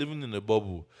we are living in a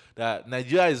bubble, that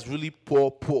Nigeria is really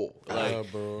poor.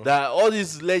 Like, bro. that all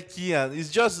this Lekki and it's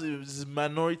just this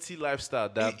minority lifestyle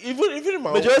that Even in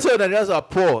my majority of Nigerians are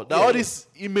poor. That all this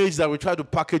image that we try to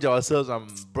package ourselves and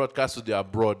broadcast to the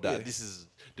abroad, that this is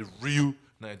the real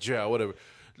Nigeria, whatever.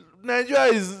 Nigeria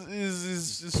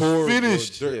is Poor,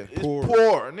 finished. bro. It's Poor.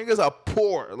 poor. Niggas are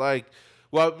poor. Like,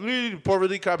 well, really the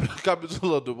poverty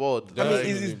capital of the world. I mean, Like,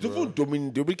 is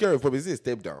Dominican Republic, is it a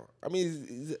step down? I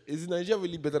mean, is Nigeria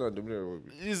really better than Dominican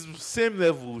Republic? it's same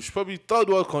level. It's probably third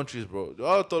world countries, bro. They're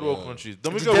all third world countries.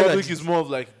 Dominican Then Republic I- is more of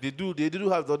like they do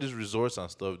have all these resorts and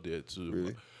stuff there too.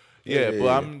 Really? Yeah, Yeah, but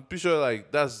yeah, I'm pretty sure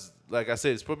like that's like I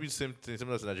said, it's probably the same thing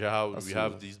similar to Nigeria how we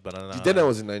have these banana. Then I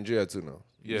was in Nigeria too now.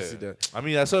 yeah. You see that? I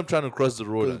mean, I saw him trying to cross the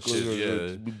road and shit.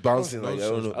 Yeah. Be bouncing like, I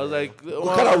don't know. I was like,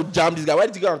 What kind of jam this guy? Why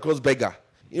did you go and cross Beggar?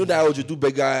 You know that how you do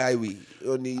Beggar Highway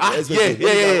on the express. Why did you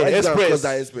go and Express. cross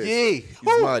that express? Yeah.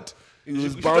 It's mad. He was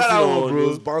should bouncing try that one, on, bro. he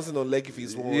was bouncing on Lekki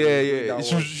Fees. Yeah.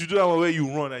 You should do that one where you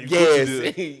run and you Yes.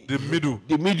 go to the middle.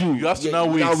 The middle. You have to Yeah, now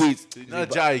you wait. can't wait.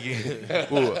 Not jai again.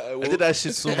 Bro, I did that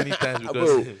shit so many times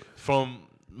because Bro. from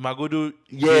Magodo,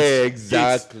 Yeah, gates,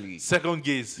 exactly. second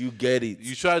gates, You get it.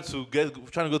 you trying to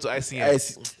go to ICM, I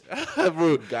see.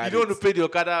 bro. Got You don't want it. to pay the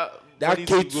Okada. That money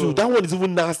to go. K2, that one is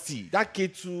even nasty. That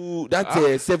K2, that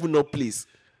 7-Up place.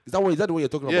 Is that the one you're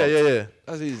talking Yeah, about? yeah.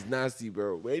 That is nasty,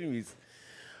 bro. But anyways,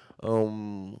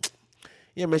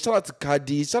 Yeah, man. Shout out to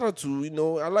Cardi. Shout out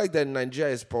to I like that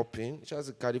Nigeria is popping. Shout out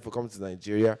to Cardi for coming to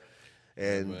Nigeria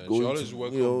and Man, she going always to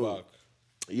welcome back.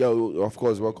 Yo, of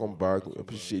course, welcome back. We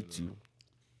appreciate you.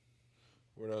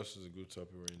 What else is a good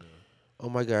topic right now? Oh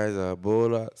my guys are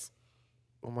bowlers.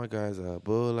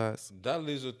 That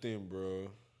Lizzo thing, bro.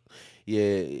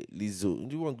 Yeah, Lizzo.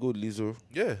 Do you want to go Lizzo?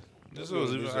 Yeah, this go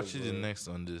was to even Lizzo, actually the bro. next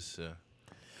on this.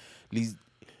 Liz.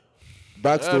 I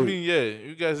Backstory. mean, yeah,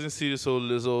 you guys didn't see this whole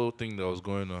Lizzo thing that was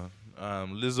going on.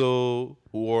 Lizzo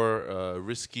wore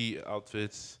risky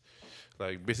outfits.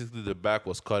 Like, basically, the back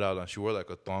was cut out, and she wore, like,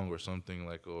 a thong or something,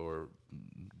 like, or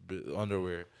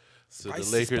underwear to the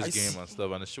Spicy, Lakers spicy. game and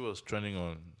stuff. And the shit was trending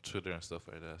on Twitter and stuff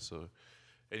like that. So,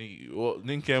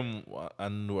 Ninkem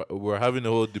and we're having a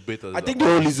whole debate. I think the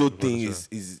whole Lizzo before thing the show.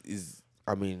 is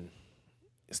I mean,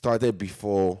 started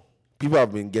before. People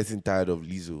have been getting tired of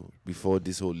Lizzo before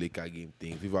this whole Laker game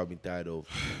thing. People have been tired of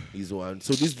Lizzo, and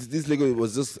so this Laker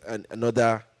was just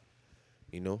another,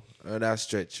 another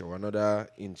stretch or another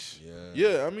inch.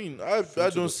 Yeah, I mean, I to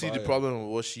don't the see the fire. problem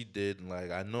with what she did.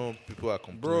 Like, I know people are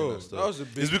complaining Bro, and stuff. that was a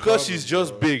big it's because problem, she's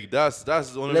just bro. big. That's the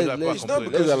only reason people are Let's, not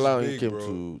complaining. because let's allow she's him big,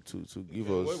 to give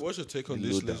us. What's your take on the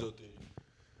this lowdown. Lizzo thing?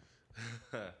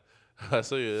 I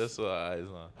saw you. That's what eyes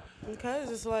on. Because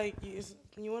it's like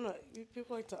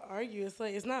people like to argue. It's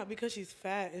like it's not because she's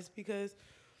fat. It's because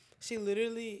she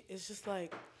literally is just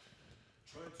like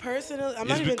personally. I'm It's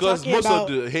not even because talking most about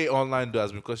of the hate online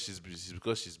does because she's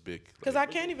big. because I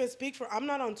can't even speak for. I'm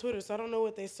not on Twitter, so I don't know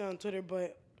what they say on Twitter.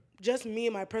 But just me,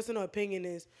 my personal opinion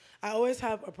is I always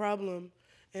have a problem,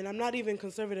 and I'm not even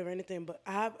conservative or anything, but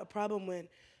I have a problem when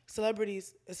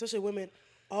celebrities, especially women,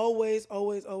 always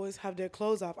have their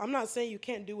clothes off. I'm not saying you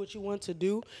can't do what you want to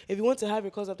do. If you want to have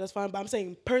your clothes off, that's fine. But I'm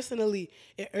saying personally,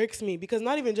 it irks me because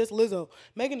not even just Lizzo,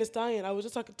 Megan Thee Stallion. I was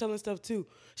just telling stuff too.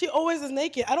 She always is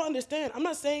naked. I don't understand. I'm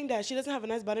not saying that she doesn't have a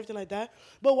nice body, everything like that.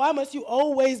 But why must you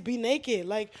always be naked?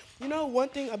 Like, one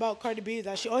thing about Cardi B is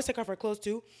that she always take off her clothes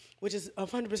too, which is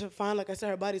 100% fine. Like I said,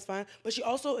 her body's fine. But she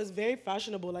also is very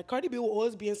fashionable. Like Cardi B will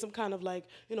always be in some kind of like,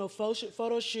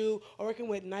 photo shoot or working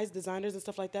with nice designers and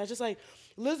stuff like that. It's just like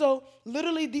Lizzo,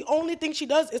 literally the only thing she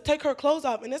does is take her clothes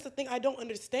off. And that's the thing I don't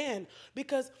understand.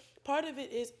 Because part of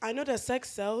it is, I know that sex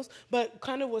sells, but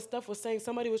kind of what Steph was saying,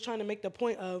 somebody was trying to make the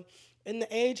point of, in the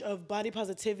age of body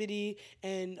positivity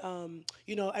and,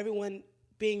 everyone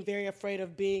being very afraid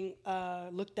of being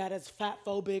looked at as fat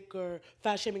phobic or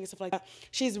fat shaming and stuff like that.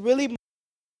 She's really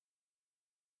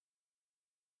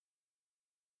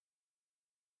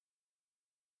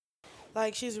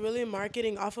she's really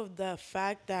marketing off of the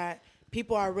fact that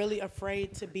people are really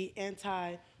afraid to be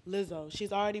anti Lizzo.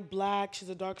 She's already black, she's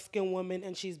a dark-skinned woman,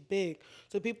 and she's big.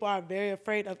 So people are very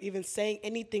afraid of even saying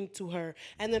anything to her.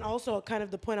 And then also kind of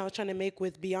the point I was trying to make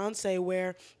with Beyonce,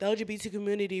 where the LGBT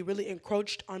community really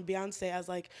encroached on Beyonce as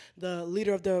like the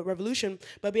leader of the revolution.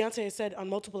 But Beyonce has said on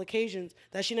multiple occasions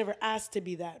that she never asked to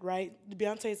be that, right?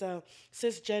 Beyonce is a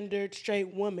cisgendered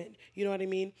straight woman. You know what I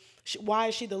mean? Why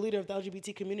is she the leader of the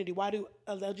LGBT community? Why does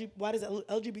the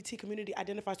LGBT community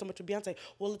identify so much with Beyonce?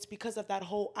 Well, it's because of that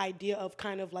whole idea of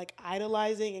kind of like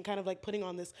idolizing and kind of like putting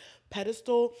on this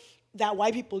pedestal that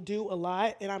white people do a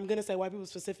lot. And I'm gonna say white people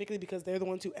specifically because they're the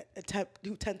ones who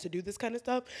tend to do this kind of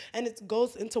stuff. And it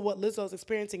goes into what Lizzo is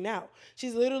experiencing now.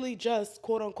 She's literally just,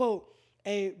 quote unquote,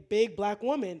 a big black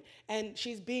woman, and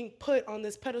she's being put on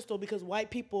this pedestal because white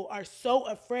people are so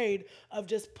afraid of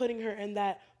just putting her in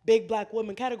that big black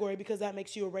woman category because that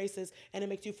makes you a racist and it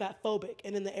makes you fat phobic.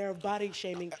 And in the era of body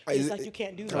shaming, it's like you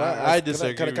can't do that. I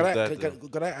disagree with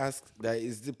that. Can I ask that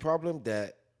is the problem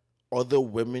that other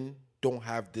women don't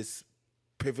have this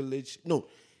privilege? No.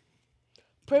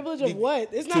 Privilege of what?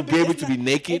 It's To not be able it's to not- be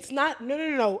naked? It's not.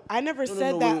 No. I never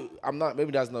said No, that. wait, I'm not.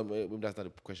 Maybe that's not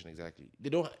the question exactly. They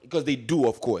don't because they do.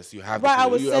 Of course, you have. Right, the I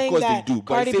was you, saying of course that they do. But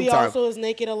Cardi at the B same time, also is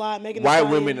naked a lot. Megan Thee white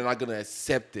Stallion. women are not gonna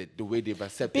accept it the way they've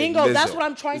accepted. Bingo, Lizzo. that's what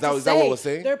I'm trying to say. Is that what we're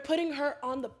saying? They're putting her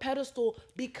on the pedestal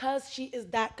because she is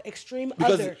that extreme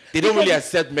Because other. they don't really Because-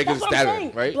 accept Megan that's what I'm Stallion,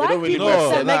 saying. right? Black They don't really people No,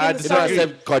 accept no, I Megan Thee They don't disagree. Stallion.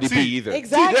 accept Cardi B See, either.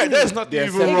 Exactly. There's nothing They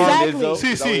even accept wrong. Exactly. Lizzo. Is that what See,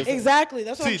 you're saying? Exactly.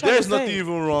 That's what I'm trying there's to say. nothing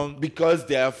even wrong. Because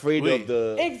they're afraid Wait. of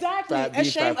the Exactly. being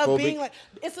Ashamed of fatphobic. being like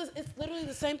it's literally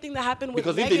the same thing that happened with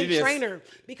Because if they Megan didn't- Trainor.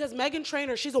 Because Megan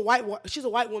Trainor, she's a white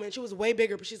woman. She was way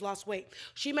bigger, but she's lost weight.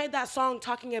 She made that song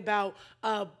talking about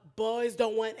boys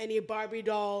don't want any Barbie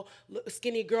doll,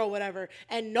 skinny girl, whatever.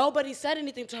 And nobody said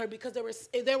anything to her because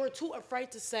they were too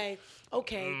afraid to say,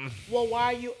 okay, well, why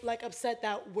are you like upset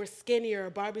that we're skinnier or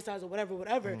Barbie size or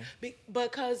whatever.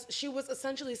 Because she was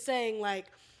essentially saying like,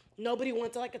 Nobody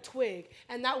wanted like a twig.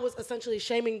 And that was essentially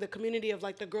shaming the community of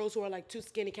like the girls who are like too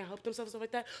skinny, can't help themselves, stuff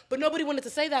like that. But nobody wanted to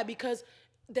say that because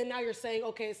then now you're saying,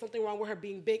 okay, it's something wrong with her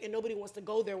being big, and nobody wants to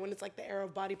go there when it's like the era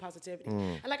of body positivity.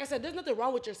 And like I said, there's nothing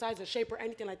wrong with your size or shape or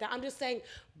anything like that. I'm just saying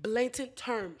blatant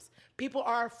terms. People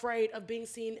are afraid of being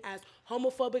seen as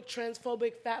homophobic,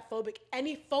 transphobic, fatphobic,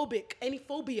 any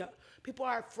phobia. People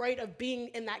are afraid of being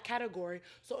in that category.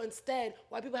 So instead,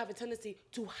 white people have a tendency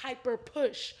to hyper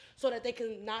push so that they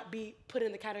can not be put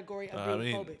in the category of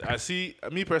being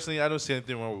phobic. Me personally, I don't see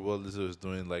anything wrong with what Lizzo is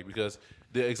doing. Like, because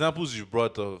the examples you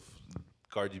brought of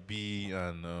Cardi B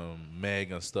and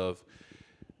Meg and stuff,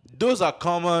 those are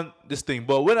common, this thing.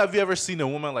 But when have you ever seen a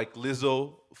woman like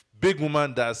Lizzo, big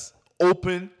woman that's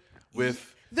open with...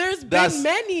 There's been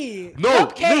many. No,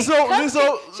 Cupcake.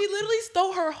 Lizzo. She literally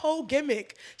stole her whole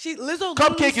gimmick. Lizzo.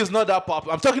 Cupcake is not that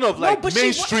popular. I'm talking of like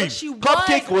mainstream.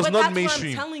 Cupcake was not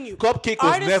mainstream. What I'm telling you. Cupcake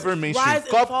was never mainstream. Rise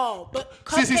and fall, but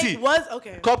Cupcake was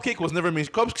okay. Cupcake was never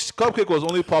mainstream. Cupcake was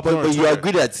only popular. But you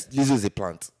agree that Lizzo is a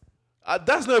plant?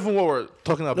 That's not even what we're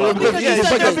talking about. No, because you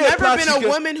said there's never been a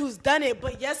woman who's done it,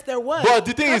 but yes, there was. But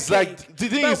the thing is, fat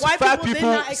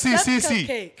people.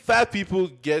 See, fat people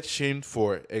get shamed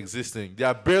for existing. There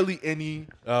are barely any.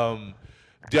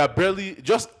 They are barely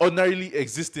just ordinarily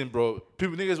existing, bro.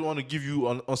 People niggas want to give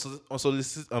you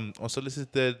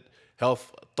unsolicited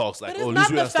health talks like, but it's not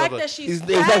the fact that she's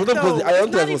fat, I don't think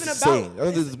that's what she's saying. I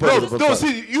don't think it's no,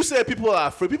 see, you said people are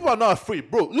afraid. People are not afraid,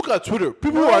 bro. Look at Twitter.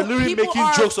 People are literally making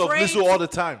jokes of Lizzo all the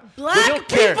time. They don't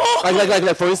care.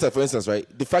 Like for instance, right?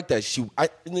 The fact that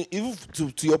even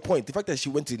to your point, the fact that she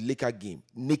went to the Laker game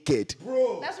naked,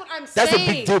 bro. That's what I'm saying. That's a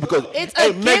big deal because it's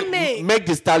a gimmick. Meg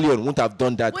Thee Stallion wouldn't have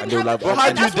done that, and they would have.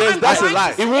 That's a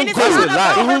lie. It won't go.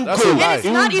 That's a lie. It's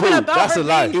not even about her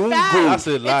being fat. That's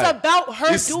a lie. It's about her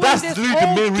doing this whole literally the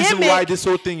main reason gimmick. why this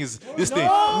whole thing is this thing.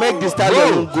 Meg Thee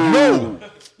Stallion. No.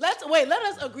 Let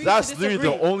us agree. That's literally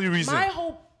the only reason. My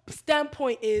whole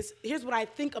standpoint is, here's what I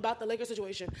think about the Lakers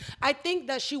situation. I think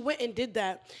that she went and did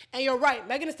that, and you're right.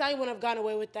 Megan Thee Stallion wouldn't have gotten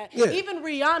away with that. Yeah. Even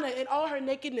Rihanna, in all her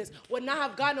nakedness, would not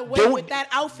have gotten away with that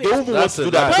outfit. They don't want to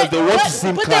do that because they want to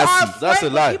seem classy. That's a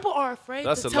lie. People are afraid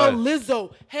to tell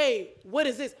Lizzo, "Hey, what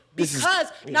is this?"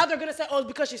 Because now they're gonna say, "Oh, it's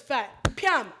because she's fat."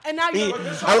 Piam, and now you're.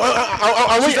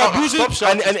 She's abusing.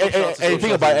 And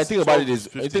think about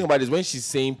it is when she's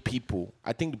saying people.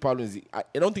 I think the problem is I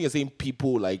don't think you're saying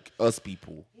people like us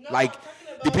people, like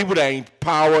the people that are in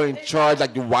power, in charge,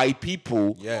 like the white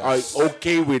people are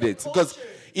okay with it. Because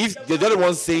if they're the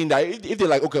ones saying that, if they're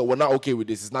like, okay, we're not okay with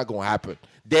this, it's not gonna happen,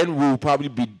 then we'll probably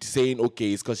be saying,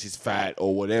 okay, it's because she's fat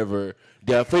or whatever.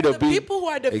 They're afraid of being. The people who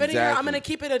are defending her, I'm gonna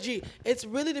keep it a G. It's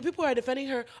really the people who are defending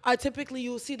her are typically,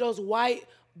 you'll see those white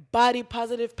body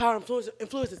positive power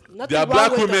influences. There are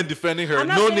black women defending her.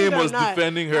 No Name was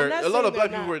defending her. A lot of black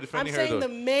people were defending her. I'm saying the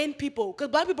main people, because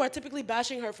black people are typically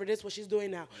bashing her for this, what she's doing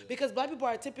now. Because black people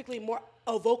are typically more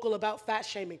vocal about fat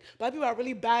shaming. Black people are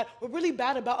really bad. We're really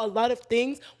bad about a lot of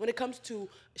things when it comes to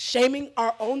shaming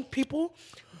our own people.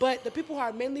 But the people who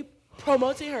are mainly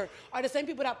promoting her are the same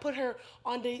people that put her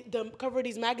on the cover of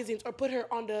these magazines or put her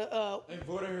on the and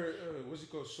voted her what's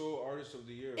it called, Soul Artist of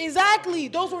the Year. Exactly.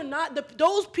 Those were not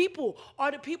those people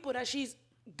are the people that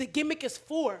the gimmick is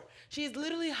for. She's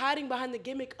literally hiding behind the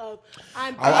gimmick of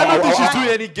I don't think she's doing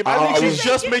any gimmick. I think she's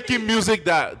just making music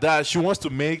that she wants to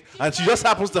make, and she just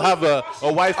happens to have a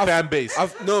white fan base.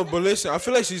 No, but listen, I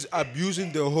feel like she's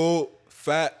abusing the whole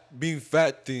being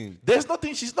fat thing. There's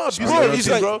nothing. She's not abusing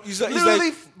anything, bro.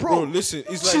 Literally, bro. Listen,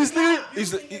 it's like she's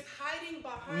literally. hiding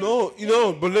behind. No,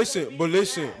 but listen.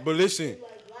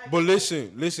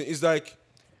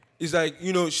 It's like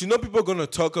she know people are gonna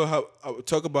talk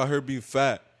about her being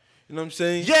fat. You know what I'm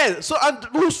saying? Yeah. So and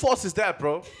whose fault is that,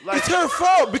 bro? Like, it's her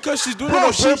fault because she's doing it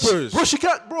on purpose. Bro, she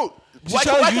can't, bro. Why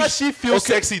can't she feel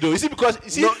sexy though? Is it because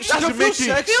she doesn't feel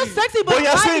sexy, but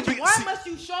why must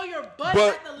you show your butt?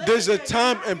 But there's a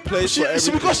time and place for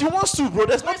everything. Because she wants to, bro.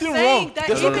 There's nothing wrong.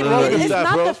 There's nothing wrong with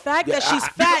that, bro. It's not the fact that she's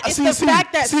fat. It's the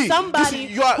fact that somebody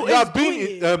you are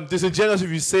being disingenuous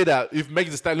if you say that if Megan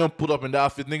Thee Stallion put up in that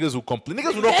outfit, niggas will complain.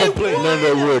 Niggas will not complain. No,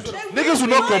 they would. Niggas will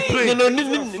not complain.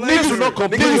 Niggas will not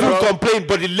complain. Niggas will complain,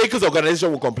 but the Lakers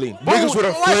organization will complain. Niggas would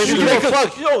have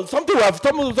something would have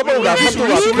come out with something.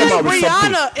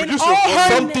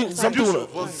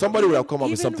 Somebody would have come up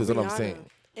with something. Is what I'm saying.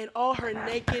 In all her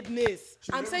nakedness,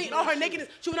 I'm saying in all her nakedness,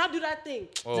 she would not do that thing.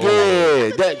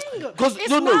 Because it's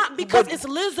not because it's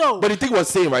Lizzo. But the thing was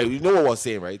saying, right? You know what was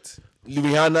saying, right?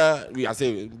 Rihanna, I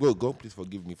say, go, please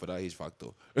forgive me for that age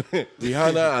factor.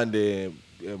 Rihanna and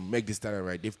Meg Thee Stallion,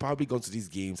 right? They've probably gone to these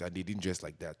games and they didn't dress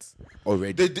like that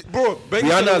already. Bro,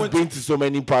 Rihanna has been to so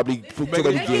many games, she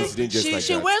didn't dress like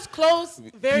she that. wears clothes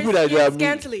very People that they are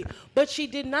scantily, but she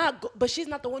did not. But she's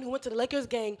not the one who went to the Lakers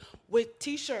game with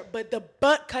t-shirt, but the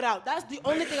butt cut out. That's the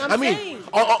only thing I'm saying.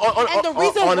 And the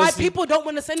reason why honestly, people don't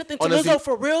want to say anything to honestly, Lizzo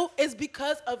for real is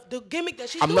because of the gimmick that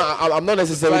she's doing. I'm not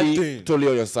necessarily Bad thing. totally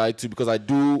on your side too, because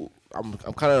I'm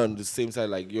kind of on the same side.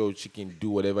 Like, yo, she can do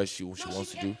whatever she wants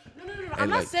to do. No. And I'm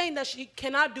not like- saying that she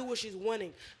cannot do what she's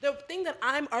wanting. The thing that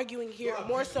I'm arguing here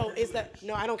more so is that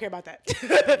no, I don't care about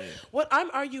that. What I'm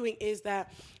arguing is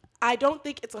that I don't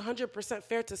think it's 100%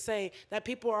 fair to say that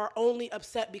people are only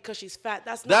upset because she's fat.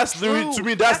 That's not true. Literally, to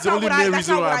me, that's the not only what main that's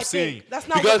reason not why what I'm I saying. think. That's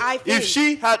not Because what I think. if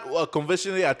she had a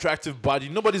conventionally attractive body,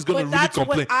 nobody's going to But really that's what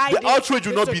complain. I The didn't outrage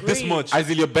will not be this disagree. much.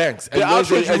 Azealia Banks. The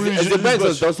outrage will usually Azealia Banks be-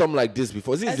 has done something like this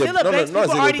before. Azealia Banks,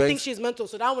 people already think she's mental,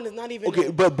 so that one is not even.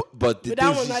 Okay, but the But thing that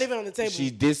is one's not even on the table.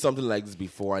 She did something like this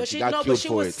before, and But she got but killed she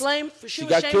for was it. slamed. She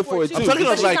got killed for it too. too. I'm talking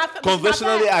But of she's like not fat, but she's not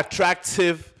conventionally fat.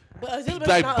 attractive. But Azealia Banks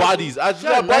Like not bodies, ugly. She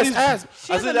has a nice ass.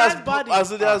 She has a nice body.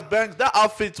 Azealia's Banks, that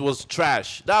outfit was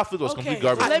trash. That outfit was Okay, complete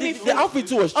garbage. let me The outfit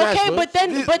too was trash. Okay, bro. but then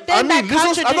I mean,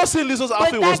 that I'm not saying Lizzo's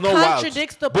outfit but was that not wild.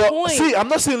 contradicts the but point. see, I'm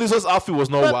not saying Lizzo's outfit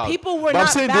was not But wild. people were but I'm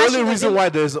not saying the only bashing reason Azealia- why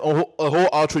there's a whole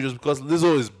outrage is because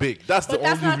Lizzo is big. That's the But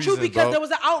that's only not reason, true because bro. there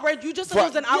was an outrage. You just said For- there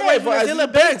was an yeah, outrage for when Azealia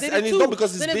Azealia Banks, Banks did and it it's too. not because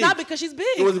it's Then it's big. not because she's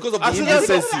big. It was because of the Azealia-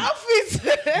 indecency.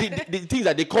 The things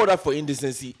that they called her for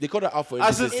indecency. They called her out for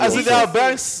indecency. Azealia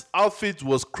Banks' outfit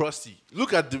was crusty.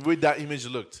 Look at the way that image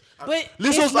looked. But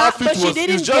Lizzo's it's not, outfit but she was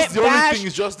didn't it's just get the only bashed thing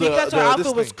is just the because her this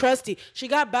outfit was thing. crusty. She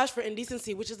got bashed for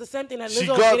indecency, which is the same thing that She Lizzo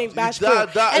is got- getting bashed that-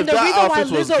 for. that- And the if that reason why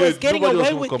outfit was Lizzo is good, getting nobody was away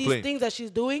gonna with complain. these things that she's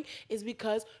doing is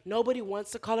because nobody wants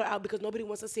to call her out because nobody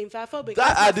wants to seem fatphobic. That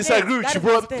That's I my disagree stance. with That you, is my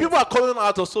bro. stance. People are calling her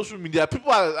out on social media.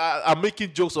 People are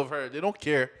making jokes of her. They don't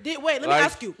care. Wait, let me Like-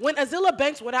 ask you. When Azealia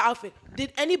Banks wore that outfit,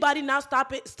 did anybody now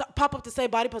pop up to say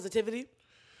body positivity?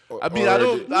 I mean, I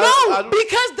don't. No, I don't-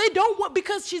 because they don't want,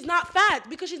 because she's not fat,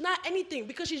 because she's not anything,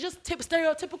 because she's just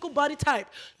stereotypical body type.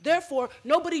 Therefore,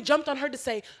 nobody jumped on her to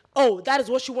say, oh, that is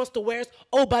what she wants to wear.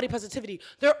 Oh, body positivity.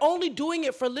 They're only doing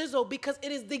it for Lizzo because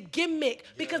it is the gimmick,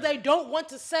 because they don't want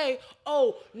to say,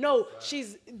 oh, no, she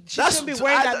shouldn't be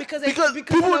wearing that because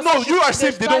people on know social- you are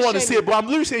saying there's they don't want to fat say it, shaming. but I'm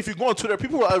literally saying if you go on Twitter,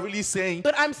 people are really saying.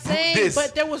 But I'm saying, this.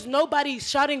 but there was nobody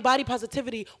shouting body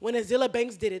positivity when Azealia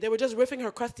Banks did it. They were just riffing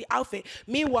her crusty outfit.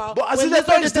 Meanwhile, But when Azealia Lizzo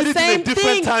Banks did did the it in a same different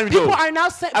thing, time, people though. are now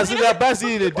saying Azealia Banks did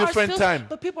it in a people are different still- time.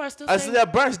 But people are still saying.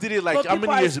 Azealia Banks did it like But how people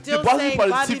many are years? The still body saying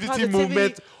body positivity positivity-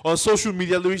 movement on social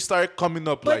media literally started coming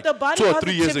up But like the body 2 or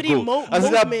 3 years positivity ago.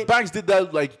 Azealia movement- Banks did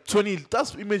that like 20.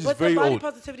 That image is But very the body old.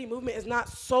 positivity movement is not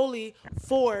solely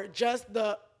for just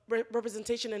the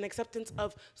representation and acceptance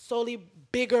of solely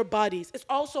bigger bodies. It's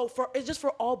also it's just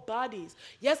for all bodies.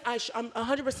 Yes, I'm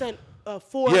 100%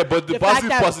 for. Yeah, but the fact body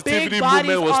that positivity big bodies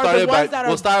movement was are the started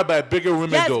ones that by are- bigger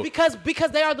women Yes, though.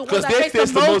 because they are the ones Because that they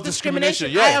face the most discrimination.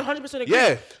 yeah. I 100% agree.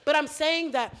 Yeah. But I'm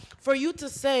saying that for you to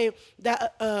say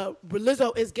that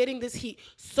Lizzo is getting this heat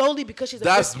solely because she's a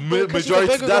That's because she's a majority-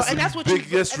 bigger that's girl, and the that's what you,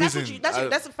 biggest and that's what reason. you,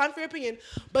 that's a fine for your opinion.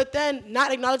 But then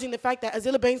not acknowledging the fact that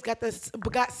Azealia Banks got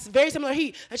very similar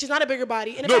heat, and she's not a bigger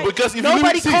body. And in No, fact, because if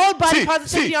nobody you called body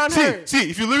positivity on her. See,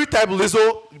 if you literally type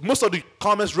Lizzo, most of the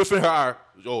comments riffing her are,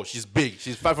 oh, she's big,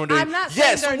 she's 500. I'm not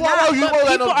yes, saying they're why not, are you but all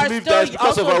people not are believe still that it's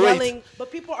because of also her weight? yelling.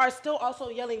 But people are still also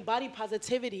yelling body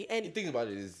positivity, The and thing about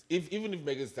it is, even if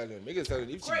Megan Stallion,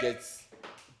 if she gets,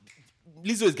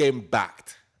 Lizzo is getting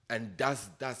backed, and that's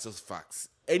just facts.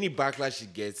 Any backlash she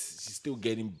gets, she's still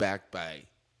getting backed by.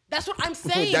 that's what I'm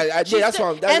saying. That's She's what still-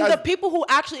 I'm- and the that's- people who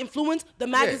actually influence the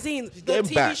magazines, she's the getting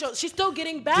TV back. shows, she's still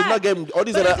getting back. She's not getting all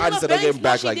these But other Azealia artists are not Banks, getting no,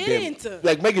 back she like didn't. them.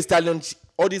 Like Megan Stallion,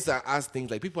 all these are ass things.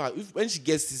 Like people are, when she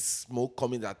gets this smoke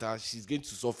coming at her, she's going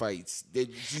to suffer it. The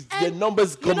And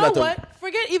numbers you come know at her. what?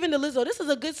 Forget even the Lizzo. This is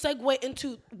a good segue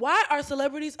into why are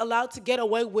celebrities allowed to get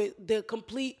away with the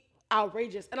complete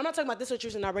outrageous? And I'm not talking about this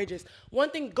situation outrageous.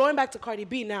 One thing, going back to Cardi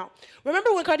B now.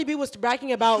 Remember when Cardi B was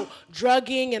bragging about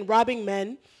drugging and robbing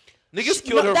men? Niggas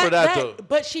killed her for that though.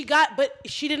 But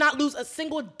she did not lose a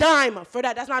single dime for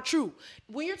that. That's not true.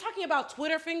 When you're talking about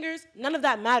Twitter fingers, none of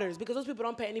that matters because those people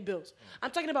don't pay any bills.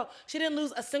 I'm talking about she didn't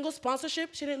lose a single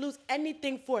sponsorship. She didn't lose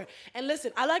anything for it. And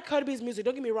listen, I like Cardi B's music.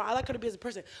 Don't get me wrong. I like Cardi B as a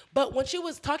person. But when she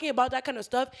was talking about that kind of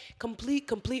stuff,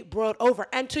 complete brought over.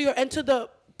 And to the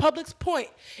Public's point.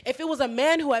 If it was a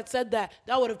man who had said that,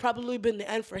 that would have probably been the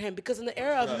end for him. Because in the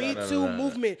era of Me Too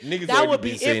movement, Niggas that already would be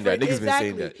been saying that. it. Niggas been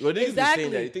saying that. Well, niggas been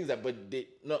saying that. Things that, but they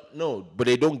but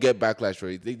they don't get backlash for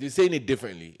it. They're saying it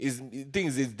differently. It's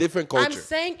different culture. I'm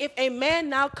saying if a man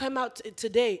now come out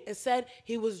today and said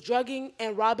he was drugging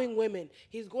and robbing women,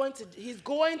 he's going to jail.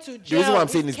 The reason why I'm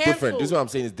saying He's it's different. canceled. The reason why I'm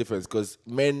saying it's different is because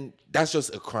men, that's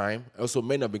just a crime. Also,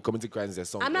 men have been committing crimes in their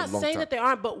song I'm for a not long saying time. that they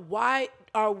aren't, but why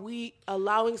are we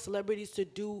allowing celebrities to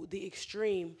do the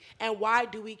extreme? And why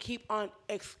do we keep on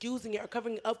excusing it or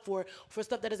covering it up for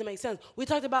stuff that doesn't make sense? We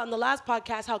talked about in the last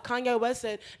podcast how Kanye West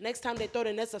said, next time they throw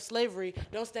the nets of slavery,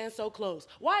 don't stand so close.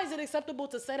 Why is it acceptable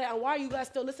to say that? And why are you guys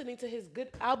still listening to his good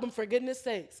album, for goodness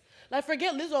sakes? Like,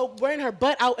 forget Lizzo wearing her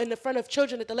butt out in the front of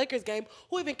children at the Lakers game.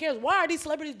 Who even cares? Why are these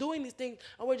celebrities doing these things?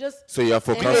 And we're just... So you're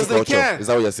for Because cancel they culture? can. Is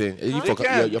that what you're saying? You're for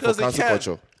because they cancel can.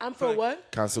 culture? I'm for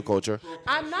what? Cancel culture?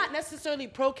 I'm not necessarily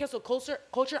pro cancel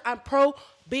culture. I'm pro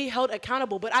be held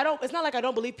accountable, but it's not like I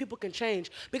don't believe people can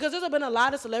change, because there's been a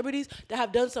lot of celebrities that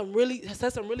have said some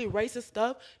really racist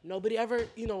stuff. Nobody ever,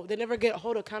 they never get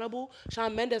held accountable.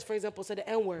 Shawn Mendes, for example, said the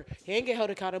N-word. He didn't get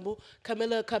held accountable.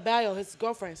 Camila Cabello, his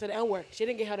girlfriend, said the N-word. She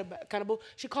didn't get held accountable.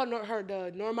 She called her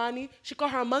the Normani. She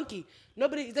called her a monkey.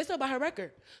 They still by her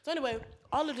record. So anyway,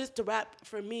 all of this to wrap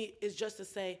for me is just to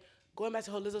say, going back to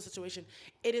the whole Lizzo situation,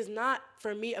 it is not,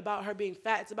 for me, about her being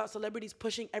fat. It's about celebrities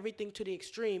pushing everything to the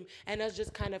extreme, and us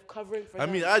just kind of covering for them.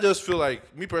 I mean, I just feel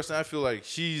like, me personally, I feel like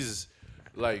she's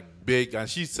like big and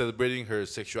she's celebrating her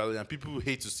sexuality, and people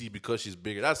hate to see because she's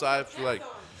bigger. That's why I feel like.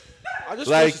 I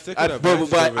just Like, feel she's taking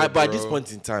advantage of it, by this bro.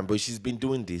 point in time, but she's been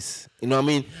doing this. You know what I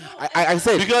mean? I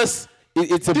said Because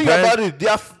it's a think brand. about it.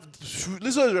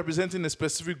 Lizzo is representing a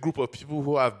specific group of people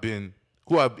who have.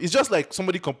 It's just like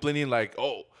somebody complaining like,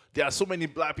 oh, there are so many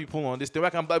black people on this thing. Why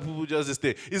can't black people just this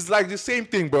thing? It's like the same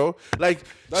thing, bro. Like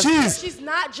She's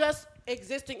not just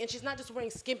existing, and she's not just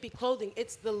wearing skimpy clothing.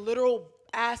 It's the literal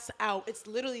ass out. It's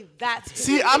literally that.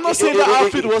 See, I'm not saying the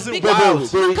outfit wasn't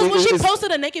Because well. when she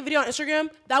posted a naked video on Instagram,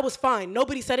 that was fine.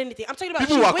 Nobody said anything. I'm talking about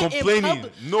People she are went in complaining.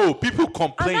 public. No, people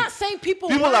complain. I'm not saying people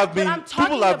People weren't, have but I'm been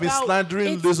talking about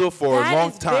slandering it's- Lizzo for a that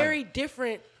long is time. very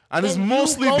different. And it's than you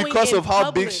mostly going because in of how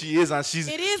public. big she is, and she's.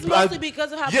 It is mostly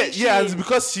because of how big she Yeah, and is. it's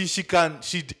because she can.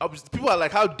 People are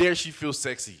like, how dare she feel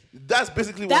sexy? That's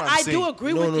basically what That I'm I saying. do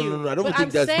agree with you. No, I don't but think I'm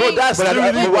that's- saying, Bro, that's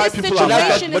literally but why this people are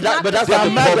mad. situation is not But that's the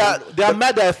not They're same.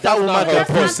 mad that a fat woman That's can not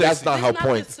feel her sexy. point. That's not her It's not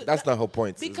point. the- That's not her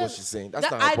point. Is what Because she's saying. That's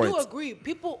that- not her point. I do agree.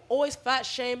 People always fat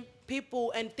shame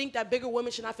people and think that bigger women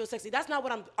should not feel sexy. That's not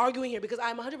what I'm arguing here, because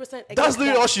I'm 100% against That's literally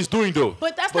that. all she's doing, though.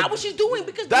 But that's not what she's doing,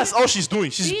 because That's all she's doing.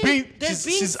 She's there's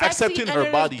she's sexy accepting and her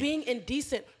there's body. being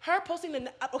indecent. Her posting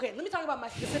okay, let me talk about my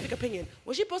specific opinion.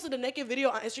 When she posted the naked video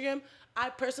on Instagram, I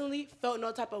personally felt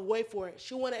no type of way for it.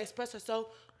 She wanted to express herself,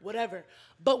 whatever.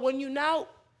 But when you now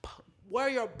wear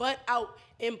your butt out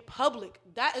in public,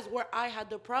 that is where I had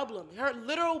the problem. Her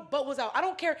literal butt was out. I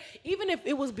don't care, even if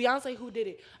it was Beyonce who did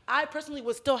it, I personally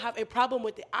would still have a problem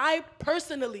with it. I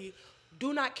personally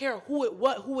do not care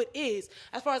who it is,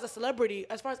 as far as a celebrity,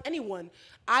 as far as anyone.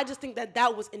 I just think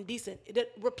that was indecent.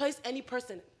 Replace any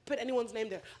person, put anyone's name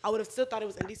there, I would have still thought it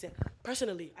was indecent.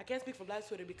 Personally, I can't speak for Black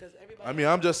Twitter because everybody. I mean,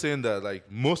 I'm just saying that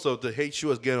like most of the hate she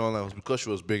was getting online was because she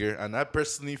was bigger, and I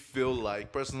personally feel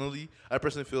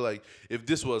like if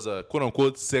this was a quote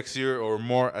unquote sexier or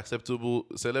more acceptable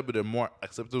celebrity, a more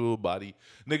acceptable body,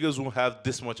 niggas won't have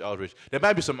this much outrage. There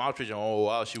might be some outrage on, oh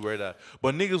wow, she wear that,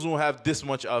 but niggas won't have this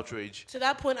much outrage. To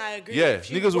that point, I agree. Yeah, If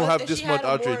she niggas won't was- have if this she much had a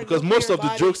more outrage because most of the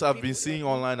nuclear jokes body, I've been people seeing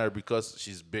online are because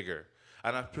she's bigger,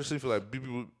 and I personally feel like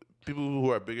people who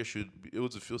are bigger should be able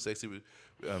to feel sexy with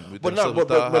But now, themselves but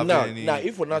without having now, any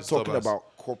if we're not talking disturbance.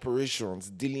 about corporations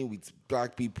dealing with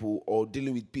black people or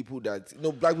dealing with people that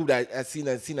black people that are seen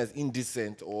as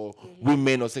indecent or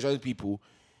women or sexual people,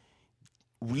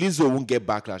 Lizzo won't get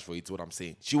backlash for it. Is what I'm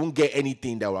saying. She won't get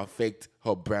anything that will affect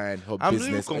her brand, her I'm really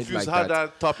business. or anything confused like how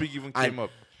that topic even came up.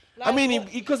 I mean,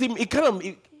 because it kind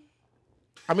of.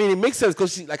 I mean, it makes sense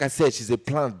because she, like I said, she's a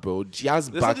plant, bro. She has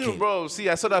There's nothing, backing. bro. See,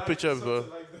 I saw that picture, bro.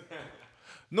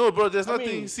 No, bro. There's nothing.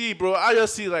 mean- See, bro. I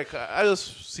just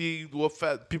see what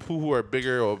fat people who are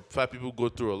bigger or fat people go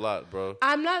through a lot, bro.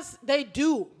 They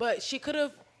do, but she could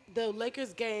have. The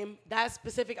Lakers game, that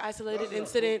specific isolated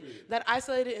incident.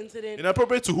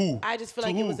 Inappropriate to who? I just feel To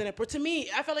like who? it was inappropriate. To me,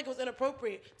 I felt like it was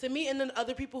inappropriate. To me, and then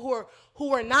other people who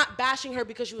were not bashing her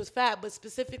because she was fat, but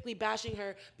specifically bashing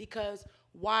her because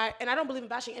why? And I don't believe in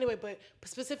bashing anyway, but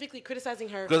specifically criticizing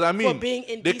her Because I mean, for being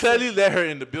they indecent. clearly let her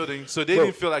in the building, so they Bro,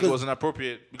 didn't feel like it was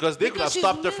inappropriate because they could have Because she's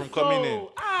stopped her from coming in.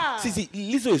 Lizzo. See,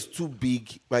 Lizzo is too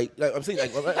big, right? Like I'm saying,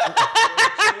 like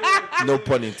no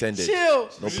pun intended. Chill.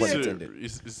 No pun intended.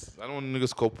 I don't want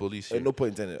niggas call police. Here. No pun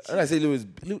intended. And I say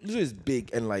Lizzo is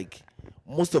big, and like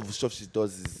most of the stuff she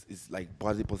does is like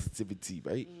body positivity,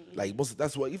 right? Like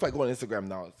that's what. If I go on Instagram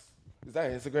now, is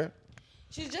that Instagram?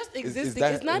 She's just existing.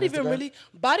 that It's not an even Instagram? really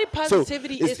body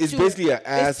positivity. It's basically an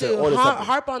ass and all this stuff.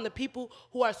 harp on the people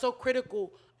who are so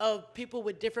critical of people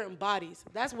with different bodies.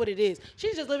 That's what it is.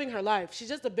 She's just living her life. She's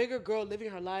just a bigger girl living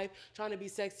her life, trying to be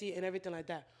sexy and everything like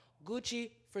that.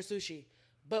 Gucci for sushi.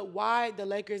 But why the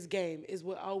Lakers game is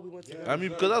what all we want to know. I mean,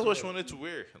 because that's what she wanted to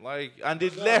wear. Like, and they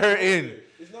let her in.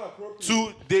 It's not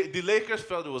appropriate. The Lakers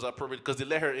felt it was appropriate because they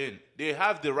let her in. They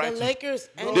have the right The to. Lakers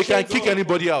and They can Shaq- kick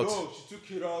anybody out. No, she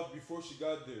took it off before she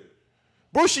got there.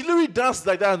 Bro, she literally danced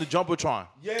like that on the Jumbotron.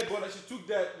 Yeah, but like, she took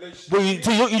that. Like,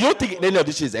 But you don't think any of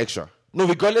this shit is extra? No,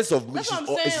 regardless of which, That's what I'm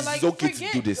saying. it's Like, okay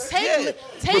forget, to do this. Take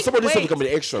But some of this stuff wait, become an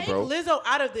extra, take bro. Lizzo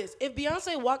out of this. If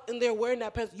Beyonce walked in there wearing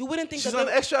that pants, you wouldn't think She's that.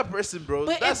 an extra person, bro.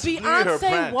 But That's if literally her Beyonce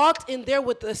brand. walked in there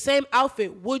with the same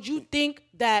outfit, would you think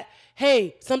that,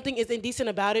 hey, something is indecent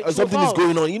about it? Something is Evolve.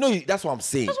 going on. You know, that's what I'm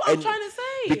saying. That's what I'm And trying to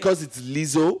say. Because it's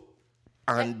Lizzo,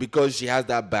 and because she has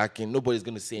that backing, nobody's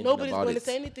gonna say anything Nobody's about gonna it.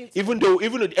 say anything to Even though,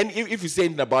 and if you say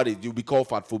anything about it, you'll be called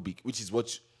fatphobic, which is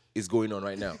what is going on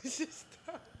right now.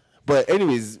 But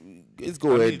anyways, let's go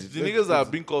I mean, ahead. the niggas that are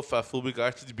being called fatphobic are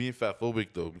actually being fatphobic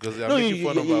though, because they're No, making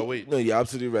fun of our weight. No, you're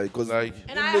absolutely right. Because Like-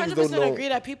 And I 100% agree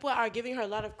that people are giving her a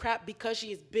lot of crap because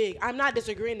she is big. I'm not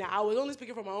disagreeing that. I was only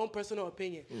speaking from my own personal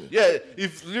opinion. Yeah,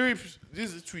 if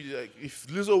this is a tweet, like if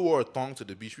Lizzo wore a thong to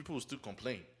the beach, people would still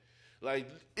complain. Like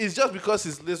it's just because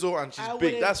it's Lizzo and she's I big.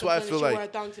 wouldn't That's why I complain feel that she like wore a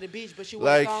thong to the beach, but she wore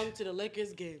like- a thong to the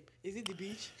Lakers game. Is it the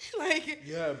beach? Like,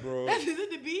 yeah, bro. is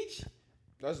it the beach?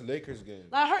 That's Lakers game.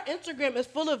 Like her Instagram is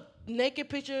full of naked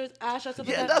pictures, ass shots, stuff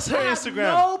Yeah, like that. that's her I have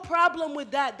Instagram. No problem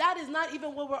with that. That is not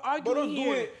even what we're But arguing don't do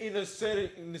here. it in a setting.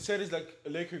 In the settings like a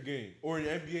Laker game or an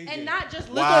NBA game. And not just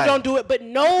Lizzo Why? don't do it, but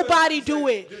nobody do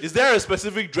it. is there a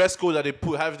specific dress code that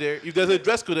they have there? If there's a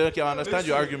dress code, then okay, I understand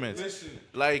your argument. Listen.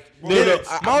 Like No,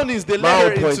 my own is they my let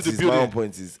own her point into the is, building. my own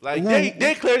point is, Like who-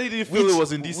 they clearly didn't feel it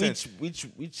was indecent. Which,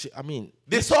 I mean,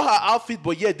 They saw her outfit,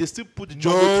 but yet they still put the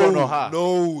jumbotron on her.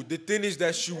 No, the thing is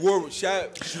that she wore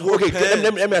okay, pants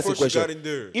let me ask you before a she question. got in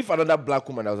there. If another black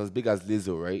woman that was as big as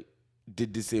Lizzo, right,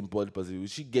 did the same body positivity, would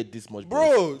she get this much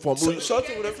Bro, from shut up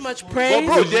with This much But praise.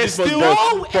 bro, there's still- still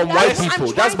No, from and white that's what I'm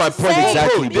people. That's my trying to point say.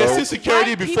 exactly, There's bro. still security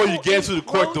White before you people get to the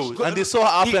court, though, encroach- and they saw her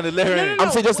outfit and they let her No, in. no, no.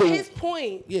 I'm saying just but a- his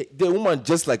point. Yeah, the woman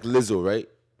just like Lizzo, right,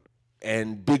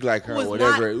 and big like her, Who is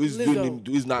whatever. not Who's Lizzo, doing him?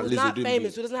 Who's not who's Lizzo? not doing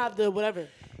famous, him. who doesn't have the whatever.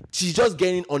 She's just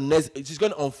getting she's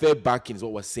getting unfair backing. Is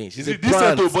what we're saying. She's a Decent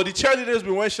brand. though, but the cheerleaders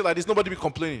been wearing shit like this. Nobody be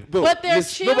complaining. Bro, But they're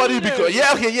listen, Nobody be cheerleaders.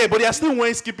 yeah, okay, yeah, but they are still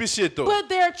wearing skippy shit though. But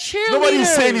they're cheerleaders.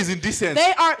 Nobody's saying it's indecent.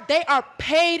 They are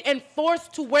paid and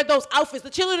forced to wear those outfits. The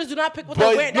cheerleaders do not pick what they're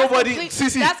But wearing. That's nobody, complete-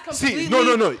 see, that's completely,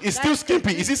 no. It's still that's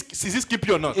skimpy. completely- Is it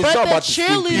skimpy or not? It's But not the about the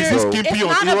skimpy, cheerleaders, bro. Is it skimpy it's or-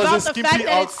 not it was a about the skimpy fact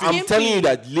that it's outfit. skimpy. I'm telling you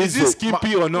that Lizzo. Is it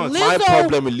skimpy or not? My Lizzo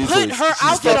problem with Lizzo put is her she's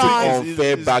outfit getting on.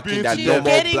 unfair It's backing that beauty. normal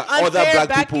Getting other unfair black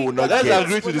backing people will not Let's get.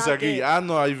 agree to Would not disagree. get. I'm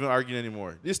not even arguing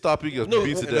anymore. This topic is No,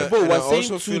 being to and death. bro, and we're I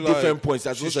saying also two feel different like points.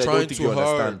 That's she's what I trying don't think too you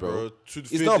understand, hard, bro. bro, to It's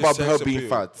fit not the about her sex being appeal.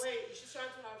 fat. Wait, she's trying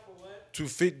too hard for what? To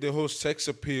fit the whole sex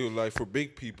appeal, like for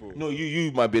big people. No,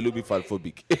 you might be a little bit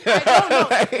fatphobic.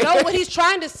 I don't know. No, what he's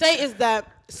trying to say is that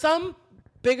some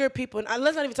bigger people, and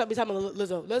let's not even be talking about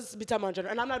Lizzo. Let's be talking about gender.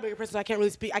 And I'm not a bigger person, so I can't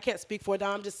really speak. I can't speak for them.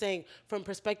 I'm just saying from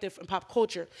perspective from pop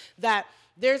culture that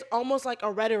there's almost like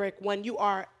a rhetoric when you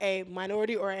are a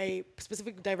minority or a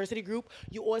specific diversity group.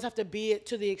 You always have to be it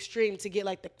to the extreme to get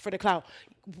like for the clout.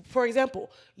 For example,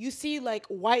 you see like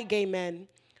white gay men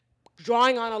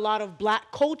drawing on a lot of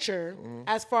black culture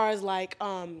as far as like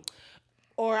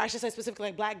or I should say specifically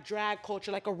like black drag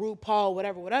culture, like a RuPaul,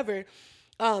 whatever,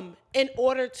 in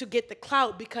order to get the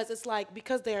clout, because it's like,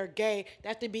 because they're gay, they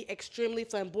have to be extremely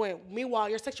flamboyant. Meanwhile,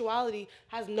 your sexuality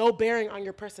has no bearing on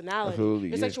your personality. Absolutely,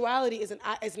 your yeah. sexuality is an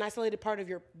isolated part of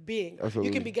your being. Absolutely.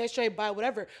 You can be gay, straight, bi,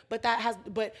 whatever, but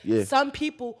Yeah. some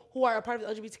people who are a part of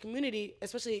the LGBT community,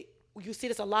 especially, you see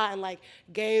this a lot in like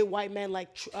gay white men,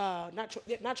 like Troye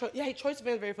Sivan's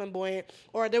very flamboyant,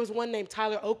 or there was one named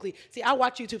Tyler Oakley. See, I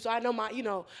watch YouTube, so I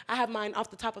know I have mine off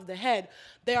the top of the head.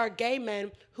 There are gay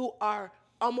men who are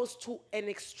almost to an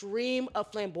extreme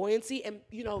of flamboyancy, and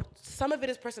some of it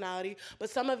is personality, but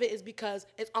some of it is because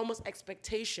it's almost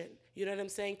expectation. You know what I'm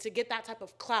saying? To get that type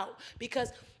of clout,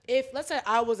 because if let's say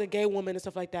I was a gay woman and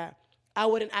stuff like that, I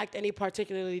wouldn't act any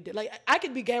particularly like I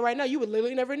could be gay right now. You would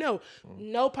literally never know.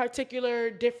 No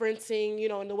particular differencing,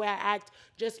 in the way I act,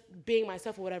 just being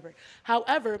myself or whatever.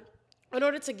 However, in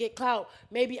order to get clout,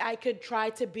 maybe I could try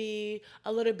to be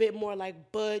a little bit more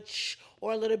like butch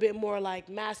or a little bit more like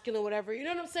masculine, whatever. You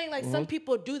know what I'm saying? Like some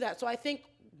people do that. So I think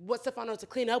what Stefano, to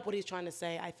clean up what he's trying to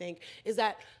say, I think, is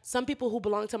that some people who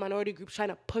belong to minority groups trying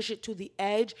to push it to the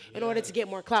edge in order to get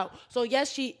more clout. So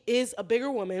yes, she is a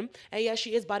bigger woman, and yes,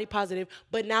 she is body positive,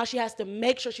 but now she has to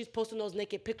make sure she's posting those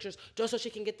naked pictures just so she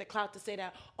can get the clout to say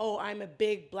that, oh, I'm a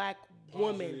big black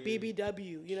woman,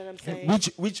 BBW. You know what I'm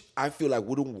saying? Which I feel like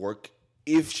wouldn't work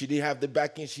if she didn't have the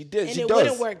backing she did. And She it does.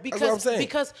 wouldn't work That's what I'm saying.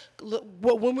 because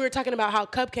when we were talking about how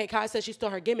I said she stole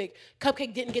her gimmick,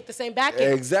 Cupcake didn't get the same backing.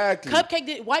 Exactly.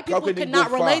 White people Cupcake could didn't not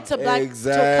go relate far. to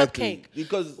Exactly. Cupcake.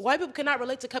 Because white people could not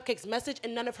relate to Cupcake's message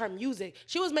and none of her music.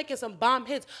 She was making some bomb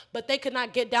hits, but they could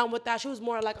not get down with that. She was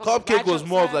more like on the Cupcake ratchet was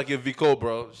more of side. like a Vico,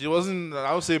 bro. She wasn't,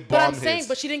 I would say, But bomb I'm saying, hits.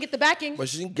 but she didn't get the backing. but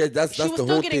she didn't get that's She the was whole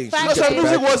still getting thing. fat She Plus, didn't her get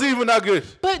music back- wasn't even that good.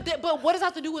 But what does that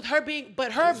have to do with her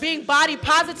being body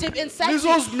positive and sexy?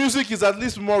 Lizzo's music is at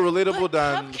least more relatable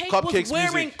than Cupcake Cupcake's was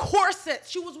wearing music. corsets.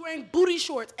 She was wearing booty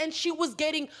shorts, and she was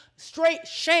getting straight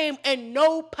shame and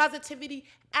no positivity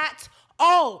at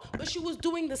all. But she was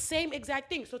doing the same exact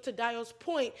thing. So to Dio's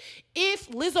point, if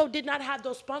Lizzo did not have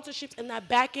those sponsorships and that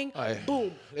backing,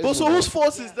 boom. But so whose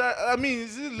fault is that? I mean,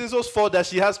 is it Lizzo's fault that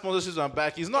she has sponsorships and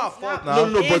back? It's not her fault now.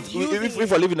 No, but Is using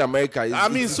if I live in America, I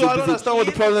mean, so I don't understand what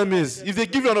the problem is. If they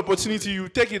give you an opportunity, you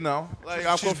take it now. Like,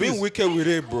 I'm She's confused. being wicked with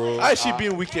it, bro. Why is she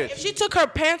being wicked? If she took her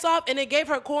pants off and it gave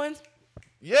her coins,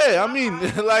 Yeah, I mean,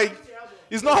 like,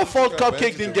 it's not her fault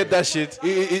Cupcake didn't get that shit.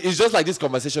 It's just like this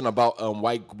conversation about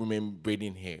white women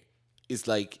braiding hair. It's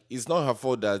like it's not her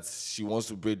fault that she wants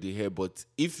to braid the hair, but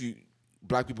if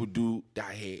black people do that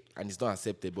hair and it's not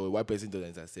accepted, but a white person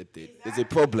doesn't accept it, there's a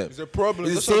problem. It's a problem.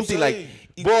 It's That's the what same I'm thing.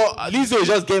 saying. But Lizzo is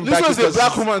just getting back Lizzo is a because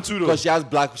black she's- woman too, though. because she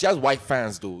has white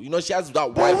fans though. You know, she has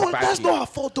that white. But that's backing. not her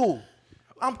fault, though.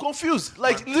 I'm confused.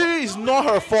 Like, literally, it's not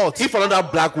her fault. If another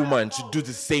black woman should do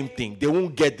the same thing, they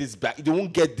won't get this back. They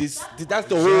won't get this. That's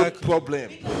the whole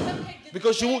problem.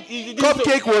 Because she won't.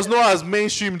 Cupcake was not as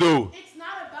mainstream, though. it's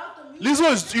not about the music.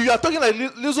 Lizzo is, you are talking like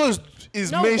Lizzo is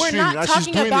No, we're mainstream not and she's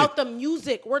talking doing about it. the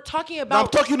music. We're talking No, I'm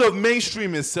about. talking of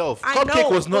mainstream itself. I Cupcake know,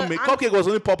 was not. but I'm- Cupcake was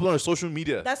only popular on social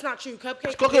media. That's not true.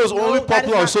 Cupcake Was only that is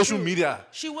popular on not social true. media.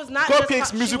 She was not. Cupcake's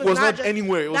just, music she was not just-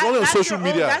 anywhere. It was only on that's social your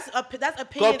own- media. That's opinion.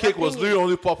 Cupcake was opinion. literally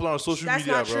only popular on social That's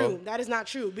media, not bro. true. That is not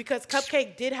true because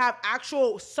Cupcake did have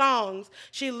actual songs.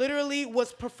 She literally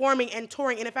was performing and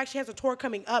touring, and in fact, she has a tour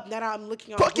coming up. Now that I'm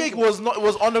looking on. Cupcake Google. was not. It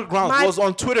was underground. My- It was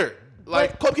on Twitter.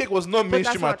 Like, But- Cupcake was not but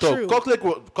that's mainstream not at all. true.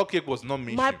 Cupcake was not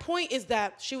mainstream. My point is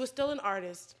that she was still an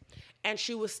artist and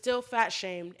she was still fat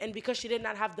shamed, and because she did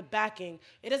not have the backing,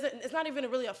 it's not even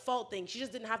really a fault thing. She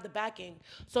just didn't have the backing.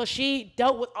 So she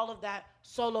dealt with all of that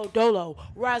solo dolo.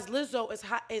 Whereas Lizzo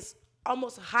is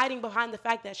almost hiding behind the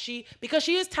fact that because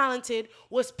she is talented,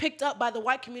 was picked up by the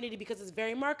white community because it's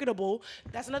very marketable.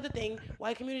 That's another thing.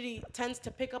 White community tends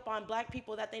to pick up on black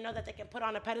people that they know that they can put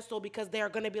on a pedestal because they are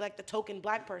going to be like the token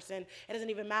black person. It doesn't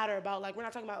even matter about, like, we're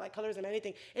not talking about like colors and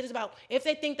anything. It's just about if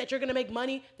they think that you're going to make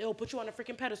money, they will put you on a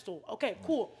freaking pedestal. Okay,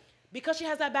 cool. Because she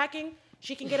has that backing,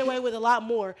 she can get away with a lot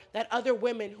more that other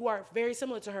women who are very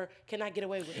similar to her cannot get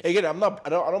away with. Again, I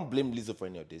don't blame Lizzo for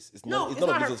any of this. It's No, not. it's None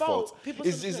not of her Lizzo's fault. fault. People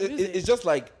It's, still it's, listen to it's just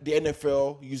like the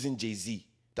NFL using Jay-Z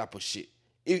type of shit.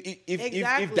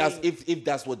 If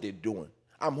that's what they're doing,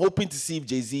 I'm hoping to see if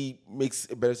Jay-Z makes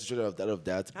a better situation of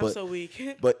that. I'm so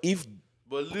weak. But if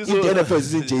Lizzo, the NFL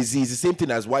is using Jay-Z, it's the same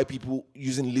thing as white people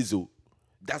using Lizzo.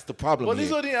 That's the problem. But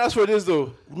here. Lizzo didn't ask for this,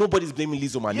 though. Nobody's blaming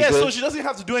Lizzo, man. Yeah, so she doesn't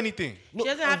have to do anything. She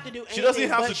doesn't have to do anything. She doesn't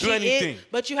have but to do she anything.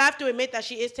 But you have to admit that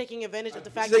she is taking advantage of the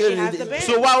fact that she has the band.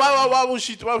 So why would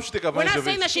she take We're advantage not of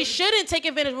saying it? that she shouldn't take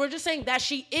advantage. We're just saying that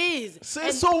she is.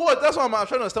 So what? That's what I'm trying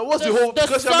to understand. What's the whole?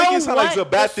 Because you're making it sound like it's a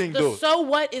bad thing, though. So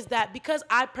what is that? Because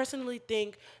I personally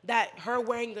think that her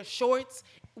wearing the shorts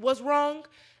was wrong.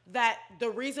 That the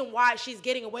reason why she's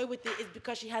getting away with it is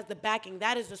because she has the backing.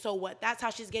 That is the so what. That's how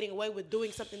she's getting away with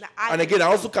doing something that I. And again, I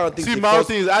also kind of think. See, the my false-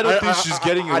 thing is, I don't think she's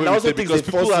getting away and I with also it think because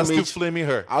the people false are still image- flaming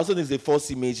her. I also think it's a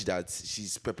false image that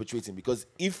she's perpetuating because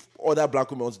if other black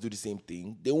women want to do the same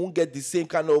thing, they won't get the same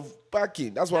kind of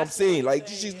backing. That's what I'm saying. Like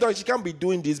she's not. She can't be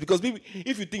doing this because maybe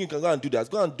if you think you can go and do that,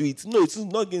 go and do it. No, it's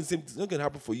not getting same. It's not going to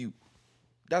happen for you.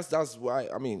 That's why.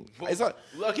 I mean, it's not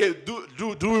Okay,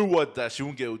 doing what that she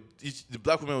won't get. The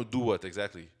black woman will do what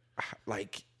exactly?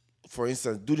 like for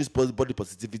instance, do this body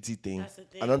positivity thing. That's the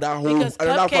thing. Another whole, Because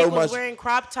another Cupcake woman. was wearing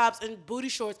crop tops and booty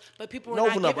shorts, but people were Not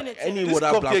not even giving about it to any him. This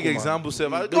other black Cupcake woman. example,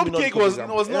 Seth. Maybe not Cupcake Cupcake was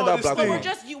example. not Another this black But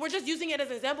thing. we're just using it as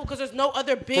an example because there's no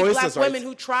other big For black instance, right, women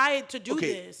who tried to do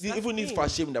Okay, this. That's even the if thing.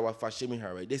 fat shaming that was fat shaming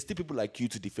her, right? There's still people like you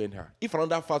to defend her. If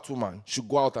another fat woman should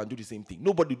go out and do the same thing,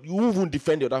 nobody, you won't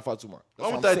defend the other fat woman. That's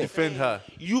Why what would I'm I saying. defend her?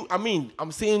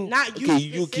 I'm saying, Not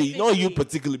you okay, not you specifically.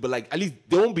 particularly, but like at least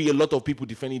there won't be a lot of people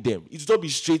defending them. It's not be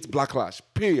straight backlash.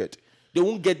 Period. They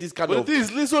won't get this kind But of. the thing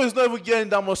is, Lizzo is not even getting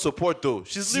that much support though.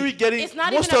 She's literally getting It's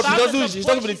not most even of about it. the She's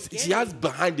support not even. she's She has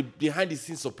getting. behind the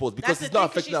scenes support because That's it's the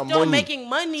not thing, 'cause affecting her she's still money. making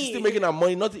money. She's still making her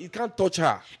money. Not it can't touch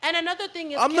her. And another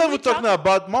thing is, I'm can not we even talking talk-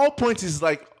 about. My whole point is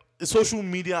like social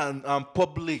media and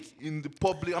public in the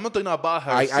public. I'm not talking about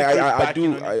her. I secret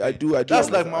backing do. or I anything. do. That's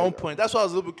like my I- own point. That's why I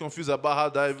was a little bit confused about how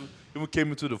that even came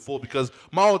into the fold because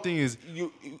my whole thing is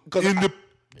because in the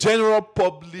general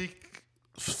public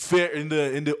fair in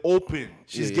the open,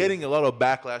 she's Yeah. getting a lot of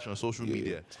backlash on social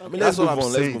media. I mean, That's let's what move I'm on,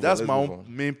 let's saying. move That's on, my let's own move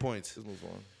on. main point. Let's move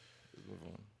on.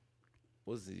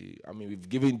 What's the? I mean, we've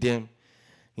given them,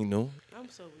 you know. I'm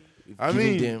so weak. We've I given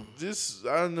mean, them. this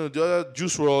I don't know the other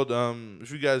Juice World.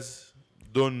 If you guys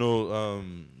don't know,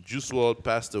 Juice World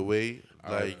passed away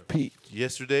like Pete.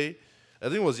 yesterday. I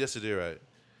think it was yesterday, right?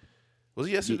 Was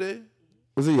it yesterday?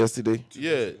 Was it yesterday?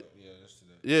 Yeah.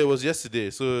 Yeah, it was yesterday.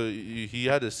 So he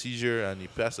had a seizure and he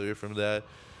passed away from that.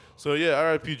 So yeah,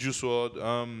 R.I.P. Juice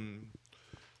WRLD.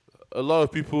 A lot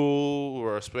of people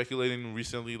were speculating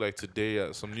recently, like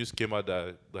today, some news came out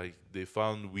that like they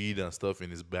found weed and stuff in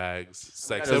his bags. It's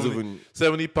like That doesn't 70, even-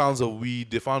 70 pounds of weed.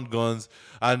 They found guns,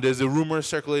 and there's a rumor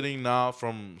circulating now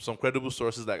from some credible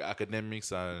sources like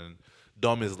Academics and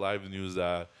Dumb is Live News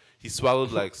that he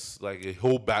swallowed like a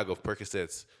whole bag of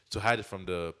Percocets to hide it from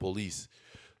the police.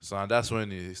 So and that's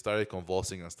when he started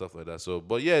convulsing and stuff like that. So,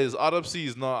 but yeah, his autopsy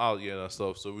is not out yet and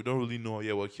stuff. So we don't really know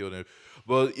yet what killed him.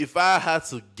 But if I had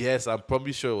to guess, I'm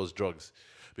probably sure it was drugs,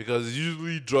 because it's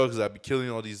usually drugs that be killing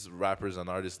all these rappers and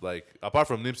artists. Like apart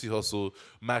from Nipsey Hussle,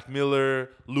 Mac Miller,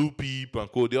 Lil Peep,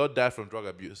 and Co. They all died from drug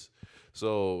abuse.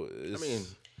 So I mean,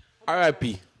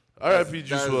 R.I.P. R.I.P. Juice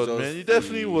that's WRLD, just man. He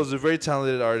definitely the- was a very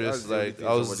talented artist. that's the only Like thing I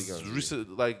somebody was can do.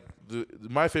 recent, like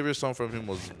my favorite song from him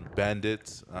was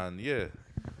Bandit, and yeah,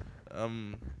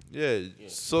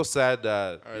 so sad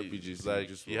that R.I.P. Juice like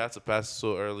Juice he WRLD. had to pass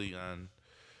so early, and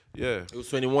yeah, It was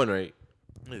 21, right?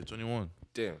 yeah, 21.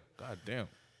 Damn, God damn,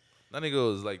 that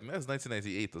nigga was like that's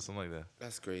 1998 or something like that.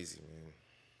 that's crazy, man.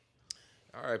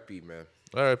 R.I.P. Man.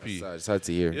 R.I.P. Sad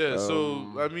to hear. Yeah, so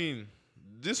I mean,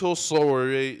 this whole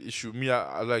Soiree issue,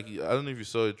 I like. I don't know if you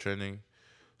saw it trending.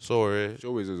 Soiree. It's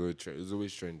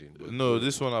always trending. But No,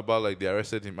 this one about like they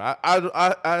arrested him. I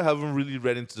haven't really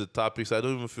read into the topics. I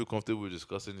don't even feel comfortable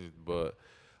discussing it. But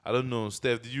I don't know,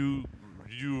 Steph. Did you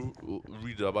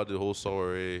read about the whole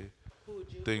Soiree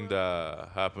thing that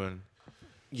happened?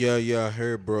 Yeah, I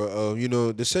heard, bro.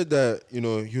 They said that he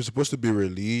was supposed to be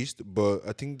released, but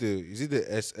I think is it the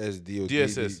SSD or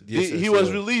DSS. DSS, He was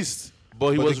yeah. released, but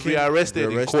he But was they came- rearrested in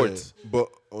rearrested. court.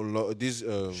 But this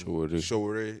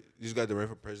Showore, this guy that ran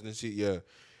for presidency,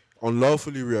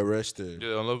 unlawfully rearrested.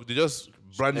 Yeah, they just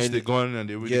brandished And- the gun and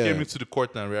they yeah. came into the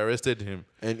court and rearrested him.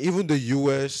 And even the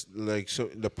U.S., like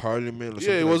the parliament, or Yeah,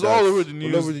 it something was like all that, over the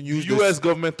news. All over the news. The U.S.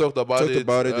 government talked about talked it.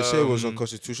 about it. They said it was Um,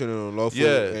 unconstitutional and unlawful.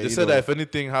 Yeah, and, they you said know, that if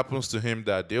anything happens to him,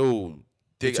 that they'll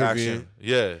take Intervene. action.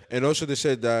 Yeah, and also they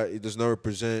said that it does not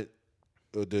represent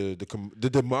the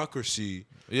democracy.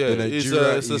 yeah. that It's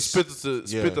Nigeria a is- spit. It's a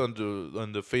spit yeah.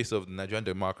 on the face of Nigerian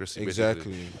democracy.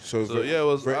 Exactly. Basically. So, So yeah, it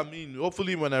was. very- I mean,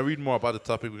 hopefully, when I read more about the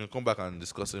topic, we can come back and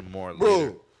discuss it more. later.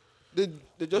 bro, they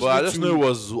just. But I need just to- know it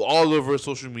was all over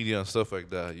social media and stuff like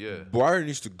that. Yeah, Buhari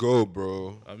needs to go,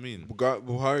 bro. I mean,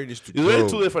 Buhari needs to it's go. already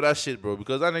too late for that shit, bro.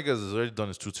 Because that nigga has already done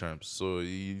his 2 terms, so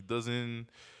he doesn't.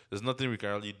 There's nothing we can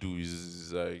really do.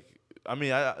 He's like, I mean,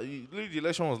 literally the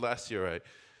election was last year, right?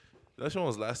 The election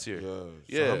was last year. Yeah. So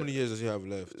Yeah. how many years does he have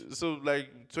left? So like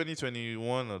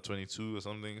 2021 or 22 or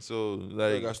something. So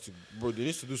Like, like, bro, they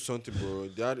need to do something, bro.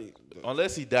 That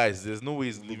unless he dies, there's no way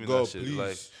he's leaving God, that shit. please.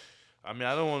 Like, I mean,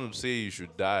 I don't want to say you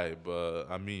should die, but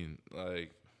I mean,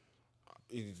 like,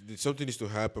 something needs to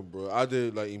happen, bro.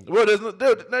 Either like bro,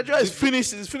 Nigeria is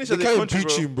finished. It's finished they as a can't country,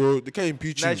 impeach bro. him, bro. They can't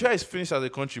impeach him. Nigeria is finished as a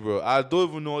country, bro. I don't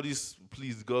even know all this.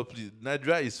 Please, God, please.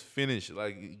 Nigeria is finished.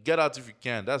 Like, get out if you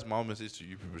can. That's my message to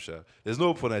you people, Sha. There's no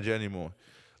hope for Nigeria anymore.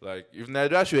 Like, if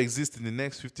Nigeria should exist in the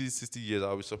next 50, 60 years,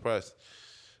 I'll be surprised.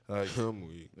 Like, I'm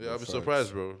weak. yeah, I'll be Facts.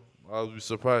 surprised, bro. I'll be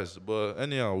surprised. But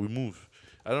anyhow, we move.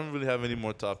 I don't really have any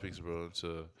more topics, bro,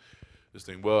 to this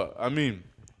thing. But, I mean,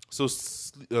 so,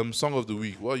 song of the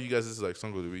week. What you guys, this is like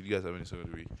song of the week. You guys have any song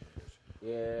of the week?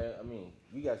 Yeah, I mean,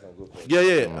 you guys can go first.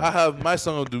 Yeah. I have my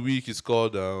song of the week is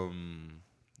called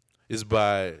it's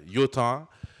by Yotan.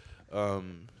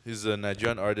 He's a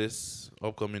Nigerian artist,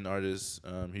 upcoming artist.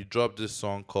 He dropped this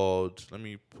song called, let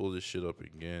me pull this shit up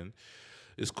again.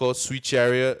 It's called Sweet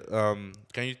Chariot.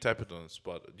 Can you type it on the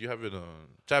spot? Do you have it on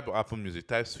type of Apple Music?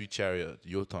 Type Sweet Chariot,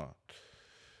 Yotan.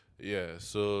 Yeah,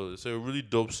 so it's a really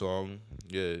dope song.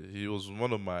 Yeah, he was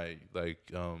one of my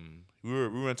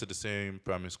we went to the same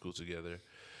primary school together.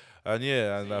 And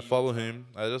yeah, and I follow him.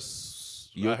 I heard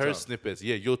Yotan. snippets.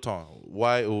 Yeah, Yotan.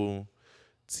 Yotan.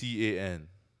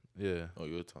 Yeah. Oh,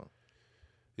 your turn.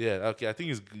 Yeah, okay. I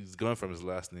think he's going from his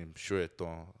last name,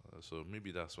 Shueton. So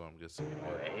maybe that's what I'm guessing.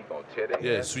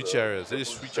 Yeah, Sweet Chariot. It is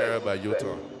Sweet Chariot by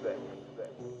Yotan.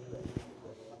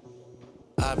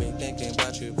 I've been thinking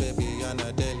about you, baby, on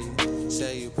a daily.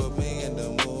 Say you put me in the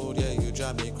mood, yeah, you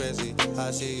drive me crazy.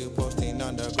 I see you posting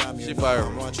on the gram, you know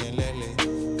I'm watching lately.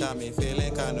 Got me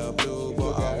feeling kinda blue,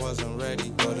 but I wasn't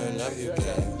ready for the love you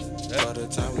gave, for the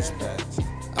time we spent.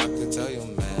 I could tell you,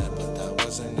 man, but that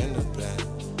wasn't in the plan.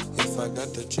 If I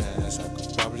got the chance, I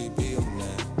could probably be your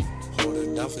man. Hold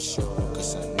it down for sure,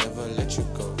 cause I never let you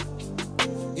go.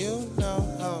 You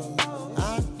know,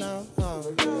 I know,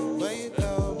 where you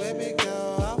go, baby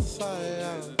girl, I'll follow.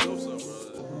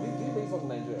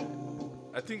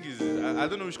 I think he's. I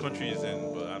don't know which country he's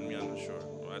in, but I'm not sure.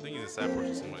 I think he's in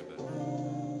Cyprus or something like that.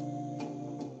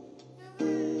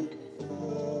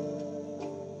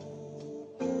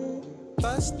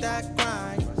 Bust that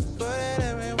grind, put it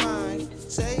in rewind.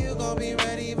 Say you gon' be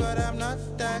ready, but I'm not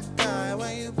that guy.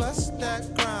 When you bust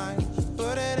that grind,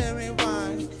 put it in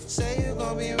rewind. Say you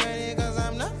gon' be ready, cause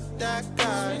I'm not that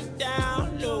guy. Sweet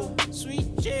down low,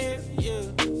 sweet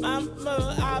chariot.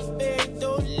 Mama, I beg,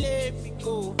 don't let me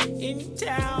go. In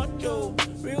town though,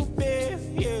 real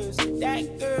barriers.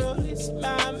 That girl is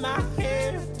my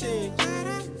heritage.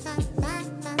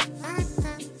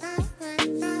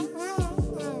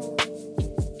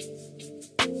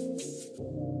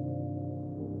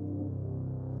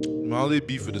 My only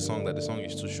beef with the song that the song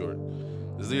is too short.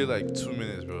 It's literally like 2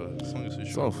 minutes, bro. The song is too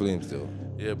short. Song flames though.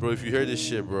 Yeah, bro. If you hear this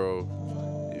shit, bro.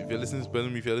 If you're listening to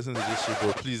Benjamin, if you're listening to this shit,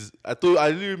 bro, please. I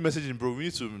literally messaged him, bro. We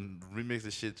need to remix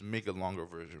this shit to make a longer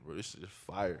version, bro. This shit is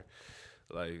fire.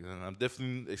 Like, and I'm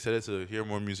definitely excited to hear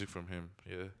more music from him.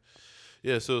 Yeah.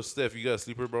 Yeah. So, Steph, you got a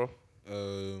sleeper, bro?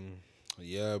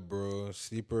 Yeah, bro.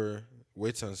 Sleeper.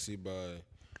 Wait and See by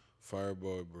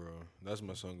Fireboy, bro. That's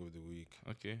my song of the week.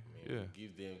 Okay. Yeah.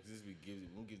 Give them, since we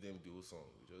won't give them the whole song.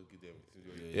 We just give them.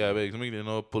 Yeah, but make them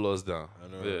not pull us down. I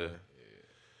know. Yeah. Right?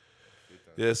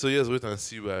 Yeah. So yes, Wait and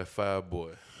See by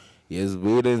Fireboy. Yes,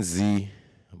 Wait and See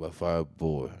by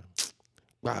Fireboy.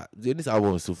 Wow, this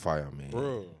album is so fire, man.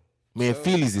 Bro. Man,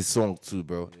 Feel is a song too,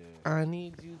 bro. Yeah. I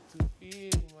need you to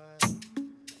feel, man.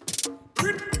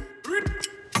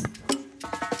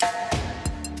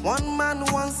 One man,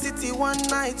 one city, one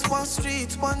night, one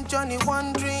street, one journey,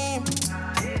 one dream.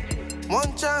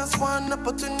 One chance, one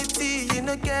opportunity. You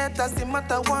know, get as the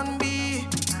matter one be.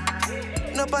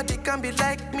 Nobody can be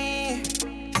like me.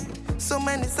 So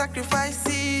many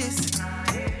sacrifices.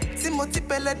 Timothy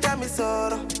Pele dami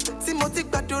soro. Timothy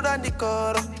gbadura ni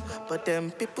koro. But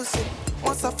them people say,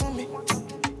 what's up for me?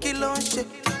 Kill on shit.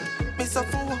 Me so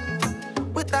for one.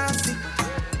 We dancing.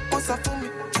 What's up for me?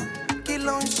 Kill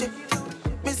on shit.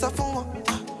 Me so for one.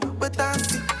 We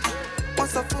dancing.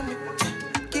 What's up for me?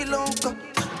 Kill on go.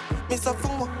 Me so for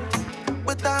one.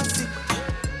 We dancing.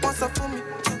 What's up for me?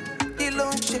 Kill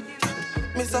on shit.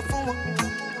 Me so for one.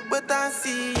 We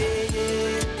dancing.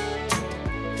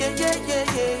 Yeah, yeah,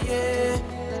 yeah, yeah, yeah.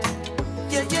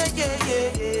 Yeah, yeah, yeah,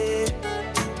 yeah, yeah.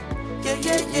 Yeah,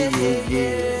 yeah, yeah, yeah,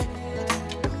 yeah.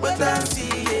 We're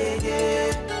dancing, yeah, yeah.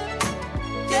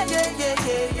 Yeah, yeah, yeah,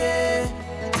 yeah, yeah.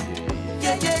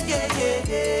 Yeah, yeah, yeah, yeah,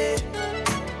 yeah.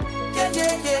 Yeah,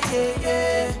 yeah, yeah, yeah,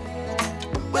 yeah.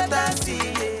 We're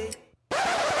dancing,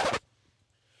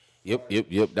 yeah.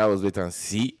 Yep. That was Wait and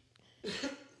See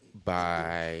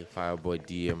by Fireboy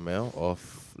DML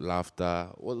of Laughter.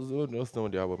 What's the name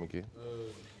of the album again?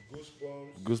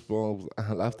 Goosebumps,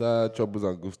 Laughter, Troubles,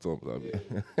 and Goosebumps. I mean.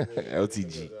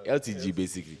 LTG,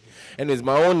 basically. Anyways,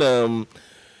 my own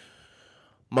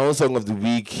song of the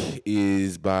week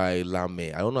is by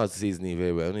Lame. I don't know how to say his name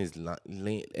very well. I know it's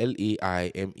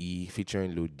Laime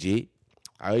featuring Lil J.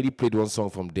 I already played one song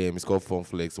from them. It's called Fun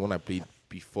Flex. The one I played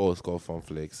before is called Fun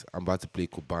Flex. I'm about to play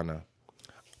Cubana.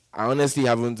 I honestly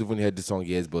haven't even heard the song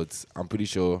yet, but I'm pretty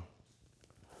sure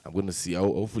I'm going to see.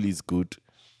 Hopefully it's good.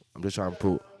 I'm just trying to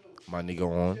put my nigga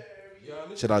on.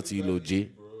 Shout out to you, Lil J.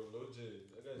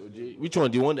 Lil J. Which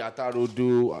one? The one that Ataro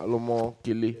do, Alomo,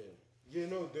 Kele? Yeah,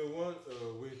 no, the one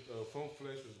with Funk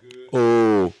Flex was good.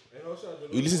 Oh,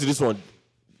 you listen to this one.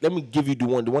 Let me give you the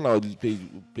one I'll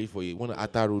play for you. One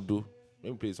Atarudo.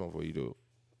 Let me play this one for you though.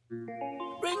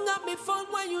 Bring up me phone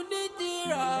when you need the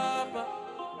rubber.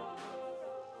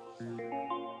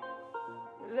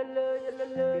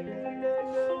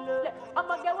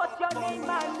 I'ma get what's your name,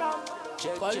 man, now.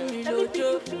 Call me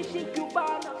Lojo.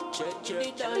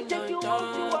 Anything you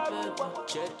want, you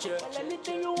want.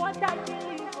 Anything you want, I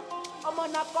give you. I'm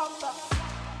on a conga.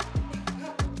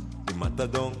 The matter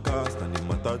don't cast, and the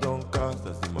matter don't cast,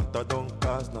 as the matter don't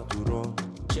cast, not to run.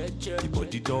 The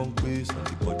body don't quiz, and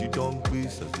the body don't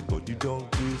quiz, as the body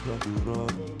don't quiz, not to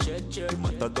run. The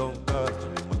matter don't cast,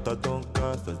 and the matter don't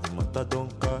cast, as the matter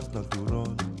don't cast, not to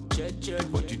run. The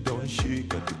body don't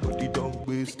shake, and the body don't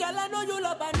quiz. Girl, I know you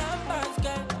love my numbers,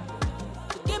 girl.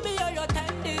 Give me all your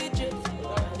 10 digits.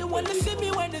 You wanna see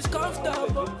me when it's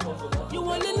comfortable. You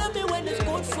only love me when it's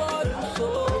good for you.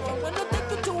 So I wanna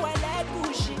take you to a like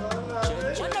Gucci.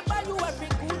 Wanna buy you every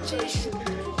Gucci shoe.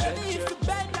 And if you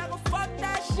bend, I go fuck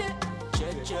that shit.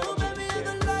 Oh baby, you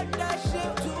gon' like that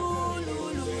shit too.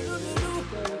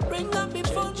 Bring up me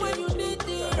phone when you need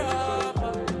the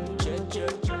rubber.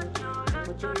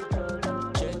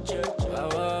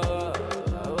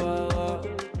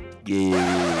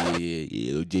 Yeah.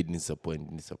 Loj didn't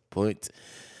disappoint.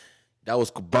 That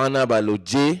was Cubana by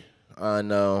Loj.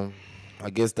 And I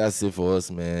guess that's it for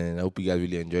us, man. I hope you guys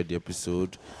really enjoyed the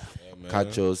episode. Yeah,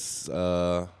 catch us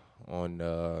on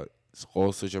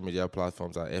all social media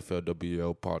platforms at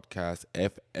FLWL Podcast.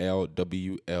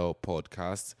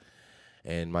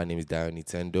 And my name is Dio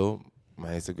Nintendo. My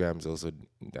Instagram is also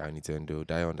Dio Nintendo,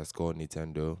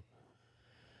 Dio_Nintendo.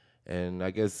 And I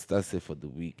guess that's it for the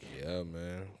week. Yeah,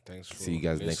 man. Thanks for See you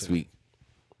guys next week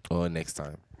or next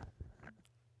time.